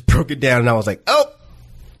way Chris broke it down, and I was like, oh,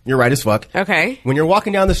 you're right as fuck. Okay. When you're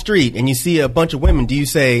walking down the street and you see a bunch of women, do you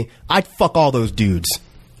say, I'd fuck all those dudes?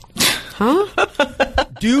 Huh?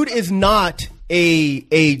 Dude is not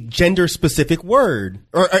a gender specific word,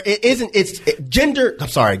 or it isn't. It's gender. I'm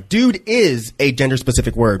sorry. Dude is a gender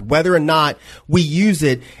specific word, whether or not we use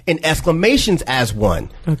it in exclamations as one.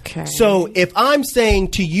 Okay. So if I'm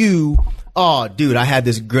saying to you, oh, dude, I had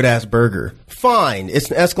this good ass burger. Fine. It's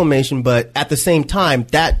an exclamation, but at the same time,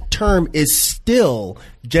 that term is still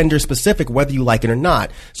gender specific, whether you like it or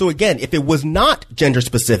not. So again, if it was not gender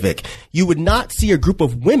specific, you would not see a group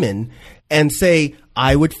of women and say,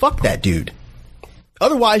 I would fuck that dude.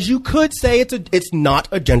 Otherwise, you could say it's not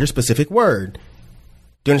a gender specific word.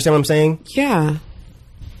 Do you understand what I'm saying? Yeah.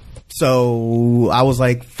 So I was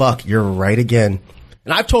like, fuck, you're right again.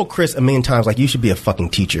 And I've told Chris a million times, like, you should be a fucking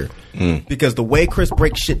teacher. Because the way Chris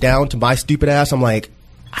breaks shit down to my stupid ass, I'm like,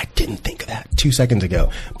 I didn't think of that 2 seconds ago.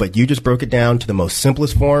 But you just broke it down to the most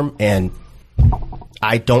simplest form, and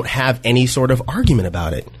I don't have any sort of argument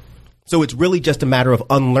about it. So it's really just a matter of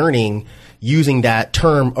unlearning using that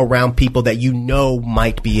term around people that you know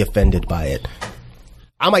might be offended by it.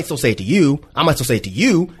 I might still say it to you. I might still say it to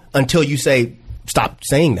you until you say, stop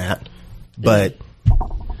saying that. But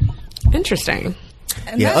interesting.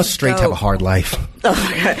 And yeah, us straights have a hard life. Oh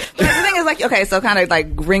my God. But the thing is, like, okay, so kind of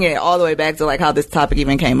like bringing it all the way back to like how this topic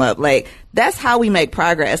even came up. Like, that's how we make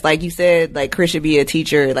progress. Like you said, like Chris should be a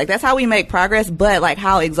teacher. Like that's how we make progress. But like,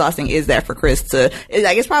 how exhausting is that for Chris to?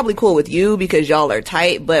 Like, it's probably cool with you because y'all are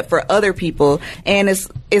tight, but for other people, and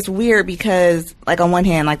it's weird because like on one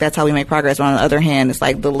hand, like that's how we make progress, but on the other hand, it's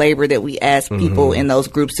like the labor that we ask people in those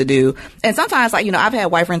groups to do. And sometimes, like, you know, I've had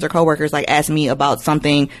white friends or coworkers like ask me about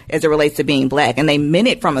something as it relates to being black, and they meant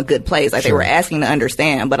it from a good place. Like they were asking to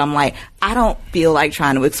understand, but I'm like, I don't feel like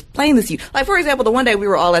trying to explain this to you. Like, for example, the one day we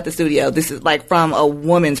were all at the studio. This is like from a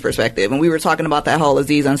woman's perspective, and we were talking about that whole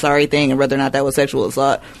Aziz Ansari thing and whether or not that was sexual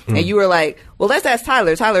assault. And you were like, well, let's ask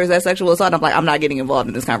Tyler. Tyler, is that sexual assault? And I'm like, I'm not getting involved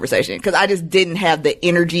in this conversation because I just didn't have the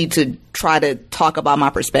energy to try to talk about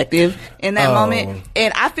my perspective in that moment.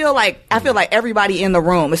 And I feel like everybody in the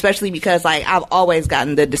room, especially because like I've always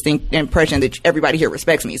gotten the distinct impression that everybody here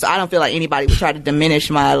respects me. So I don't feel like anybody would try to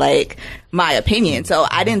diminish my opinion. So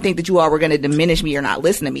I didn't think that you all were going to diminish me or not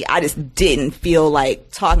listen to me. I just didn't feel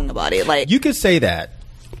like talking about it. Like, you could say that.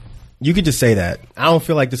 You could just say that. I don't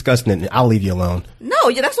feel like discussing it. I'll leave you alone. No,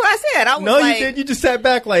 yeah, that's what I said. I was no, like, you did. You just sat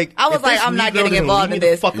back like. I was like, I'm not getting involved in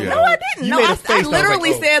this. No, I didn't. No, I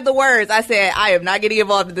literally said the words. I said, I am not getting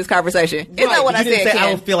involved in this conversation. Isn't that what I said? Say, I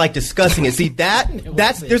don't feel like discussing it. See,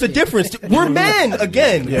 that's there's a difference. We're men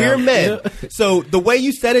again. We're men. So the way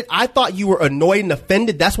you said it, I thought you were annoyed and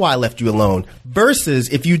offended. That's why I left you alone. Versus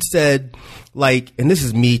if you'd said, like, and this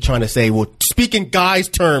is me trying to say, well, speak in guys'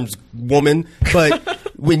 terms, woman, but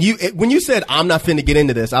when you said I'm not finna get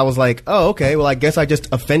into this, I was like, oh, okay, well, I guess I just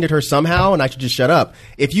offended her somehow and I should just shut up.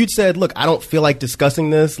 If you'd said, look, I don't feel like discussing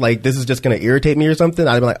this, like this is just gonna irritate me or something,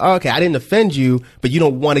 I'd be like, oh, okay, I didn't offend you, but you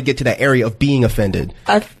don't want to get to that area of being offended.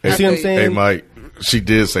 You see what I'm saying? Hey, Mike. She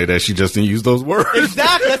did say that. She just didn't use those words.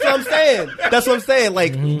 Exactly. That's what I'm saying. That's what I'm saying.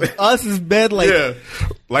 Like, us is bed, like. Yeah.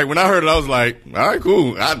 Like, when I heard it, I was like, all right,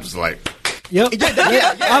 cool. I'm just like. Yep.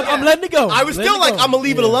 I'm letting it go. I was still like, I'm going to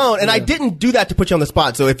leave it alone. And I didn't do that to put you on the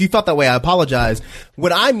spot. So if you felt that way, I apologize.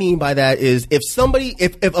 What I mean by that is if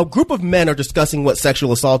a group of men are discussing what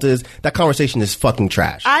sexual assault is, that conversation is fucking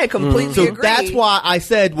trash. I completely agree. So that's why I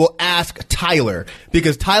said, well, ask Tyler.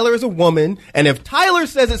 Because Tyler is a woman. And if Tyler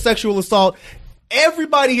says it's sexual assault,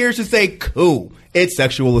 everybody here should say, cool, it's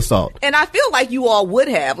sexual assault. And I feel like you all would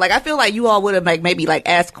have. Like, I feel like you all would have maybe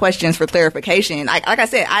asked questions for clarification. Like I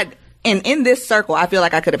said, in this circle, I feel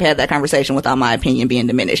like I could have had that conversation without my opinion being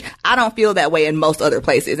diminished. I don't feel that way in most other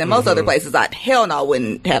places. In most other places, I hell no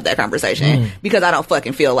wouldn't have that conversation because I don't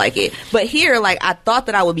fucking feel like it. But here, like, I thought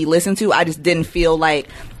that I would be listened to. I just didn't feel like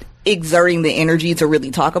exerting the energy to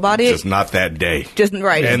really talk about it. Just not that day. Just not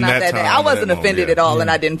that day. I wasn't offended at all, and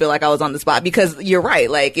I didn't feel like I was on the spot because you're right.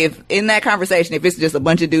 Like, if in that conversation, if it's just a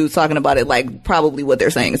bunch of dudes talking about it, like, probably what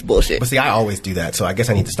they're saying is bullshit. But see, I always do that, so I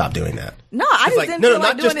guess I need to stop doing that. No, I just didn't feel like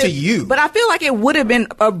not doing just to you. But I feel like it would have been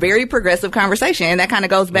a very progressive conversation, and that kind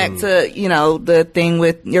of goes back to, you know, the thing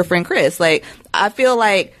with your friend Chris. Like, I feel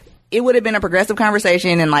like it would have been a progressive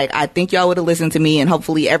conversation, and like I think y'all would have listened to me, and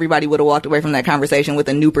hopefully everybody would have walked away from that conversation with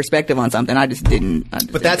a new perspective on something. I just didn't.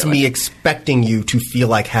 But that's me expecting you to feel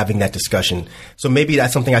like having that discussion. So maybe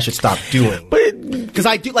that's something I should stop doing. Because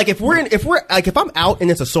I do, like, if I'm out and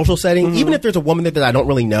it's a social setting, even if there's a woman there that I don't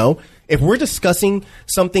really know, if we're discussing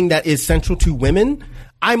something that is central to women,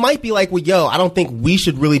 I might be like, well, yo, I don't think we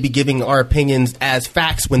should really be giving our opinions as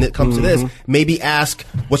facts when it comes to this. Maybe ask,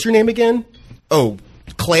 what's your name again? Oh,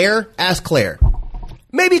 Claire? Ask Claire.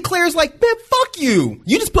 Maybe Claire's like, man, fuck you.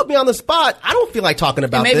 You just put me on the spot. I don't feel like talking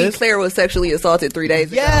about this. Maybe Claire was sexually assaulted 3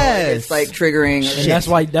 days ago. Yes. It's like triggering.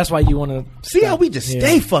 And that's why you want to see how we just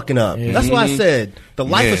stay fucking up. Yeah. That's why I said the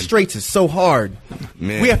life of straights is so hard.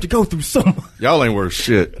 Man. We have to go through so much. Y'all ain't worth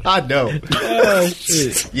shit. I know.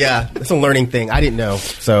 Shit. Yeah, it's a learning thing. I didn't know.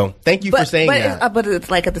 So thank you for saying that. But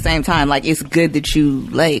it's like at the same time, like, it's good that you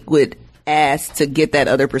like would ask to get that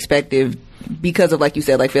other perspective. Because of, like you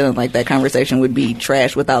said, like, feeling like that conversation would be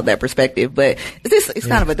trash without that perspective. But it's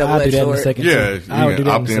kind of a double-edged sword. Yeah, you can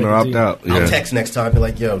opt in or opt out. Yeah. I'll text next time and be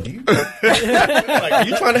like, yo, do you like, are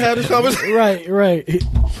you trying to have this conversation? Right.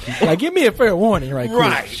 Like, give me a fair warning, right?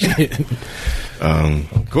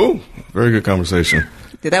 Cool. Very good conversation.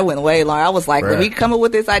 Dude, that went way long. I was like, let me come up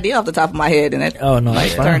with this idea off the top of my head, and it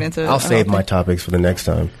turned into. I'll save my topics for the next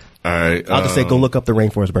time. All right. I'll just say, go look up the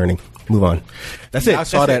rainforest burning. Move on. That's it. I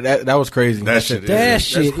saw that. That was crazy. That shit That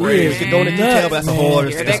is crazy. We could go into detail, but that's a whole other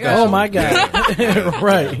discussion. Oh my god!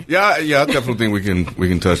 Right. Yeah, I definitely think we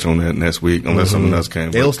can touch on that next week, unless something else came.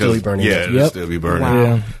 It'll still be burning. Yeah, it'll still be burning.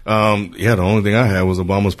 Wow. The only thing I had was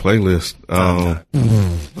Obama's playlist.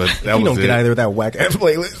 But that You was don't it. get out of there with that whack ass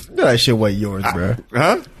playlist. That shit wasn't yours, bro.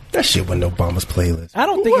 Huh? That shit wasn't Obama's playlist. I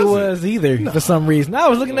don't think it was either for some reason. I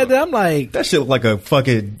was looking at that. I'm like, That shit looked like a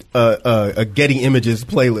fucking a Getty Images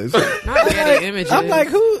playlist. Not Getty Images. I'm like,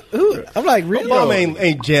 who? I'm like, really? Obama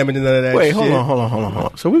ain't jamming in none of that Wait, shit. hold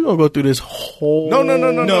on. So we're gonna go through this whole No.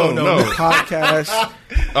 podcast,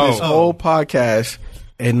 this whole podcast,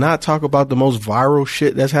 and not talk about the most viral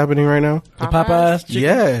shit that's happening right now. The Popeyes chicken?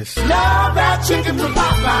 Yes.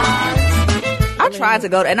 I tried to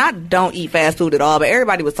go, and I don't eat fast food at all, but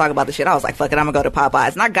everybody was talking about the shit. I was like, fuck it, I'm gonna go to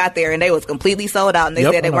Popeyes. And I got there, and they was completely sold out, and they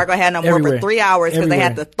said they weren't gonna have no more Everywhere. for 3 hours because they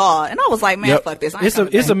had to thaw. And I was like, man, Yep. fuck this. I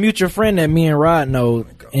ain't It's a mutual friend that me and Rod know,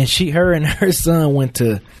 and her and her son went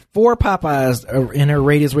to 4 Popeyes in her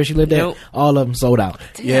radius where she lived at. Nope. All of them sold out.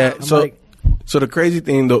 Yeah. I'm So like, So the crazy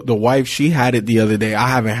thing, the wife, she had it the other day. I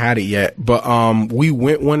haven't had it yet, but we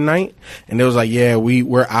went one night and it was like, yeah,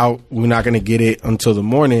 we're out. We're not gonna get it until the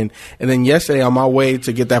morning. And then yesterday, on my way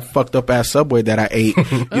to get that fucked up ass Subway that I ate,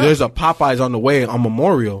 there's a Popeyes on the way on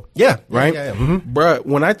Memorial. Yeah, right, yeah. Mm-hmm. Bruh,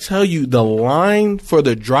 when I tell you the line for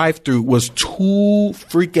the drive-through was 2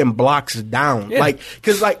 freaking blocks down, Yeah.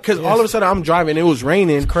 cause all of a sudden I'm driving, it was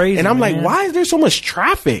raining, crazy, and I'm like, man. why is there so much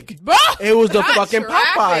traffic? It was the Not fucking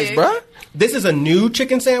Popeyes, traffic. bruh. This is a new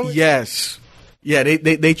chicken sandwich? Yes. Yeah,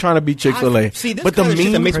 they trying to be Chick-fil-A. See, this but kind the of shit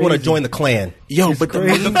that meme makes me want to join the Klan. Yo, but the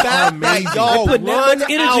fact that y'all They put that run much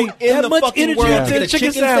energy- out in that the much fucking energy world into to get a a chicken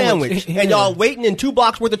chicken sandwich, sandwich. and y'all waiting in 2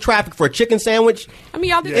 blocks worth of traffic for a chicken sandwich. I mean,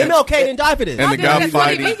 y'all did MLK didn't die for this. And the guy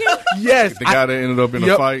fighting. Yes, The guy that ended up in a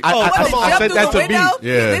Yep. fight. I said that to B.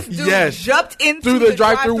 Yeah. This dude Yes. jumped into Through the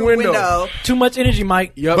drive-thru window. too much energy,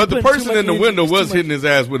 Mike. Yep. But the Putting too person much in the energy, window it's was too hitting his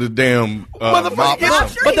ass with a damn Motherfucker, mop or yeah.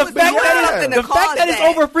 something. But the was fact doing that something it's to cause that.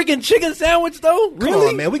 over freaking chicken sandwich though, Come really?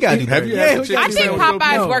 on, man, we gotta do Have you better. had the chicken I think sandwich?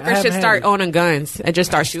 Popeye's No, I workers haven't should had start it. owning guns and just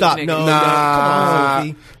start shooting Stop! niggas. No, Nah. come on,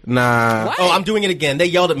 Sophie. Nah. What? Oh, I'm doing it again. They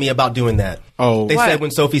yelled at me about doing that. Oh. They What? said when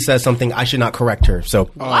Sophie says something, I should not correct her. So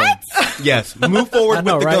What? yes, move forward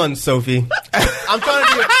know, with the right? guns, Sophie.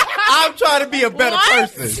 I'm trying to be a better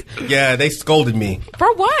What? person. Yeah, they scolded me.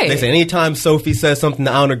 For what? They say anytime Sophie says something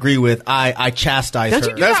that I don't agree with, I chastise Don't her.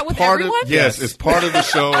 you do that with everyone? Yes, it's part of the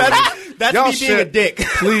show. That's Y'all me being a dick.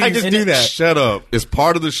 Please, I just do that. Shut up. It's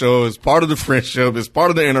part of the show. It's part of the friendship. It's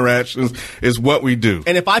part of the interactions. It's what we do.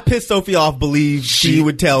 And if I piss Sophie off, believe she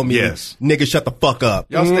would tell me, Yes. nigga, shut the fuck up.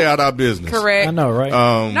 Y'all stay out our business. Correct. I know, right?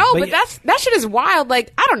 No, but yeah. that shit is wild.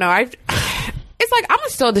 Like, I don't know. It's like I'm gonna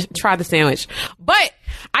still try the sandwich, but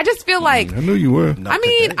I just feel like I knew you were. I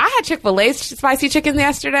mean, I had Chick-fil-A's spicy chicken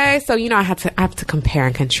yesterday, so you know I have to compare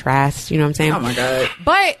and contrast. You know what I'm saying? Oh my god!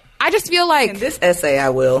 But I just feel like In this essay, I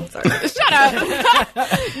will. Sorry. shut up.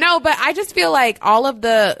 No, but I just feel like all of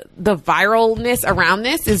the viralness around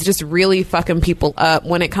this is just really fucking people up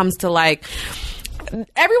when it comes to like.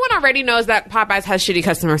 Everyone already knows that Popeyes has shitty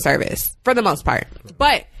customer service for the most part,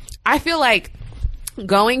 but I feel like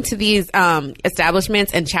going to these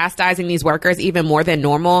establishments and chastising these workers even more than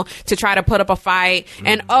normal to try to put up a fight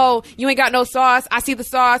and you ain't got no sauce, I see the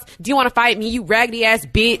sauce, do you want to fight me, you raggedy ass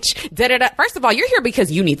bitch, da da da. First of all, you're here because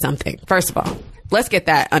you need something. First of all, let's get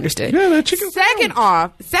that understood. Yeah, that chicken Second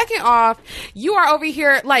off, you are over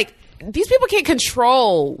here like these people can't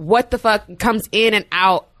control what the fuck comes in and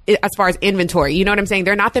out as far as inventory. You know what I'm saying?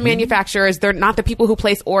 They're not the manufacturers. They're not the people who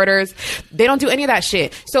place orders. They don't do any of that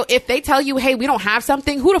shit. So if they tell you, hey, we don't have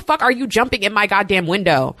something, who the fuck are you jumping in my goddamn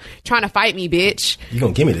window trying to fight me, bitch? You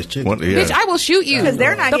gonna give me this chicken? Bitch, I will shoot you. Because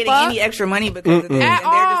they're not The getting fuck? any extra money because of this. At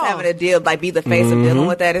And they're just all. having to deal, like, be the face of dealing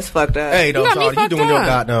with that. It's fucked up. Hey, though, You got me Charlie, you fucked doing your up.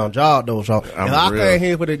 goddamn job, though, Charlie. If I real. came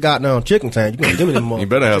here for the goddamn chicken sandwich, you gonna give me them You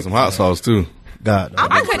better have some hot sauce too. God, no.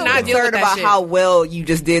 I could not deal with concerned that about shit. how well you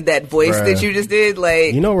just did that voice Bruh. that you just did.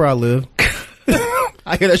 Like, You know where I live.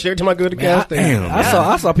 I hear that shit till I go to the gas station.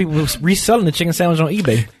 I saw people reselling the chicken sandwich on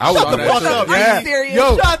eBay. I was Shut the fuck up. Are you serious?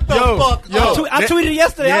 Yo, Shut the fuck up. I tweeted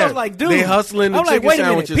yesterday. Yeah, I was like, dude, they hustling the I'm like, chicken wait a minute.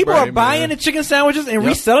 sandwiches, People right, are buying man. the chicken sandwiches and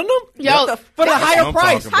reselling them. Yo, For the higher I'm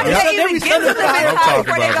price. talking How did about. they even get to them in time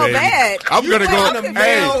before they go baby. bad? I'm gonna trying go. to Hey,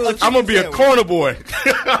 mail a I'm gonna be a chicken corner boy.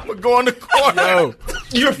 I'm gonna go on the corner.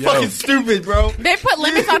 You're fucking stupid, bro. they put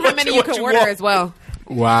limits on how many you What can you order want? as well.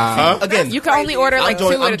 Wow. Again, You can only order like two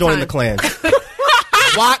at I'm a joining time. the Klan.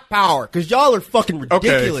 White power, because y'all are fucking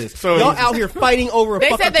ridiculous. so- y'all out here fighting over a They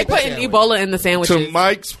fucking said they chicken putting sandwich. Ebola in the sandwiches To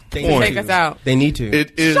Mike's to point, take us out. They need to.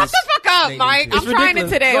 it is. Shut the fuck up, Mike. I'm trying it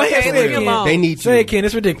today. Go ahead, Okay, say leave it, me Ken. alone. They need Say you. it, Ken.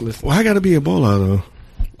 It's ridiculous. Why I got to be Ebola though?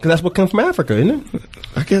 Because that's what comes from Africa, isn't it?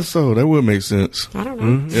 I guess so. That would make sense. I don't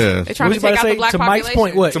know. Yeah. They're trying What to you about take out to the say? black To population. Mike's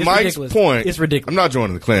point, what? To It's Mike's ridiculous. point, It's ridiculous. I'm not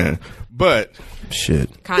joining the Klan, but Shit.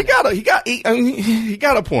 he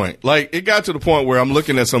got a point. Like, it got to the point where I'm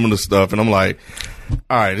looking at some of the stuff and I'm like,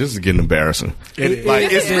 all right, this is getting embarrassing. Like,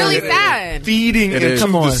 This is really sad. feeding into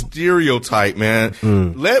Come the on. stereotype, man.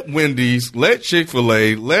 Let Wendy's, let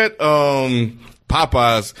Chick-fil-A, let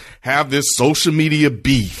Popeyes have this social media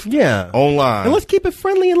beef online. And let's keep it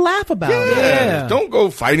friendly and laugh about it. Yeah. Don't go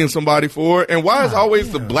fighting somebody for it. And why is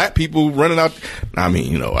always the black people running out? I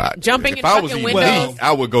mean, Jumping if in I was fucking eating windows. meat,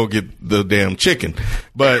 I would go get the damn chicken.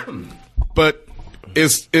 But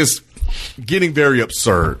it's getting very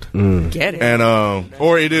absurd. Get it. And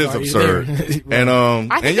or it is absurd. And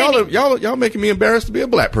y'all making me embarrassed to be a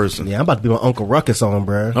black person. Yeah, I'm about to be my Uncle Ruckus on,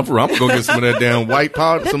 bro. I'm gonna go get some of that damn white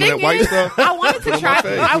powder, some of that white stuff. I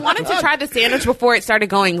wanted to try the sandwich before it started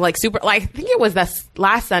going like super. Like I think it was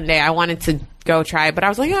last Sunday. I wanted to go try it, but I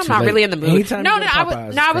was like, I'm not really in the mood. Anytime No, you go to I Popeyes,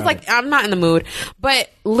 was try like, I'm not in the mood. But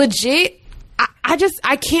legit.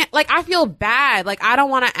 I can't, like, I feel bad. Like, I don't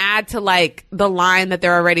want to add to, like, the line that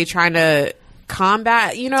they're already trying to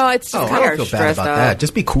combat. It's just I kind don't of feel bad stressed about out. that.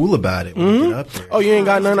 Just be cool about it when you get up there. Oh, you ain't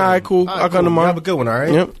got none? All right, cool. I'll come tomorrow. Have a good one, all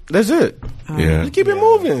right? Yep, that's it. Yeah. Just keep it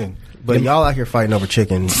moving. But y'all out here fighting over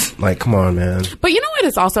chicken. Like, come on, man. But you know what?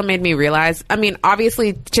 It's also made me realize. I mean,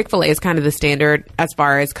 obviously, Chick-fil-A is kind of the standard as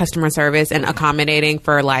far as customer service and accommodating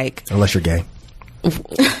for like. Unless you're gay.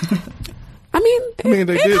 I mean,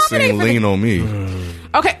 they did sing "Lean on Me."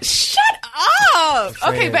 Okay, shut up.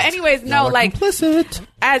 Okay, but anyways, no, like complicit.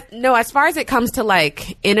 As far as it comes to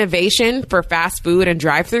like innovation for fast food and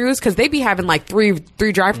drive-throughs, because they be having like three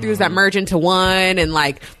drive-throughs that merge into one, and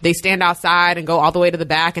like they stand outside and go all the way to the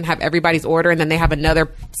back and have everybody's order, and then they have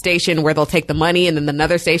another station where they'll take the money, and then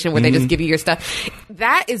another station where they just give you your stuff.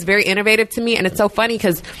 That is very innovative to me, and it's so funny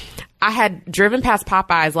because I had driven past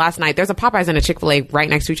Popeyes last night. There's a Popeyes and a Chick-fil-A right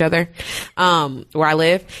next to each other, where I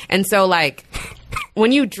live. And so, like,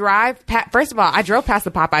 when you drive first of all, I drove past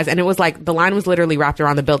the Popeyes and it was like the line was literally wrapped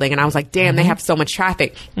around the building. And I was like, damn, they have so much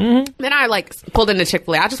traffic. Then I like pulled into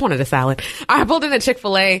Chick-fil-A. I just wanted a salad. I pulled into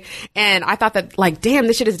Chick-fil-A and I thought that like, damn,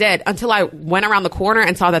 this shit is dead, until I went around the corner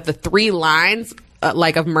and saw that the three lines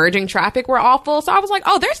like of merging traffic were all full. So I was like,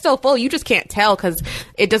 oh, they're still full. You just can't tell because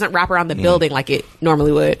it doesn't wrap around the building like it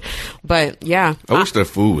normally would. But yeah, I wish that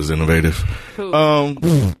food was innovative.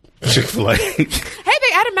 Chick-fil-A. Hey,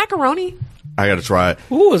 they added macaroni. I got to try it.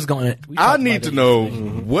 Who is going to? I need to know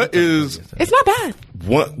what is It's not bad.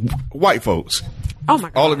 what white folks. Oh my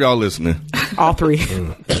god! All of y'all listening. All three.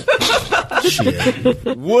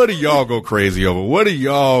 What do y'all go crazy over? What are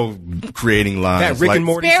y'all creating lines? That Rick and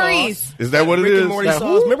Morty Sperry's. sauce. Is that what it Rick is? and Morty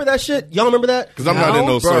sauce. Remember that shit? Y'all remember that? Because I'm not in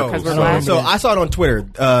those Bro, circles. 'Cause we're black. So I saw it on Twitter.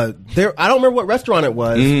 I don't remember what restaurant it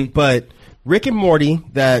was, but Rick and Morty,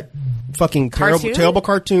 that fucking Cartoon? terrible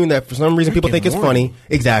cartoon that for some reason people think is funny.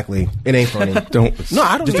 Exactly. It ain't funny. No,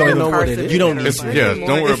 I don't Just even don't know what it is. You don't need It's, to. yeah,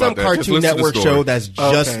 don't worry It's some about that. Just Cartoon listen to the Network story. show that's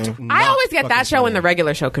just. Okay. I always get that fucking show and funny. the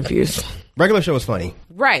regular show confused. Regular show is funny.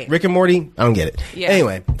 Right. Rick and Morty, I don't get it. Yeah.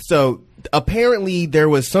 Anyway, so apparently there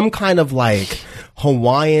was some kind of like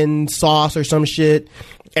Hawaiian sauce or some shit.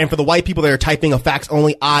 And for the white people that are typing a facts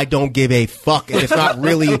only, I don't give a fuck. And it's not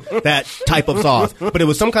really that type of sauce. But it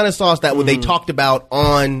was some kind of sauce that they talked about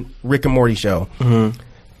on Rick and Morty show.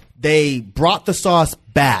 They brought the sauce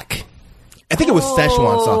back. I think it was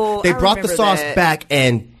Szechuan sauce. They I brought the remember sauce that. back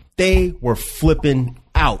and they were flipping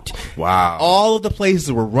out. Wow. All of the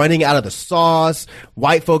places were running out of the sauce.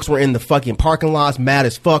 White folks were in the fucking parking lots, mad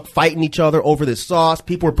as fuck, fighting each other over this sauce.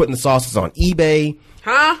 People were putting the sauces on eBay.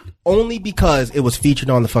 Huh? Only because it was featured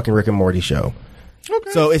on the fucking Rick and Morty show.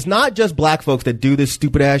 Okay. So it's not just black folks that do this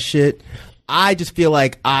stupid ass shit. I just feel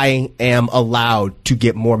like I am allowed to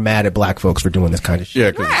get more mad at black folks for doing this kind of shit.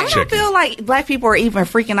 Yeah, because I it's don't chicken. feel like black people are even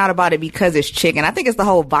freaking out about it because it's chicken. I think it's the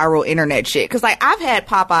whole viral internet shit. Because like I've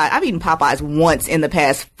eaten Popeyes once in the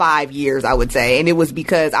past 5 years, I would say, and it was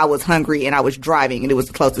because I was hungry and I was driving, and it was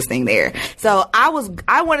the closest thing there. So I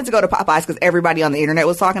wanted to go to Popeyes because everybody on the internet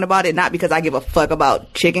was talking about it, not because I give a fuck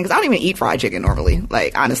about chicken. Because I don't even eat fried chicken normally,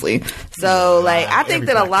 like honestly. So like I think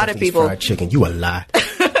that a lot of people fried chicken. You a lie.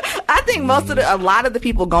 I think a lot of the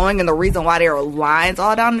people going, and the reason why there are lines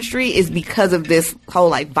all down the street is because of this whole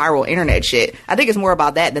like viral internet shit. I think it's more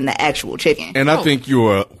about that than the actual chicken. And I think you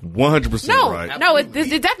are 100% right. No, it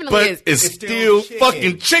definitely But is. it's still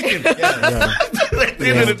fucking chicken. At the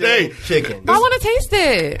end of the day. Chicken. I want to taste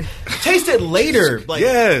it. Taste it later. Like,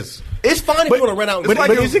 Yes. It's fine if you want to run out. But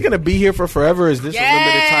is it going to be here for forever? Or is this a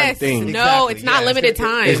limited time thing? No, it's not limited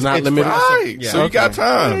time. It's not limited time. Right. Yeah. So you got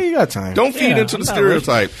time. Yeah, you got time. Don't feed into the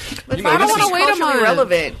stereotype. But I don't want to wait a month.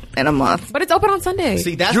 Relevant in a month. But it's open on Sunday.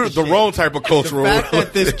 See, that's You're the wrong type of cultural. The fact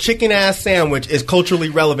that this chicken ass sandwich is culturally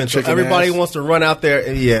relevant, so everybody wants to run out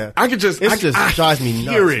there. Yeah, I could just. It just drives me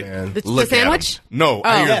nuts, hear it. man. The sandwich? No,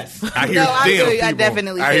 I hear. Yes. I hear No, them. I do. I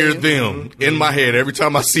definitely I do. hear them in my head every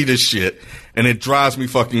time I see this shit, and it drives me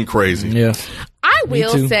fucking crazy. Yeah. I Me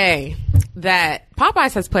will too. say that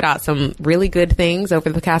Popeyes has put out some really good things over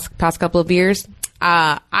the past couple of years.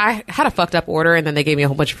 I had a fucked up order, and then they gave me a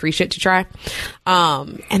whole bunch of free shit to try.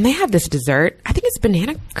 And they have this dessert. I think it's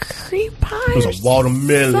banana cream pie. It was a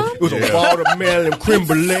watermelon. It was a watermelon creme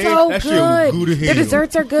brulee. So that good. shit was good as hell. The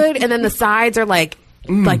desserts are good, and then the sides are like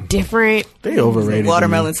different. They overrated.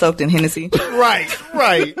 Watermelon soaked in Hennessy. Right.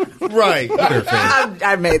 I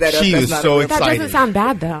made that up. She That's was not so a- That excited. doesn't sound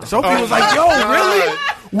bad though. Sophie was like, "Yo, really?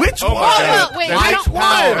 Which one?" Wait,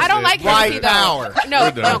 I don't like Hennessy though. power. No,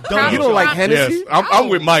 You don't like Hennessy? Yes, I'm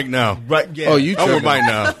with Mike now. Right? Yeah. Oh, you I'm with tripping. Mike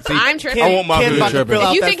now. I'm tripping. I want my Ken hood. about to fill If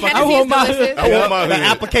out you that think fucking- Hennessy is delicious, I want my the hood.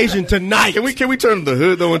 application tonight. Can we turn the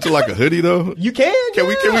hood though into like a hoodie though? You can. Can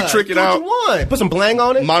we trick it Do what out? you want. Put some blang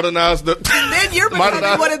on it. Modernize the. Then you're becoming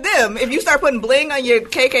one of them. If you start putting bling on your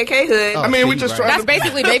KKK hood, I mean, we just trying that's to.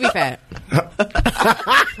 basically baby fat.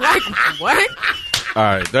 Like what? All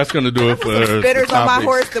right, that's gonna do it for spitters the on my topics.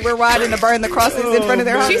 horse that we're riding to burn the crosses in front of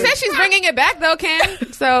their house. She said she's bringing it back though,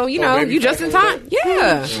 Ken. So you know, you just in time.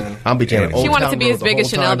 Yeah. I'll be jamming. She wanted to be as big as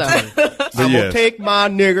Chanel though. I'm gonna take my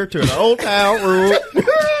nigger to the old town room.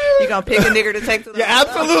 You gonna pick a nigger to take to the Yeah,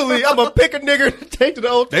 absolutely. I'm gonna pick a nigger to take to the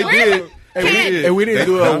old They town. did. And we didn't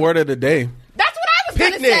do a word of the day. That's what I was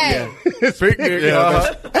gonna say. Picnic.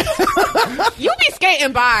 Yeah, You be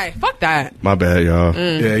skating by. Fuck that. my bad, y'all.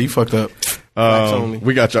 Yeah, you fucked up. only.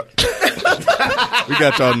 We got y'all. We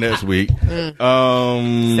got y'all next week.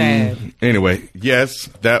 Sad. Anyway, yes,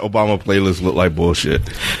 that Obama playlist looked like bullshit.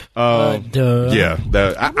 Duh. Yeah,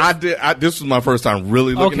 that I did. This was my first time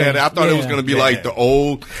really looking Okay, at it. I thought it was yeah. going to be like the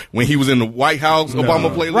old when he was in the White House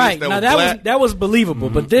Obama playlist. Right. That Now was that black. that was believable,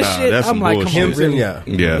 but this Nah, shit, that's I'm some like, come bullshit. on, really? Yeah.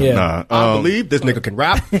 Yeah, Yeah. nah. I believe this nigga can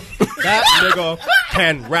rap. That nigga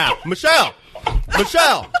can rap. Michelle,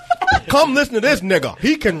 come listen to this nigga.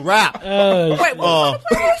 He can rap. Wait, what?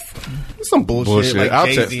 Some bullshit. Bullshit. Like I'll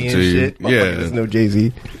Jay-Z text it and to you. shit. Yeah. There's no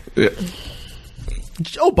Jay-Z. Yeah.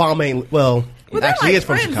 Obama ain't, well they're actually, he like is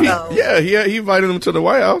from friends, Chicago. though. Yeah, he invited him to the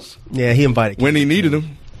White House Yeah, he invited when he needed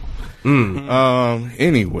him.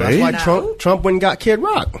 Anyway, That's why Trump went and got Kid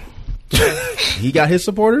Rock. He got his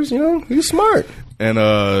supporters, you know. He's smart. and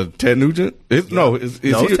Ted Nugent. Is No, he?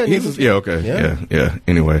 Ted Nugent. Yeah, okay, yeah.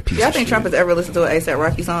 Anyway, Y'all think Trump has ever listened to an ASAP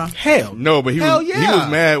Rocky song? Hell, no, but he Hell was yeah.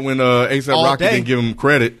 mad when A$AP All Rocky day. didn't give him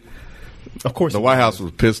credit. of course. The White House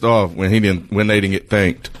was pissed off when they didn't get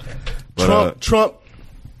thanked. But, Trump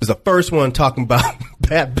is the first one talking about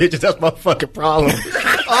bad bitches. That's my fucking problem.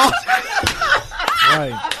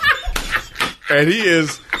 Right. and he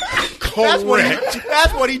is correct.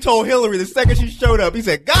 That's what he told Hillary the second she showed up. He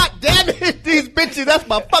said, "God damn it, these bitches. That's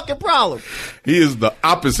my fucking problem." He is the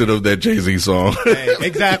opposite of that Jay-Z song. Hey,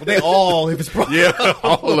 exactly. They all his problem. Yeah,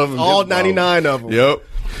 all of them. All his 99 of them. Yep.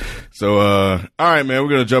 So, all right, man, we're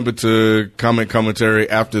going to jump into commentary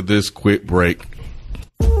after this quick break.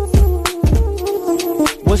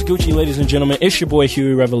 What's Gucci, ladies and gentlemen? It's your boy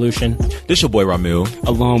Huey Revolution. This your boy Ramil.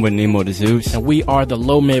 Along with Nemo the Zeus. And we are the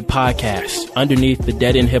Low Mid Podcast underneath the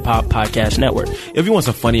Dead End Hip Hop Podcast Network. If you want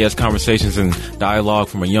some funny ass conversations and dialogue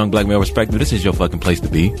from a young black male perspective, this is your fucking place to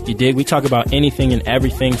be. You dig? We talk about anything and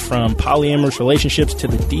everything from polyamorous relationships to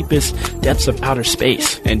the deepest depths of outer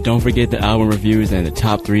space. And don't forget the album reviews and the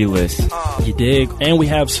top 3 lists. You dig? And we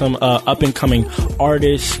have some up and coming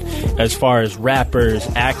artists as far as rappers,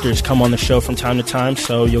 actors come on the show from time to time.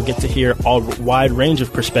 So you'll get to hear a wide range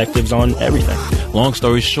of perspectives on everything. Long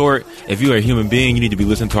story short, if you are a human being, you need to be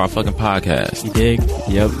listening to our fucking podcast. You dig?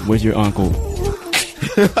 Yep, where's your uncle?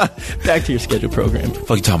 Back to your scheduled program.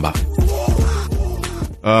 Fuck you talking about?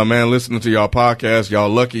 Man, listening to y'all podcast, y'all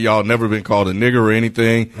lucky y'all never been called a nigger or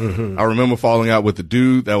anything. Mm-hmm. I remember falling out with the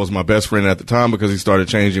dude that was my best friend at the time because he started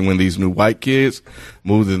changing when these new white kids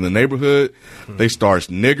moved in the neighborhood. Mm-hmm. They start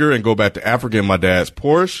nigger and go back to Africa in my dad's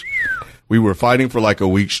Porsche. We were fighting for like a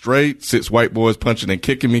week straight. 6 white boys punching and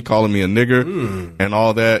kicking me, calling me a nigger and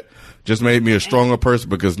all that. Just made me a stronger person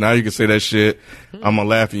because now you can say that shit. I'm going to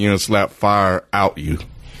laugh at you and slap fire out you.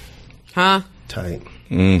 Huh? Tight.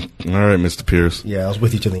 All right, Mr. Pierce. Yeah, I was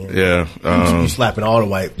with you to the end. Yeah. You slapping all the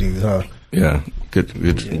white dudes, huh? Yeah.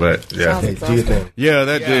 Good, but yeah, Hey, do your thing. yeah,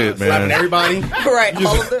 that did, Slapping man. everybody. Right,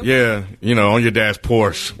 all of them. Yeah, on your dad's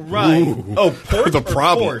Porsche. Right. Ooh. Oh, Porsche the or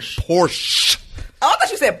problem. Porsche? Oh, I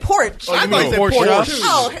thought you said porch. I thought you said Porsche.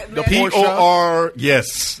 Oh, The P-O-R,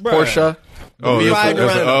 yes. Porsche. Oh, We riding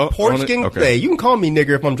that's around in a Porsche. okay. Hey, you can call me nigger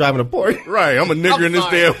if I'm driving a Porsche. Right, I'm a nigger in this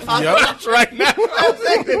damn Porsche right now.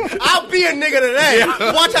 I'll be a nigga today.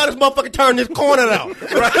 Watch how this motherfucker turn this corner out.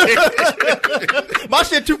 Right. My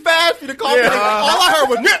shit too fast for you to call me. All I heard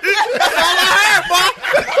was nip. That's all I heard,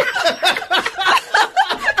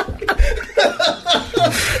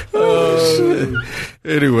 boy.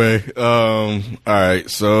 Anyway, all right,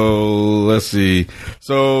 so let's see.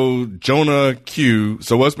 So Jonah Q.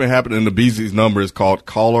 So what's been happening in the BZ's number is called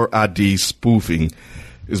caller ID spoofing.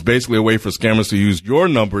 It's basically a way for scammers to use your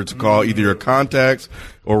number to call either your contacts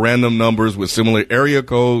or random numbers with similar area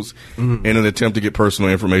codes in an attempt to get personal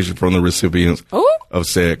information from the recipients of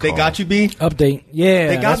said call. They got you, B? Update. Yeah.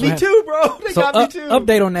 They got me too, bro. They got me too.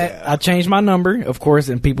 Update on that. I changed my number, of course,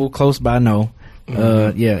 and people close by know.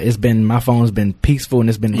 My phone's been peaceful and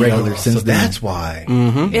it's been regular since then. That's why.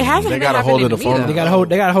 It hasn't. They been got a hold of the happening to me, phone.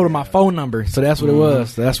 They got a hold of my phone number, so that's what it was.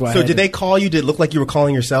 So that's why. So did they call you? Did it look like you were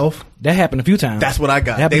calling yourself? That happened a few times. That's what I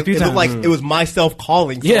got. It happened a few It looked times. like it was myself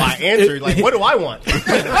calling, so Yeah. I answered. Like, what do I want?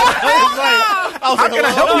 How can I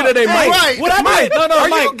help you today, Mike? Right. What I Mike, did? No, are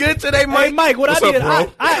Mike. you good today, Mike? Hey, Mike, what What's I did? up,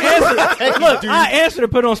 bro? I answered. Look, I answered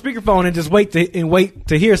and put it on speakerphone and just wait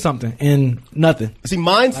to hear something and nothing. See,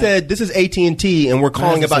 mine said, "This is AT&T, and we're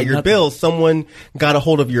calling Mine about said your nothing. bill. Someone got a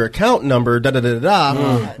hold of your account number. Da da da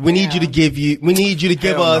da. We need you to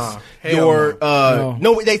give us your.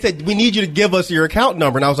 No, they said we need you to give us your account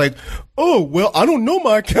number, and I was like, "Oh, well, I don't know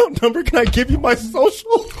my account number. Can I give you my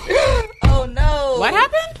social?" Oh no! What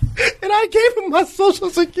happened? And I gave him my social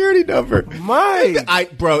security number.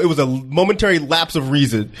 Bro, it was a momentary lapse of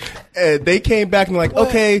reason. And they came back and like,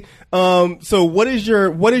 okay, so what is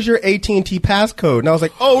your AT&T passcode? And I was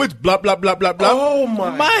like, oh, it's blah blah blah blah blah. Oh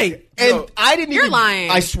my, Mike. And I didn't You're even.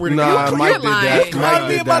 lying. I swear to Nah, God, Mike did that. lying. Mike Tell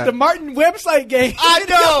me did about the that. Martin website game. I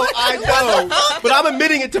know, but I'm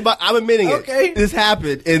admitting it Okay. it. This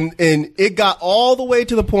happened, and it got all the way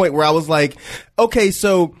to the point where I was like, okay,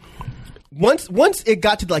 so. Once it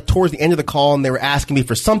got to like towards the end of the call and they were asking me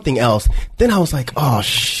for something else, then I was like, oh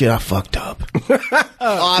shit, I fucked up.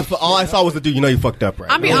 all I saw was the dude, you fucked up, right?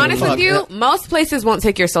 I'll be honest with you. Most places won't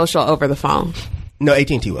take your social over the phone. No,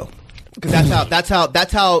 AT&T will. Because that's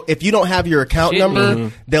how. If you don't have your account Shit.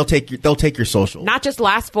 number, they'll take your social. Not just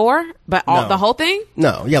last four, but all No. the whole thing.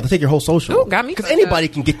 No, yeah, they'll take your whole social. Ooh, got me Because fucked anybody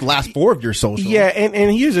can get the last four of your social. Yeah, and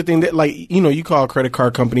here's the thing that like you call a credit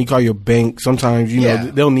card company, you call your bank. Sometimes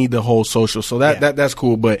they'll need the whole social, so that's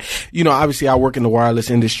cool. But obviously I work in the wireless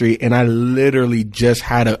industry, and I literally just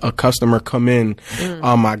had a customer come in.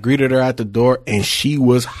 I greeted her at the door, and she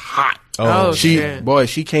was hot. Oh, she shit.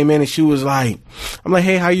 She came in and she was like, I'm like,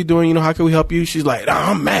 hey, how you doing? How can we help you? She's like,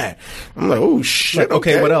 I'm mad. I'm like, oh shit. Like,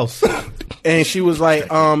 okay, what else? And she was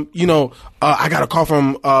like, I got a call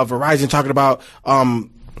from Verizon talking about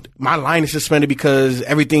my line is suspended because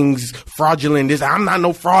everything's fraudulent. I'm not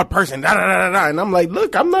no fraud person. Da, da, da, da. And I'm like,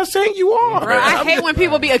 look, I'm not saying you are. Bro, I hate when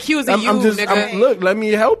people be accusing you, nigga. Look, let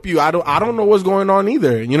me help you. I don't know what's going on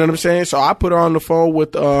either. You know what I'm saying? So I put her on the phone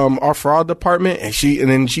with our fraud department, and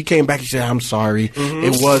then she came back and said, I'm sorry.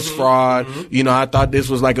 It was fraud. I thought this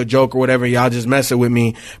was like a joke or whatever. Y'all just messing with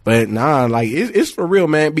me. But nah, like it's for real,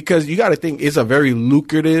 man, because you got to think it's a very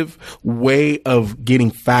lucrative way of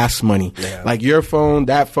getting fast money. Yeah. Like your phone,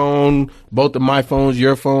 that phone, both of my phones,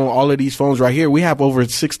 your phone, all of these phones right here, we have over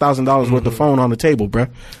 $6,000 worth of phone on the table, bro.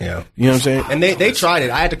 Yeah. You know what I'm saying? And they tried it.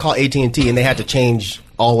 I had to call AT&T, and they had to change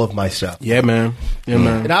all of my stuff. Yeah, man. Yeah,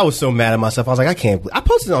 man. And I was so mad at myself. I was like, I can't believe. I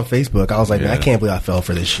posted it on Facebook. I was like, man, I can't believe I fell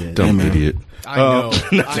for this shit. Dumb idiot. I know.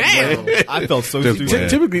 I felt so stupid.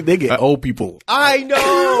 Typically, they get old people. I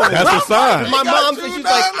know. That's a sign. My mom said, she's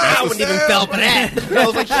like, I wouldn't even fell for that. I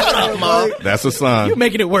was like, shut up, Mom. That's a sign. You're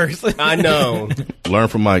making it worse. I know. Learn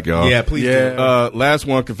from Mike, y'all. Yeah, please do. Last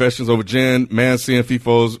one, confessions over gin. Man seeing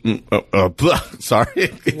FIFO's. Sorry.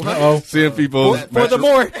 Seeing FIFO's. For the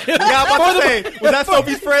more. Yeah, I'm about to say, was that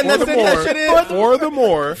Sophie's friend that sent that shit in? For the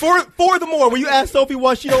more. For the more. When you ask Sophie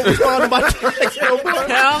why she don't respond to my text no more.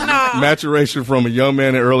 Hell no. Maturation from a young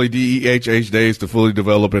man in early DEHH days to fully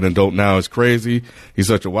develop an adult now is crazy. He's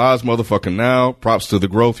such a wise motherfucker now. Props to the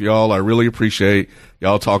growth, y'all. I really appreciate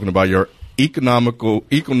y'all talking about your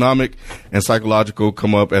economic and psychological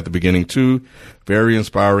come up at the beginning too. Very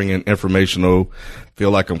inspiring and informational.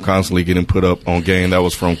 Feel like I'm constantly getting put up on game. That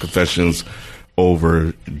was from Confessions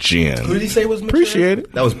Over Gin. Who did he say was mature? Appreciate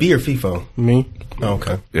it. That was B or FIFO? Me. Oh,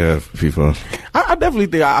 okay. Yeah, FIFA. I definitely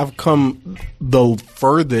think I've come the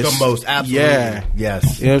furthest, The most, absolutely. Yeah,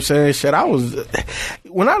 Yes. You know what I'm saying? Shit, I was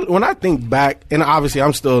when I think back, and obviously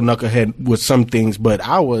I'm still a knucklehead with some things, but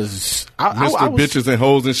I was Mr. Bitches and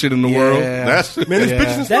hoes and shit in the world. That's Man, there's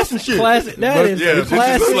bitches and That's sluts and shit. classic. That But, is yeah, bitches and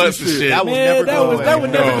classic. sluts and shit. That will Man, never that go was away. that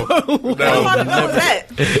would never No. go. No. What was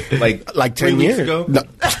that? Like 10 3 weeks years ago. No.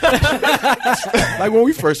 Like when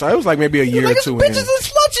we first started, it was like maybe a year or two in. Bitches and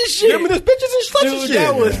sluts and shit. I mean, there's bitches and sluts and Dude, shit.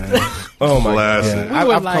 that was. Oh my Classic. god. We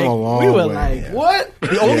were I've like, come a long we were way. like, what?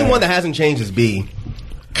 The only one that hasn't changed is B.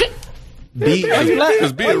 B Why you laugh?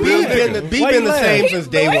 Just be a real nigga. B Why been you the laugh? same since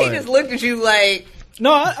day He one. just looked at you like,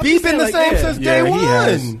 No, I'm B just been saying the like, same yeah. since Yeah, day he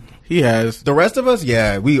has. one. He has. The rest of us,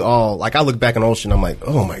 yeah, we all like. I look back in Ocean, I'm like,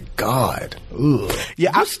 oh my god. Ugh.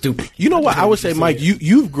 Yeah, I'm stupid. You know what? I would say, Mike,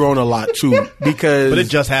 you've grown a lot too because. But it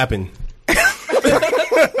just happened.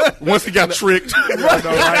 Once he got tricked.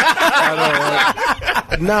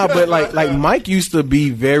 Nah, but like Mike used to be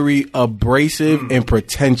very abrasive and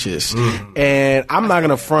pretentious, and I'm not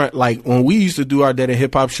gonna front. Like when we used to do our Dead and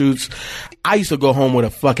Hip Hop shoots, I used to go home with a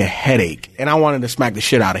fucking headache, and I wanted to smack the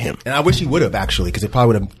shit out of him. And I wish he would have actually, because it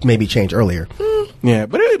probably would have maybe changed earlier. Yeah,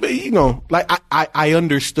 but you know, like I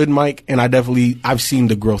understood Mike, and I've seen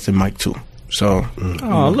the growth in Mike too. So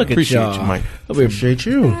Oh, look at appreciate y'all. you, Mike. Appreciate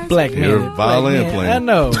you. Black man. You're Black violin man. playing. I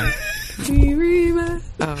know.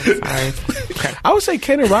 Oh, sorry. I would say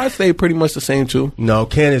Ken and Rod stayed pretty much the same too. No,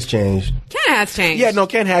 Ken has changed. Ken has changed. Yeah, no,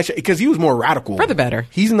 Ken has because he was more radical For the better.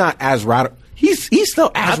 He's not as radical. He's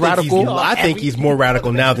still as radical. I think he's more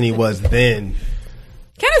radical now than he was then.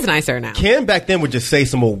 Ken is nicer now. Ken back then would just say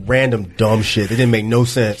some old random dumb shit that didn't make no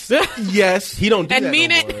sense. Yes, He don't do And that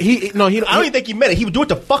mean no it. more. he no he. I don't even think he meant it. He would do it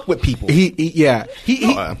to fuck with people. He's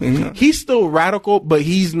still radical, but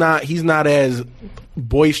he's not as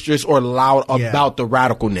boisterous or loud about the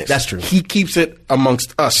radicalness. That's true. He keeps it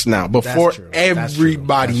amongst us now. Before true. That's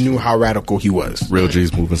everybody true. knew how radical he was. Real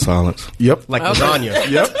G's moving silence. Yep. Like lasagna.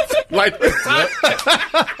 Yep. Like,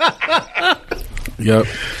 Yep.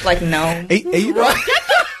 like no. Hey, you know,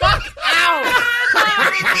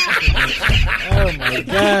 Oh my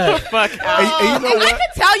god. Fuck. you know I what?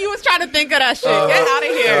 could tell you was trying to think of that shit. Get out of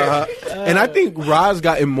here. And I think Rod's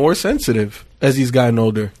gotten more sensitive as he's gotten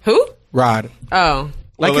older. Who? Rod. Oh.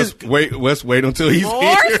 Like well, his, let's wait until he's More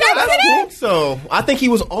here. sensitive? I think so. I think he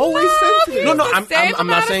was always sensitive. No, the same I'm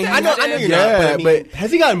not amount of saying. I know you're Yeah, not. But, I mean,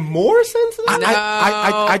 has he gotten more sensitive?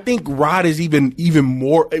 I think Rod is even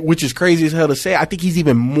more, which is crazy as hell to say. I think he's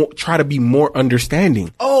even more try to be more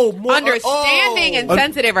understanding. more Understanding and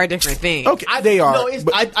sensitive are different things. Okay, they are. No,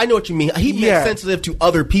 but- I know what you mean. He Yeah. meant sensitive to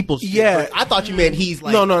other people's shit. Yeah. I thought you meant he's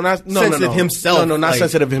like sensitive himself. No, not like,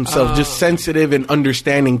 sensitive himself. Just sensitive and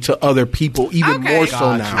understanding to other people, even Okay. more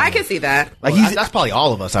so now. I can see that. Like Well, he's that's probably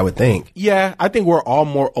all of us, I would think. Yeah, I think we're all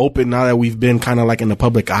more open now that we've been kind of like in the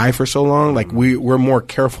public eye for so long. Like we're more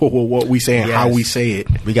careful with what we say and how Yes. we say it.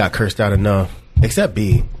 We got cursed out enough, except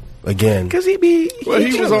B again. Because he be Well,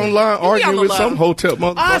 he was online arguing the with low. some hotel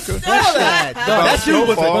motherfucker. That dude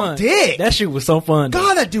was Fun. a dick. That shit was so fun.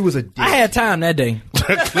 God, that dude was a dick. I had time that day.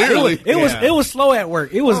 Clearly. It was slow at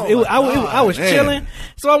work. I was man. chilling.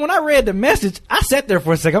 So when I read the message, I sat there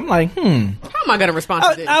for a second. I'm like, How am I going to respond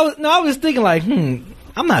to this? I was thinking like,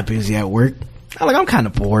 I'm not busy at work. I'm kind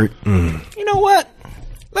of bored. You know what?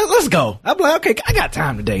 Let's go. I'm like, okay, I got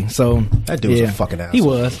time today. So That dude was a fucking asshole. He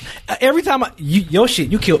was. Every time your shit,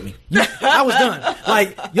 you killed me. I was done.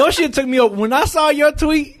 Like your shit took me over. When I saw your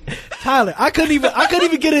tweet, Tyler, I couldn't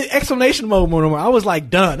even get an exclamation moment. I was like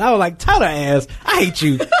done. I was like, Tyler ass, I hate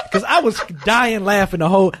you, because I was dying laughing I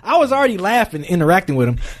was already laughing interacting with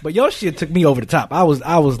him, but your shit took me over the top. I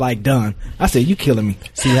was like done. I said, you killing me.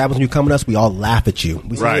 See what happens when you come with us? We all laugh at you.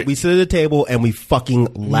 We sit at the table and we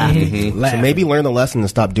fucking laugh at you. So maybe learn the lesson and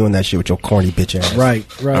stop doing that shit with your corny bitch ass. Right.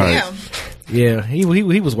 Yeah. Yeah, he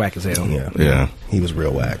was whack as hell. Yeah. He was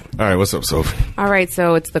real whack. All right, what's up, Sophie? All right,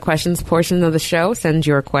 so it's the questions portion of the show. Send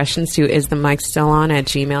your questions to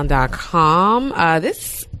isthemicstillon@gmail.com.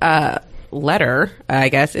 This letter, I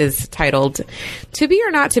guess, is titled "To Be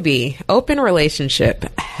or Not to Be: Open Relationship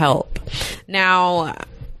Help." Now,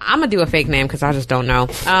 I'm gonna do a fake name because I just don't know.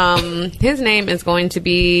 His name is going to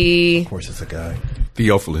be. Of course, it's a guy.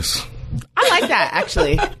 Theophilus. I like that,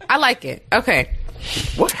 actually. I like it. Okay.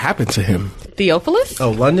 What happened to him? Theophilus?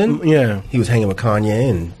 Oh, London? Yeah. He was hanging with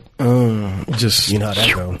Kanye and just you know how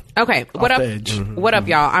that go. Okay. What up? What up,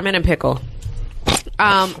 y'all? I'm in a pickle.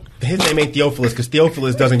 His name ain't Theophilus because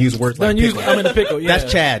Theophilus doesn't use words like pickle. I'm in a pickle. Yeah.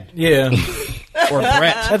 That's Chad. Yeah. Or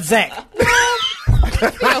Brett. That's Zach.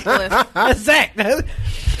 Theophilus. That's Zach.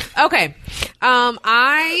 Okay.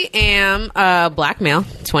 I am a black male,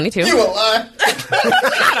 22. You a lie.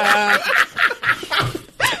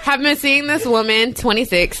 I've been seeing this woman,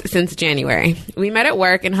 26, since January. We met at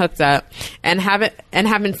work and hooked up and have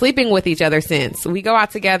been sleeping with each other since. We go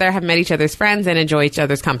out together, have met each other's friends, and enjoy each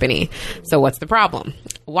other's company. So what's the problem?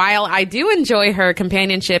 While I do enjoy her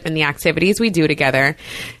companionship and the activities we do together,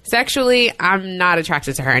 sexually, I'm not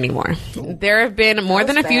attracted to her anymore. There have been more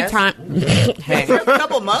than a few times. Hey, a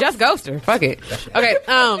couple months. Just ghost her. Fuck it. Okay.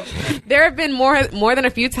 There have been more than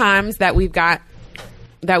a few times that we've got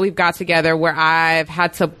together where I've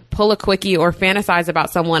had to pull a quickie or fantasize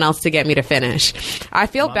about someone else to get me to finish. I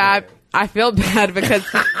feel bad because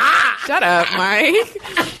shut up, Mike.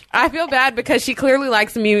 I feel bad because she clearly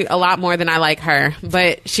likes me a lot more than I like her,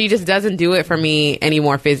 but she just doesn't do it for me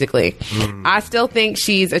anymore physically. I still think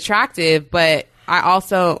she's attractive, but I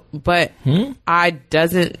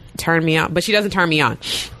doesn't turn me on. But she doesn't turn me on.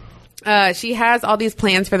 She has all these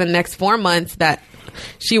plans for the next 4 months that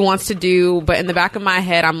she wants to do, but in the back of my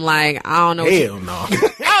head, I'm like, I don't know. Hell no.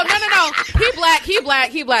 Oh, no. He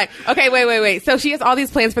black. Okay, wait. So she has all these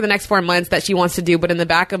plans for the next 4 months that she wants to do, but in the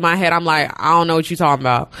back of my head, I'm like, I don't know what you're talking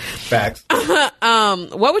about. Facts.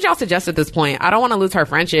 What would y'all suggest at this point? I don't want to lose her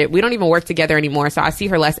friendship. We don't even work together anymore, so I see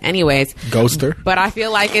her less anyways. Ghost her. But I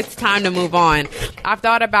feel like it's time to move on. I've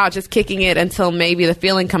thought about just kicking it until maybe the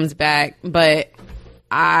feeling comes back, but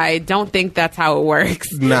I don't think that's how it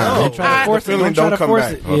works. Nah. Don't come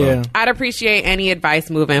back. Yeah. I'd appreciate any advice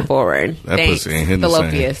moving forward. That Thanks, pussy ain't hitting the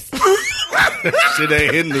Philopius. That shit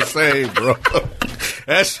ain't hitting the same, bro.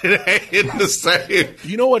 That shit ain't hitting the same.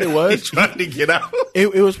 You know what it was? He's trying to get out.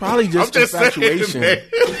 It was probably just infatuation. Saying,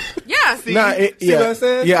 Yeah. See what I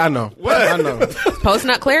said? Yeah, I know. What? I know.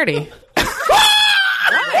 Post-nut clarity.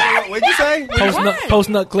 What'd you say?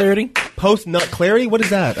 Post-nut clarity. Post-nut clarity? What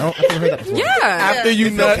is that? I've never heard that before. Yeah. After you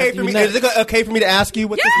Is it nut, okay for me? Is it okay for me to ask you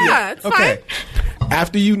what this Yeah, is? it's Okay.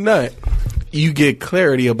 after you nut, you get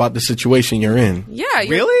clarity about the situation you're in. Yeah.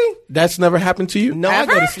 Really? That's never happened to you? No, I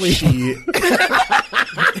go to sleep. Shit.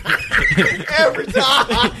 Every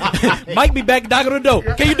time. Mike be back knocking on the door.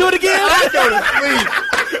 Can you do it again? I go to sleep.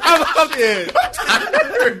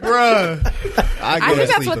 Bruh. I think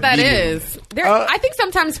that's what that is. I think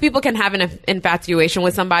sometimes people can have an infatuation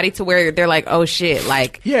with somebody to where they're like, oh shit,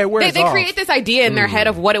 like Yeah, it wears they off. create this idea in their head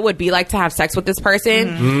of what it would be like to have sex with this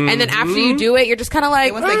person, and then after you do it, you're just kind of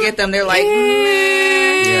like, Once they get them, they're like,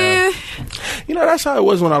 yeah. You know, that's how it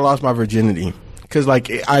was when I lost my virginity. Because, like,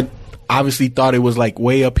 I obviously thought it was, like,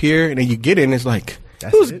 way up here, and then you get it, and it's like,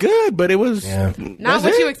 it was good, but it was Not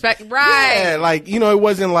what you expect, right? Yeah, like, you know, it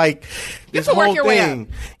wasn't like this to work whole your way thing.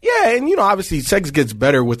 Yeah, and you know, obviously, sex gets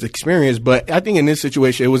better with experience, but I think in this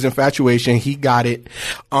situation, it was infatuation. He got it,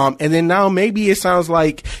 and then now maybe it sounds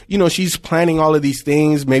like, you know, she's planning all of these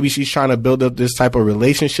things. Maybe she's trying to build up this type of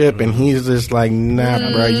relationship, and he's just like, nah,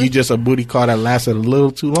 bro, you just a booty call that lasted a little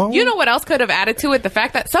too long. You know what else could have added to it? The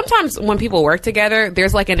fact that sometimes when people work together,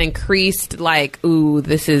 there's like an increased, like, ooh,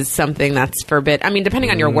 this is something that's forbidden. I mean, depending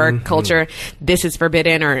on your work culture, this is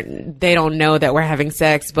forbidden, or they don't know that we're having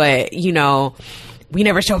sex, but, you know, we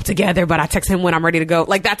never show up together, but I text him when I'm ready to go,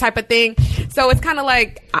 like that type of thing. So it's kind of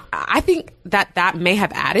like, I think that may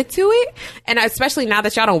have added to it. And especially now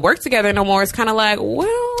that y'all don't work together no more, it's kind of like,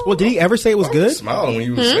 well, did he ever say it was good? Smiling when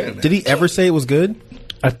you were saying that. Did he ever say it was good?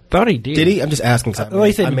 I thought he did. Did he? I'm just asking. Well,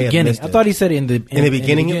 he said in the beginning. I thought he said in the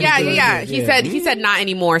beginning. Yeah. He said not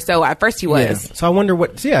anymore. So at first he was. Yeah. So I wonder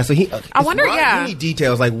what. So he. I wonder. Yeah. Any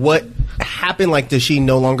details like what happened? Like, does she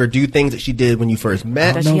no longer do things that she did when you first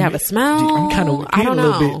met? Does she have a smell? I'm kind of. I don't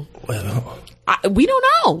know. We don't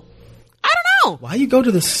know. I don't know. Why you go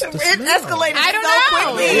to the it escalated I don't so know.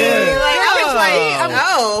 quickly. Yeah. Like, I was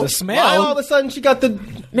like, The smell. Why all of a sudden she got the?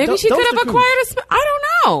 Maybe she could have acquired a smell. I don't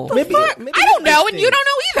know. Maybe I don't know, and you don't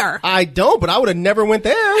know either. I don't, but I would have never went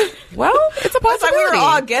there. Well, it's a It's like possibility. we were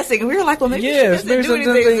all guessing. We were like, well, maybe she doesn't do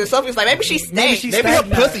anything. Sophie's like, maybe she stank. Maybe her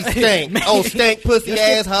pussy stank. Oh, stank pussy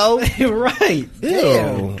asshole. Right.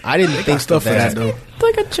 Ew. I didn't think stuff for that though.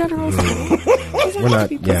 like a general smell. We're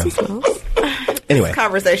not. Yeah. Anyway,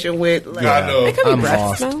 conversation with. Like, I know. It could be I'm breath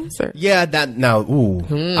lost. smells. Or... Yeah, that now. Ooh,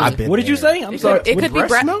 I've been. What did you say? I'm sorry. It could be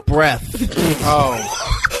breath. Breath. Oh.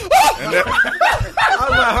 I was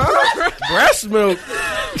like, huh? Breast milk.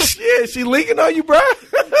 Shit, she leaking on you, bro? I feel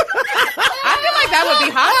like that would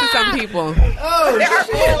be hot to some people. Oh, there are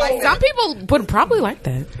people like Some people would probably like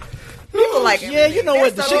that. people like. Yeah, you know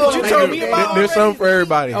what? The shit that you told me about. There's something for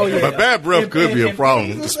everybody. Oh, yeah. But bad breath could be a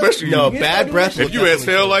problem, especially bad breath. if you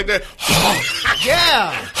exhale like that.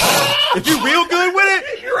 Yeah. If you real good with it,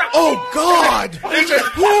 oh God.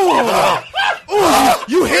 Ooh,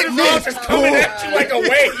 you hit me. It's coming at you like a wave.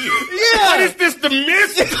 Yeah. What is this? The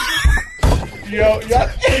mist? Yo,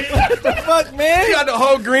 what the fuck, man? You got the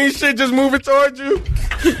whole green shit just moving towards you.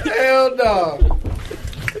 Hell no.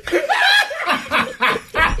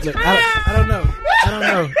 Look, I don't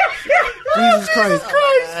know. Jesus Christ.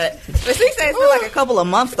 But she said it's been like a couple of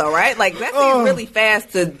months though, right? Like that seems really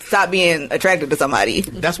fast to stop being attracted to somebody.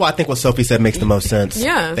 That's why I think what Sophie said makes the most sense.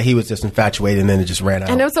 Yeah. That he was just infatuated and then it just ran out.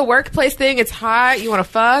 And it was a workplace thing. It's hot. You want to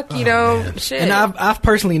fuck, you know, shit. And I've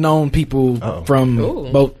personally known people from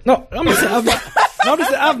both. No, I'm gonna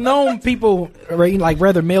say I've known people, like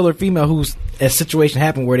whether male or female, whose a situation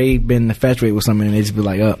happened where they've been infatuated with something and they just be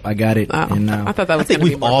like, "Oh, I got it." And now I thought that was. I think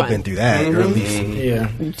we've all been through that, or at least,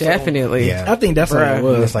 yeah, definitely. Yeah, I think that's what it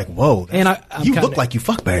was. It's like, whoa, and you look like you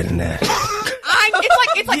fuck better than that.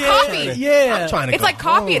 It's like coffee. Yeah, I'm trying to it's like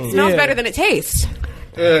coffee. It smells better than it tastes.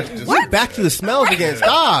 What? Back to the smells again.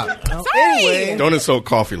 Stop. Sorry. Anyway. Don't insult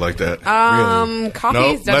coffee like that.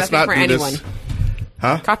 Coffee's No, let's nothing not for do anyone. this.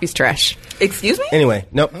 Huh? Coffee's trash. Excuse me? Anyway,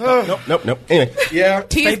 nope. Anyway, yeah.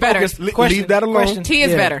 Tea is better. Question. Leave that alone. Question. Tea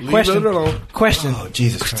is better. Question. Oh,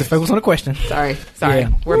 Jesus Christ. To focus on the question. Sorry. Yeah.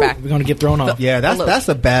 We're back. We're gonna get thrown off. Yeah, that's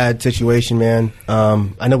a bad situation, man.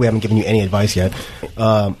 I know we haven't given you any advice yet.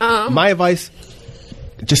 My advice: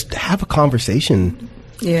 just have a conversation.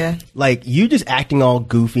 Yeah. Like, you just acting all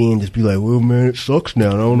goofy and just be like, well, man, it sucks now.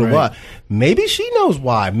 I don't know why. Maybe she knows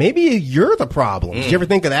why. Maybe you're the problem. Did you ever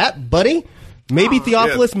think of that, buddy? Maybe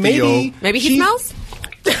Theophilus, Theo. Maybe he smells?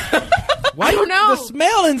 I don't know. The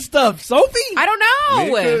smell and stuff, Sophie. I don't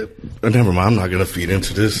know. Never mind. I'm not going to feed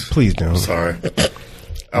into this. Please don't. Sorry.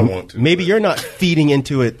 I want to. Maybe you're not feeding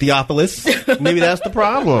into it, Theophilus. Maybe that's the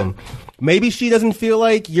problem. Maybe she doesn't feel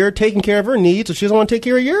like you're taking care of her needs, so she doesn't want to take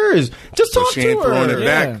care of yours. Just talk she to ain't her. throwing it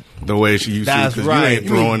back the way she used That's to. right. You ain't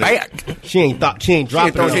throwing it. She ain't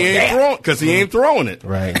dropping it. Because he ain't throwing it.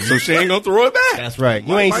 Right. So she ain't going to throw it back. That's right.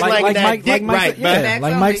 You ain't slanging that dick right, man.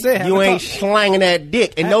 Like Mike said. You ain't slanging that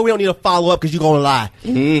dick. And no, we don't need to follow up because you're going to lie.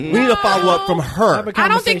 We need to follow up from her. I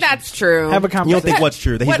don't think that's true. Have a conversation. You don't think what's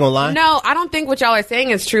true? That he's going to lie? No, I don't think what y'all are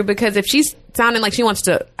saying is true, because if she's sounding like she wants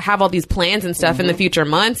to have all these plans and stuff in the future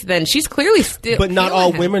months, then she's clearly still. But not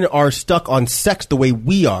all women are stuck on sex the way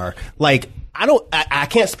we are. Like, I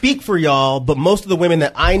can't speak for y'all, but most of the women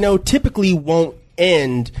that I know typically won't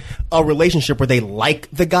end a relationship where they like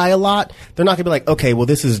the guy a lot. They're not gonna be like, okay, well,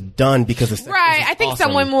 this is done because of sex. Right. I think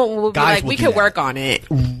some women will be like, we could work on it.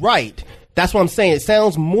 Right. That's what I'm saying. It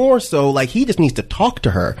sounds more so like he just needs to talk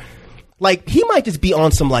to her. Like, he might just be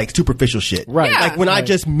on some, like, superficial shit. Right. Like, when I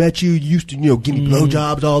just met you used to, give me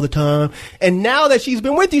blowjobs all the time. And now that she's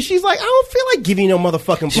been with you, she's like, I don't feel like giving you no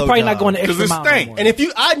motherfucking blowjob. She's probably not going the extra mile. Because it stank.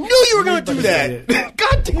 And I knew you were going to do that.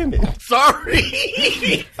 God damn it.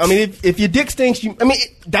 Sorry. I mean, if your dick stinks,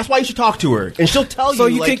 that's why you should talk to her. And she'll tell So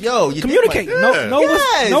you, you like, can yo, you communicate. Know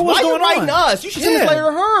what's why going you writing on. us? You should send this letter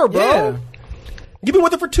to her, bro. Yeah. You've been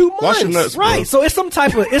with her for 2 months. Wash your nuts, bro. Right. So it's some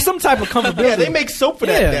type of comfortability. Yeah, they make soap for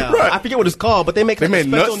that now. Right. I forget what it's called, but they make made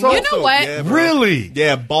nut soap? You know what? Yeah, bro. Really?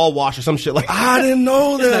 Yeah, ball wash or some shit like that. I didn't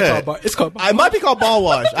know that. It's called. It might be called ball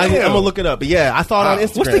wash. I'm going to look it up. But yeah, I saw it on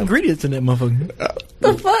Instagram. What's the ingredients in that motherfucker?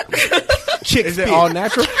 The fuck? Chick Is it all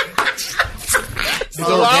natural? Is it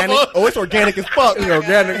organic? Oh, it's organic as fuck. It's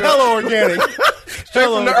organic. Hella organic. Straight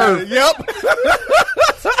from the earth. Yep.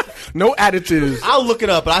 No additives. I'll look it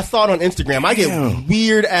up, but I saw it on Instagram. I get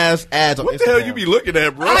weird ass ads on What Instagram. the hell you be looking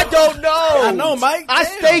at, bro? I don't know. I know, Mike. I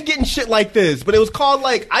stay getting shit like this, but it was called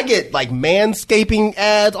I get manscaping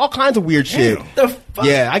ads, all kinds of weird shit. The fuck?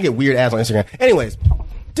 Yeah, I get weird ads on Instagram. Anyways,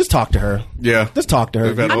 just talk to her. Yeah. Just talk to her.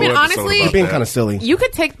 We've had a I mean, whole episode honestly, about You're being that. kind of silly. You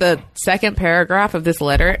could take the second paragraph of this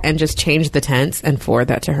letter and just change the tense and forward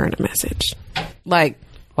that to her in a message. Like,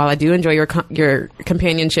 while I do enjoy your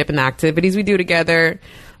companionship and the activities we do together,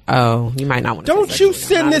 you might not want to. Don't you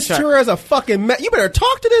send this to her as a fucking you better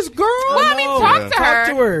talk to this girl. Well, I mean, talk to her. Talk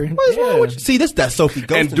to her. What is wrong with you? See, that's Sophie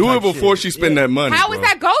ghosting. And do type it before shit. she spend that money. How is bro.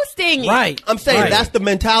 that ghosting? Right. I'm saying that's the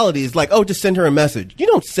mentality. It's like, oh, just send her a message. You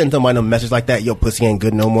don't send somebody a message like that. Yo, pussy ain't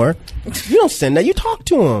good no more. You don't send that. You talk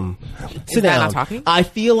to him. Sit that down. not talking? I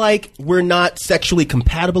feel like we're not sexually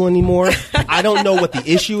compatible anymore. I don't know what the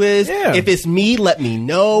issue is. Yeah. If it's me, let me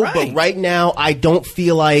know. Right. But right now, I don't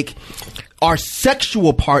feel like our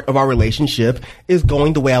sexual part of our relationship is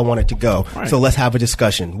going the way I want it to go. Right. So let's have a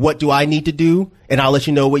discussion. What do I need to do? And I'll let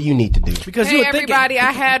you know what you need to do. Because Hey, you would think everybody,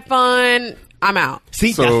 I had fun. I'm out.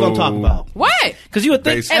 See, that's what I'm talking about. What? because you would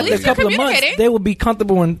think Basically. At after least a couple you're of months communicating. they would be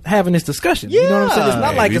comfortable in having this discussion. You know what I'm saying? It's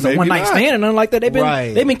not like Maybe, it's a maybe one night not. stand or nothing like that.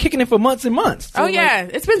 Right. They've been kicking it for months and months. So Oh, yeah.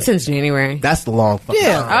 It's been since January. That's the long fucking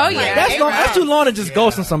Yeah. time. Oh, yeah. That's long, that's too long to just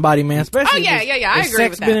ghosting somebody, man. Especially Oh, yeah, if- yeah. I if agree sex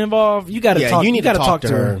with that. been involved. You got to Yeah, talk. you need got to talk to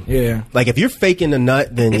her. Yeah. Like, if you're faking the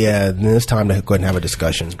nut, then then it's time to go ahead and have a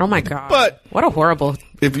discussion. Oh, my God. But what a horrible.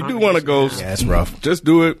 if you do want to ghost, Yeah, it's rough. just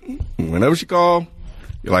do it whenever she call.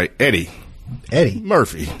 You're like, Eddie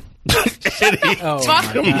Murphy. Eddie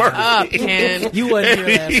Fuck me up, Ken. You wasn't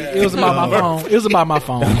here last week. It was about my phone. It was about my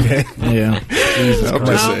phone. Okay. Yeah. Jesus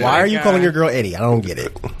Christ. Why are you calling your girl Eddie? I don't get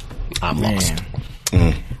it. I'm lost.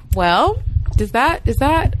 Well, is that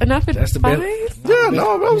enough advice? That's the best. Yeah,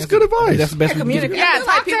 no, that was good advice. That's the best. Communicate. Yeah, it's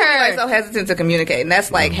like people be like so hesitant to communicate, and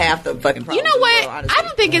that's like half the fucking problem. You know what? Honestly. I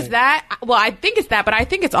don't think it's that. Well, I think it's that, but I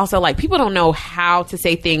think it's also like people don't know how to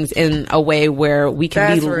say things in a way where we can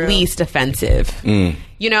That's be real. least offensive.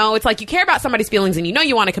 You know, it's like you care about somebody's feelings and you know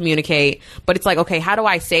you want to communicate, but it's like, okay, how do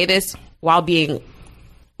I say this while being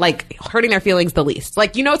like hurting their feelings the least?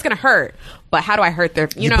 Like, you know, it's going to hurt, but how do I hurt their,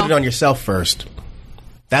 you know? Put it on yourself first.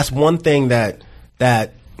 That's one thing that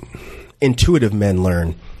intuitive men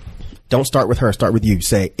learn. Don't start with her. Start with you.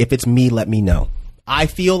 Say, if it's me, let me know. I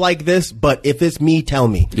feel like this, but if it's me, tell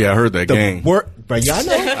me. Yeah, I heard that gang. But yeah, I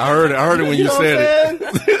know. I heard it when you said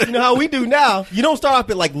it. You know how we do now. You don't start off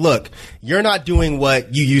at like, look, you're not doing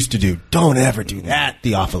what you used to do. Don't ever do that,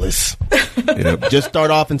 Theophilus. Yep. Just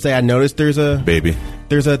start off and say, I noticed there's a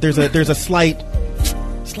slight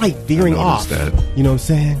veering off. That. You know what I'm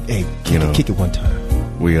saying? Hey, kick it one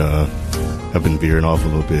time. We have been veering off a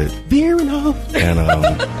little bit. Veering off. And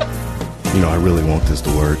I really want this to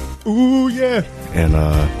work. Ooh, yeah. And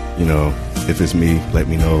if it's me, let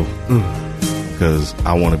me know. Because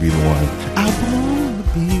I want to be the one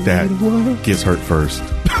that gets hurt first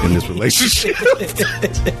in this relationship.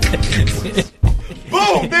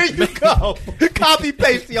 Boom! There you go. Copy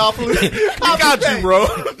paste, Theophilus. You got you, bro. You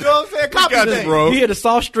know what I'm saying? Copy paste, bro. You hear the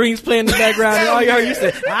soft strings playing in the background, and all you heard, you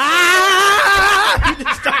said, "Ah!" You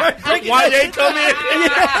just start breaking. Why they come in?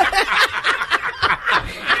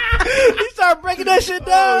 You start breaking that shit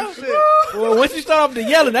down. Oh, shit. Well, once you start off to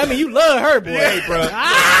yelling, that mean you love her, boy. Hey, bro.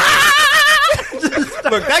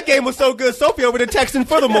 Look, that game was so good. Sophie over there texting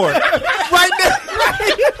furthermore. Right now.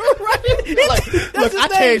 Look, I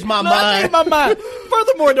changed my mind.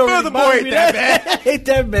 Furthermore, don't Furthermore ain't that bad. Ain't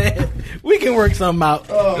that bad. We can work something out.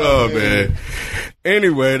 Oh, man.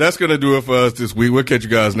 Anyway, that's going to do it for us this week. We'll catch you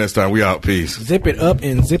guys next time. We out. Peace. Zip it up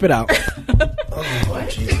and zip it out. Oh,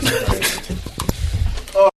 Jesus.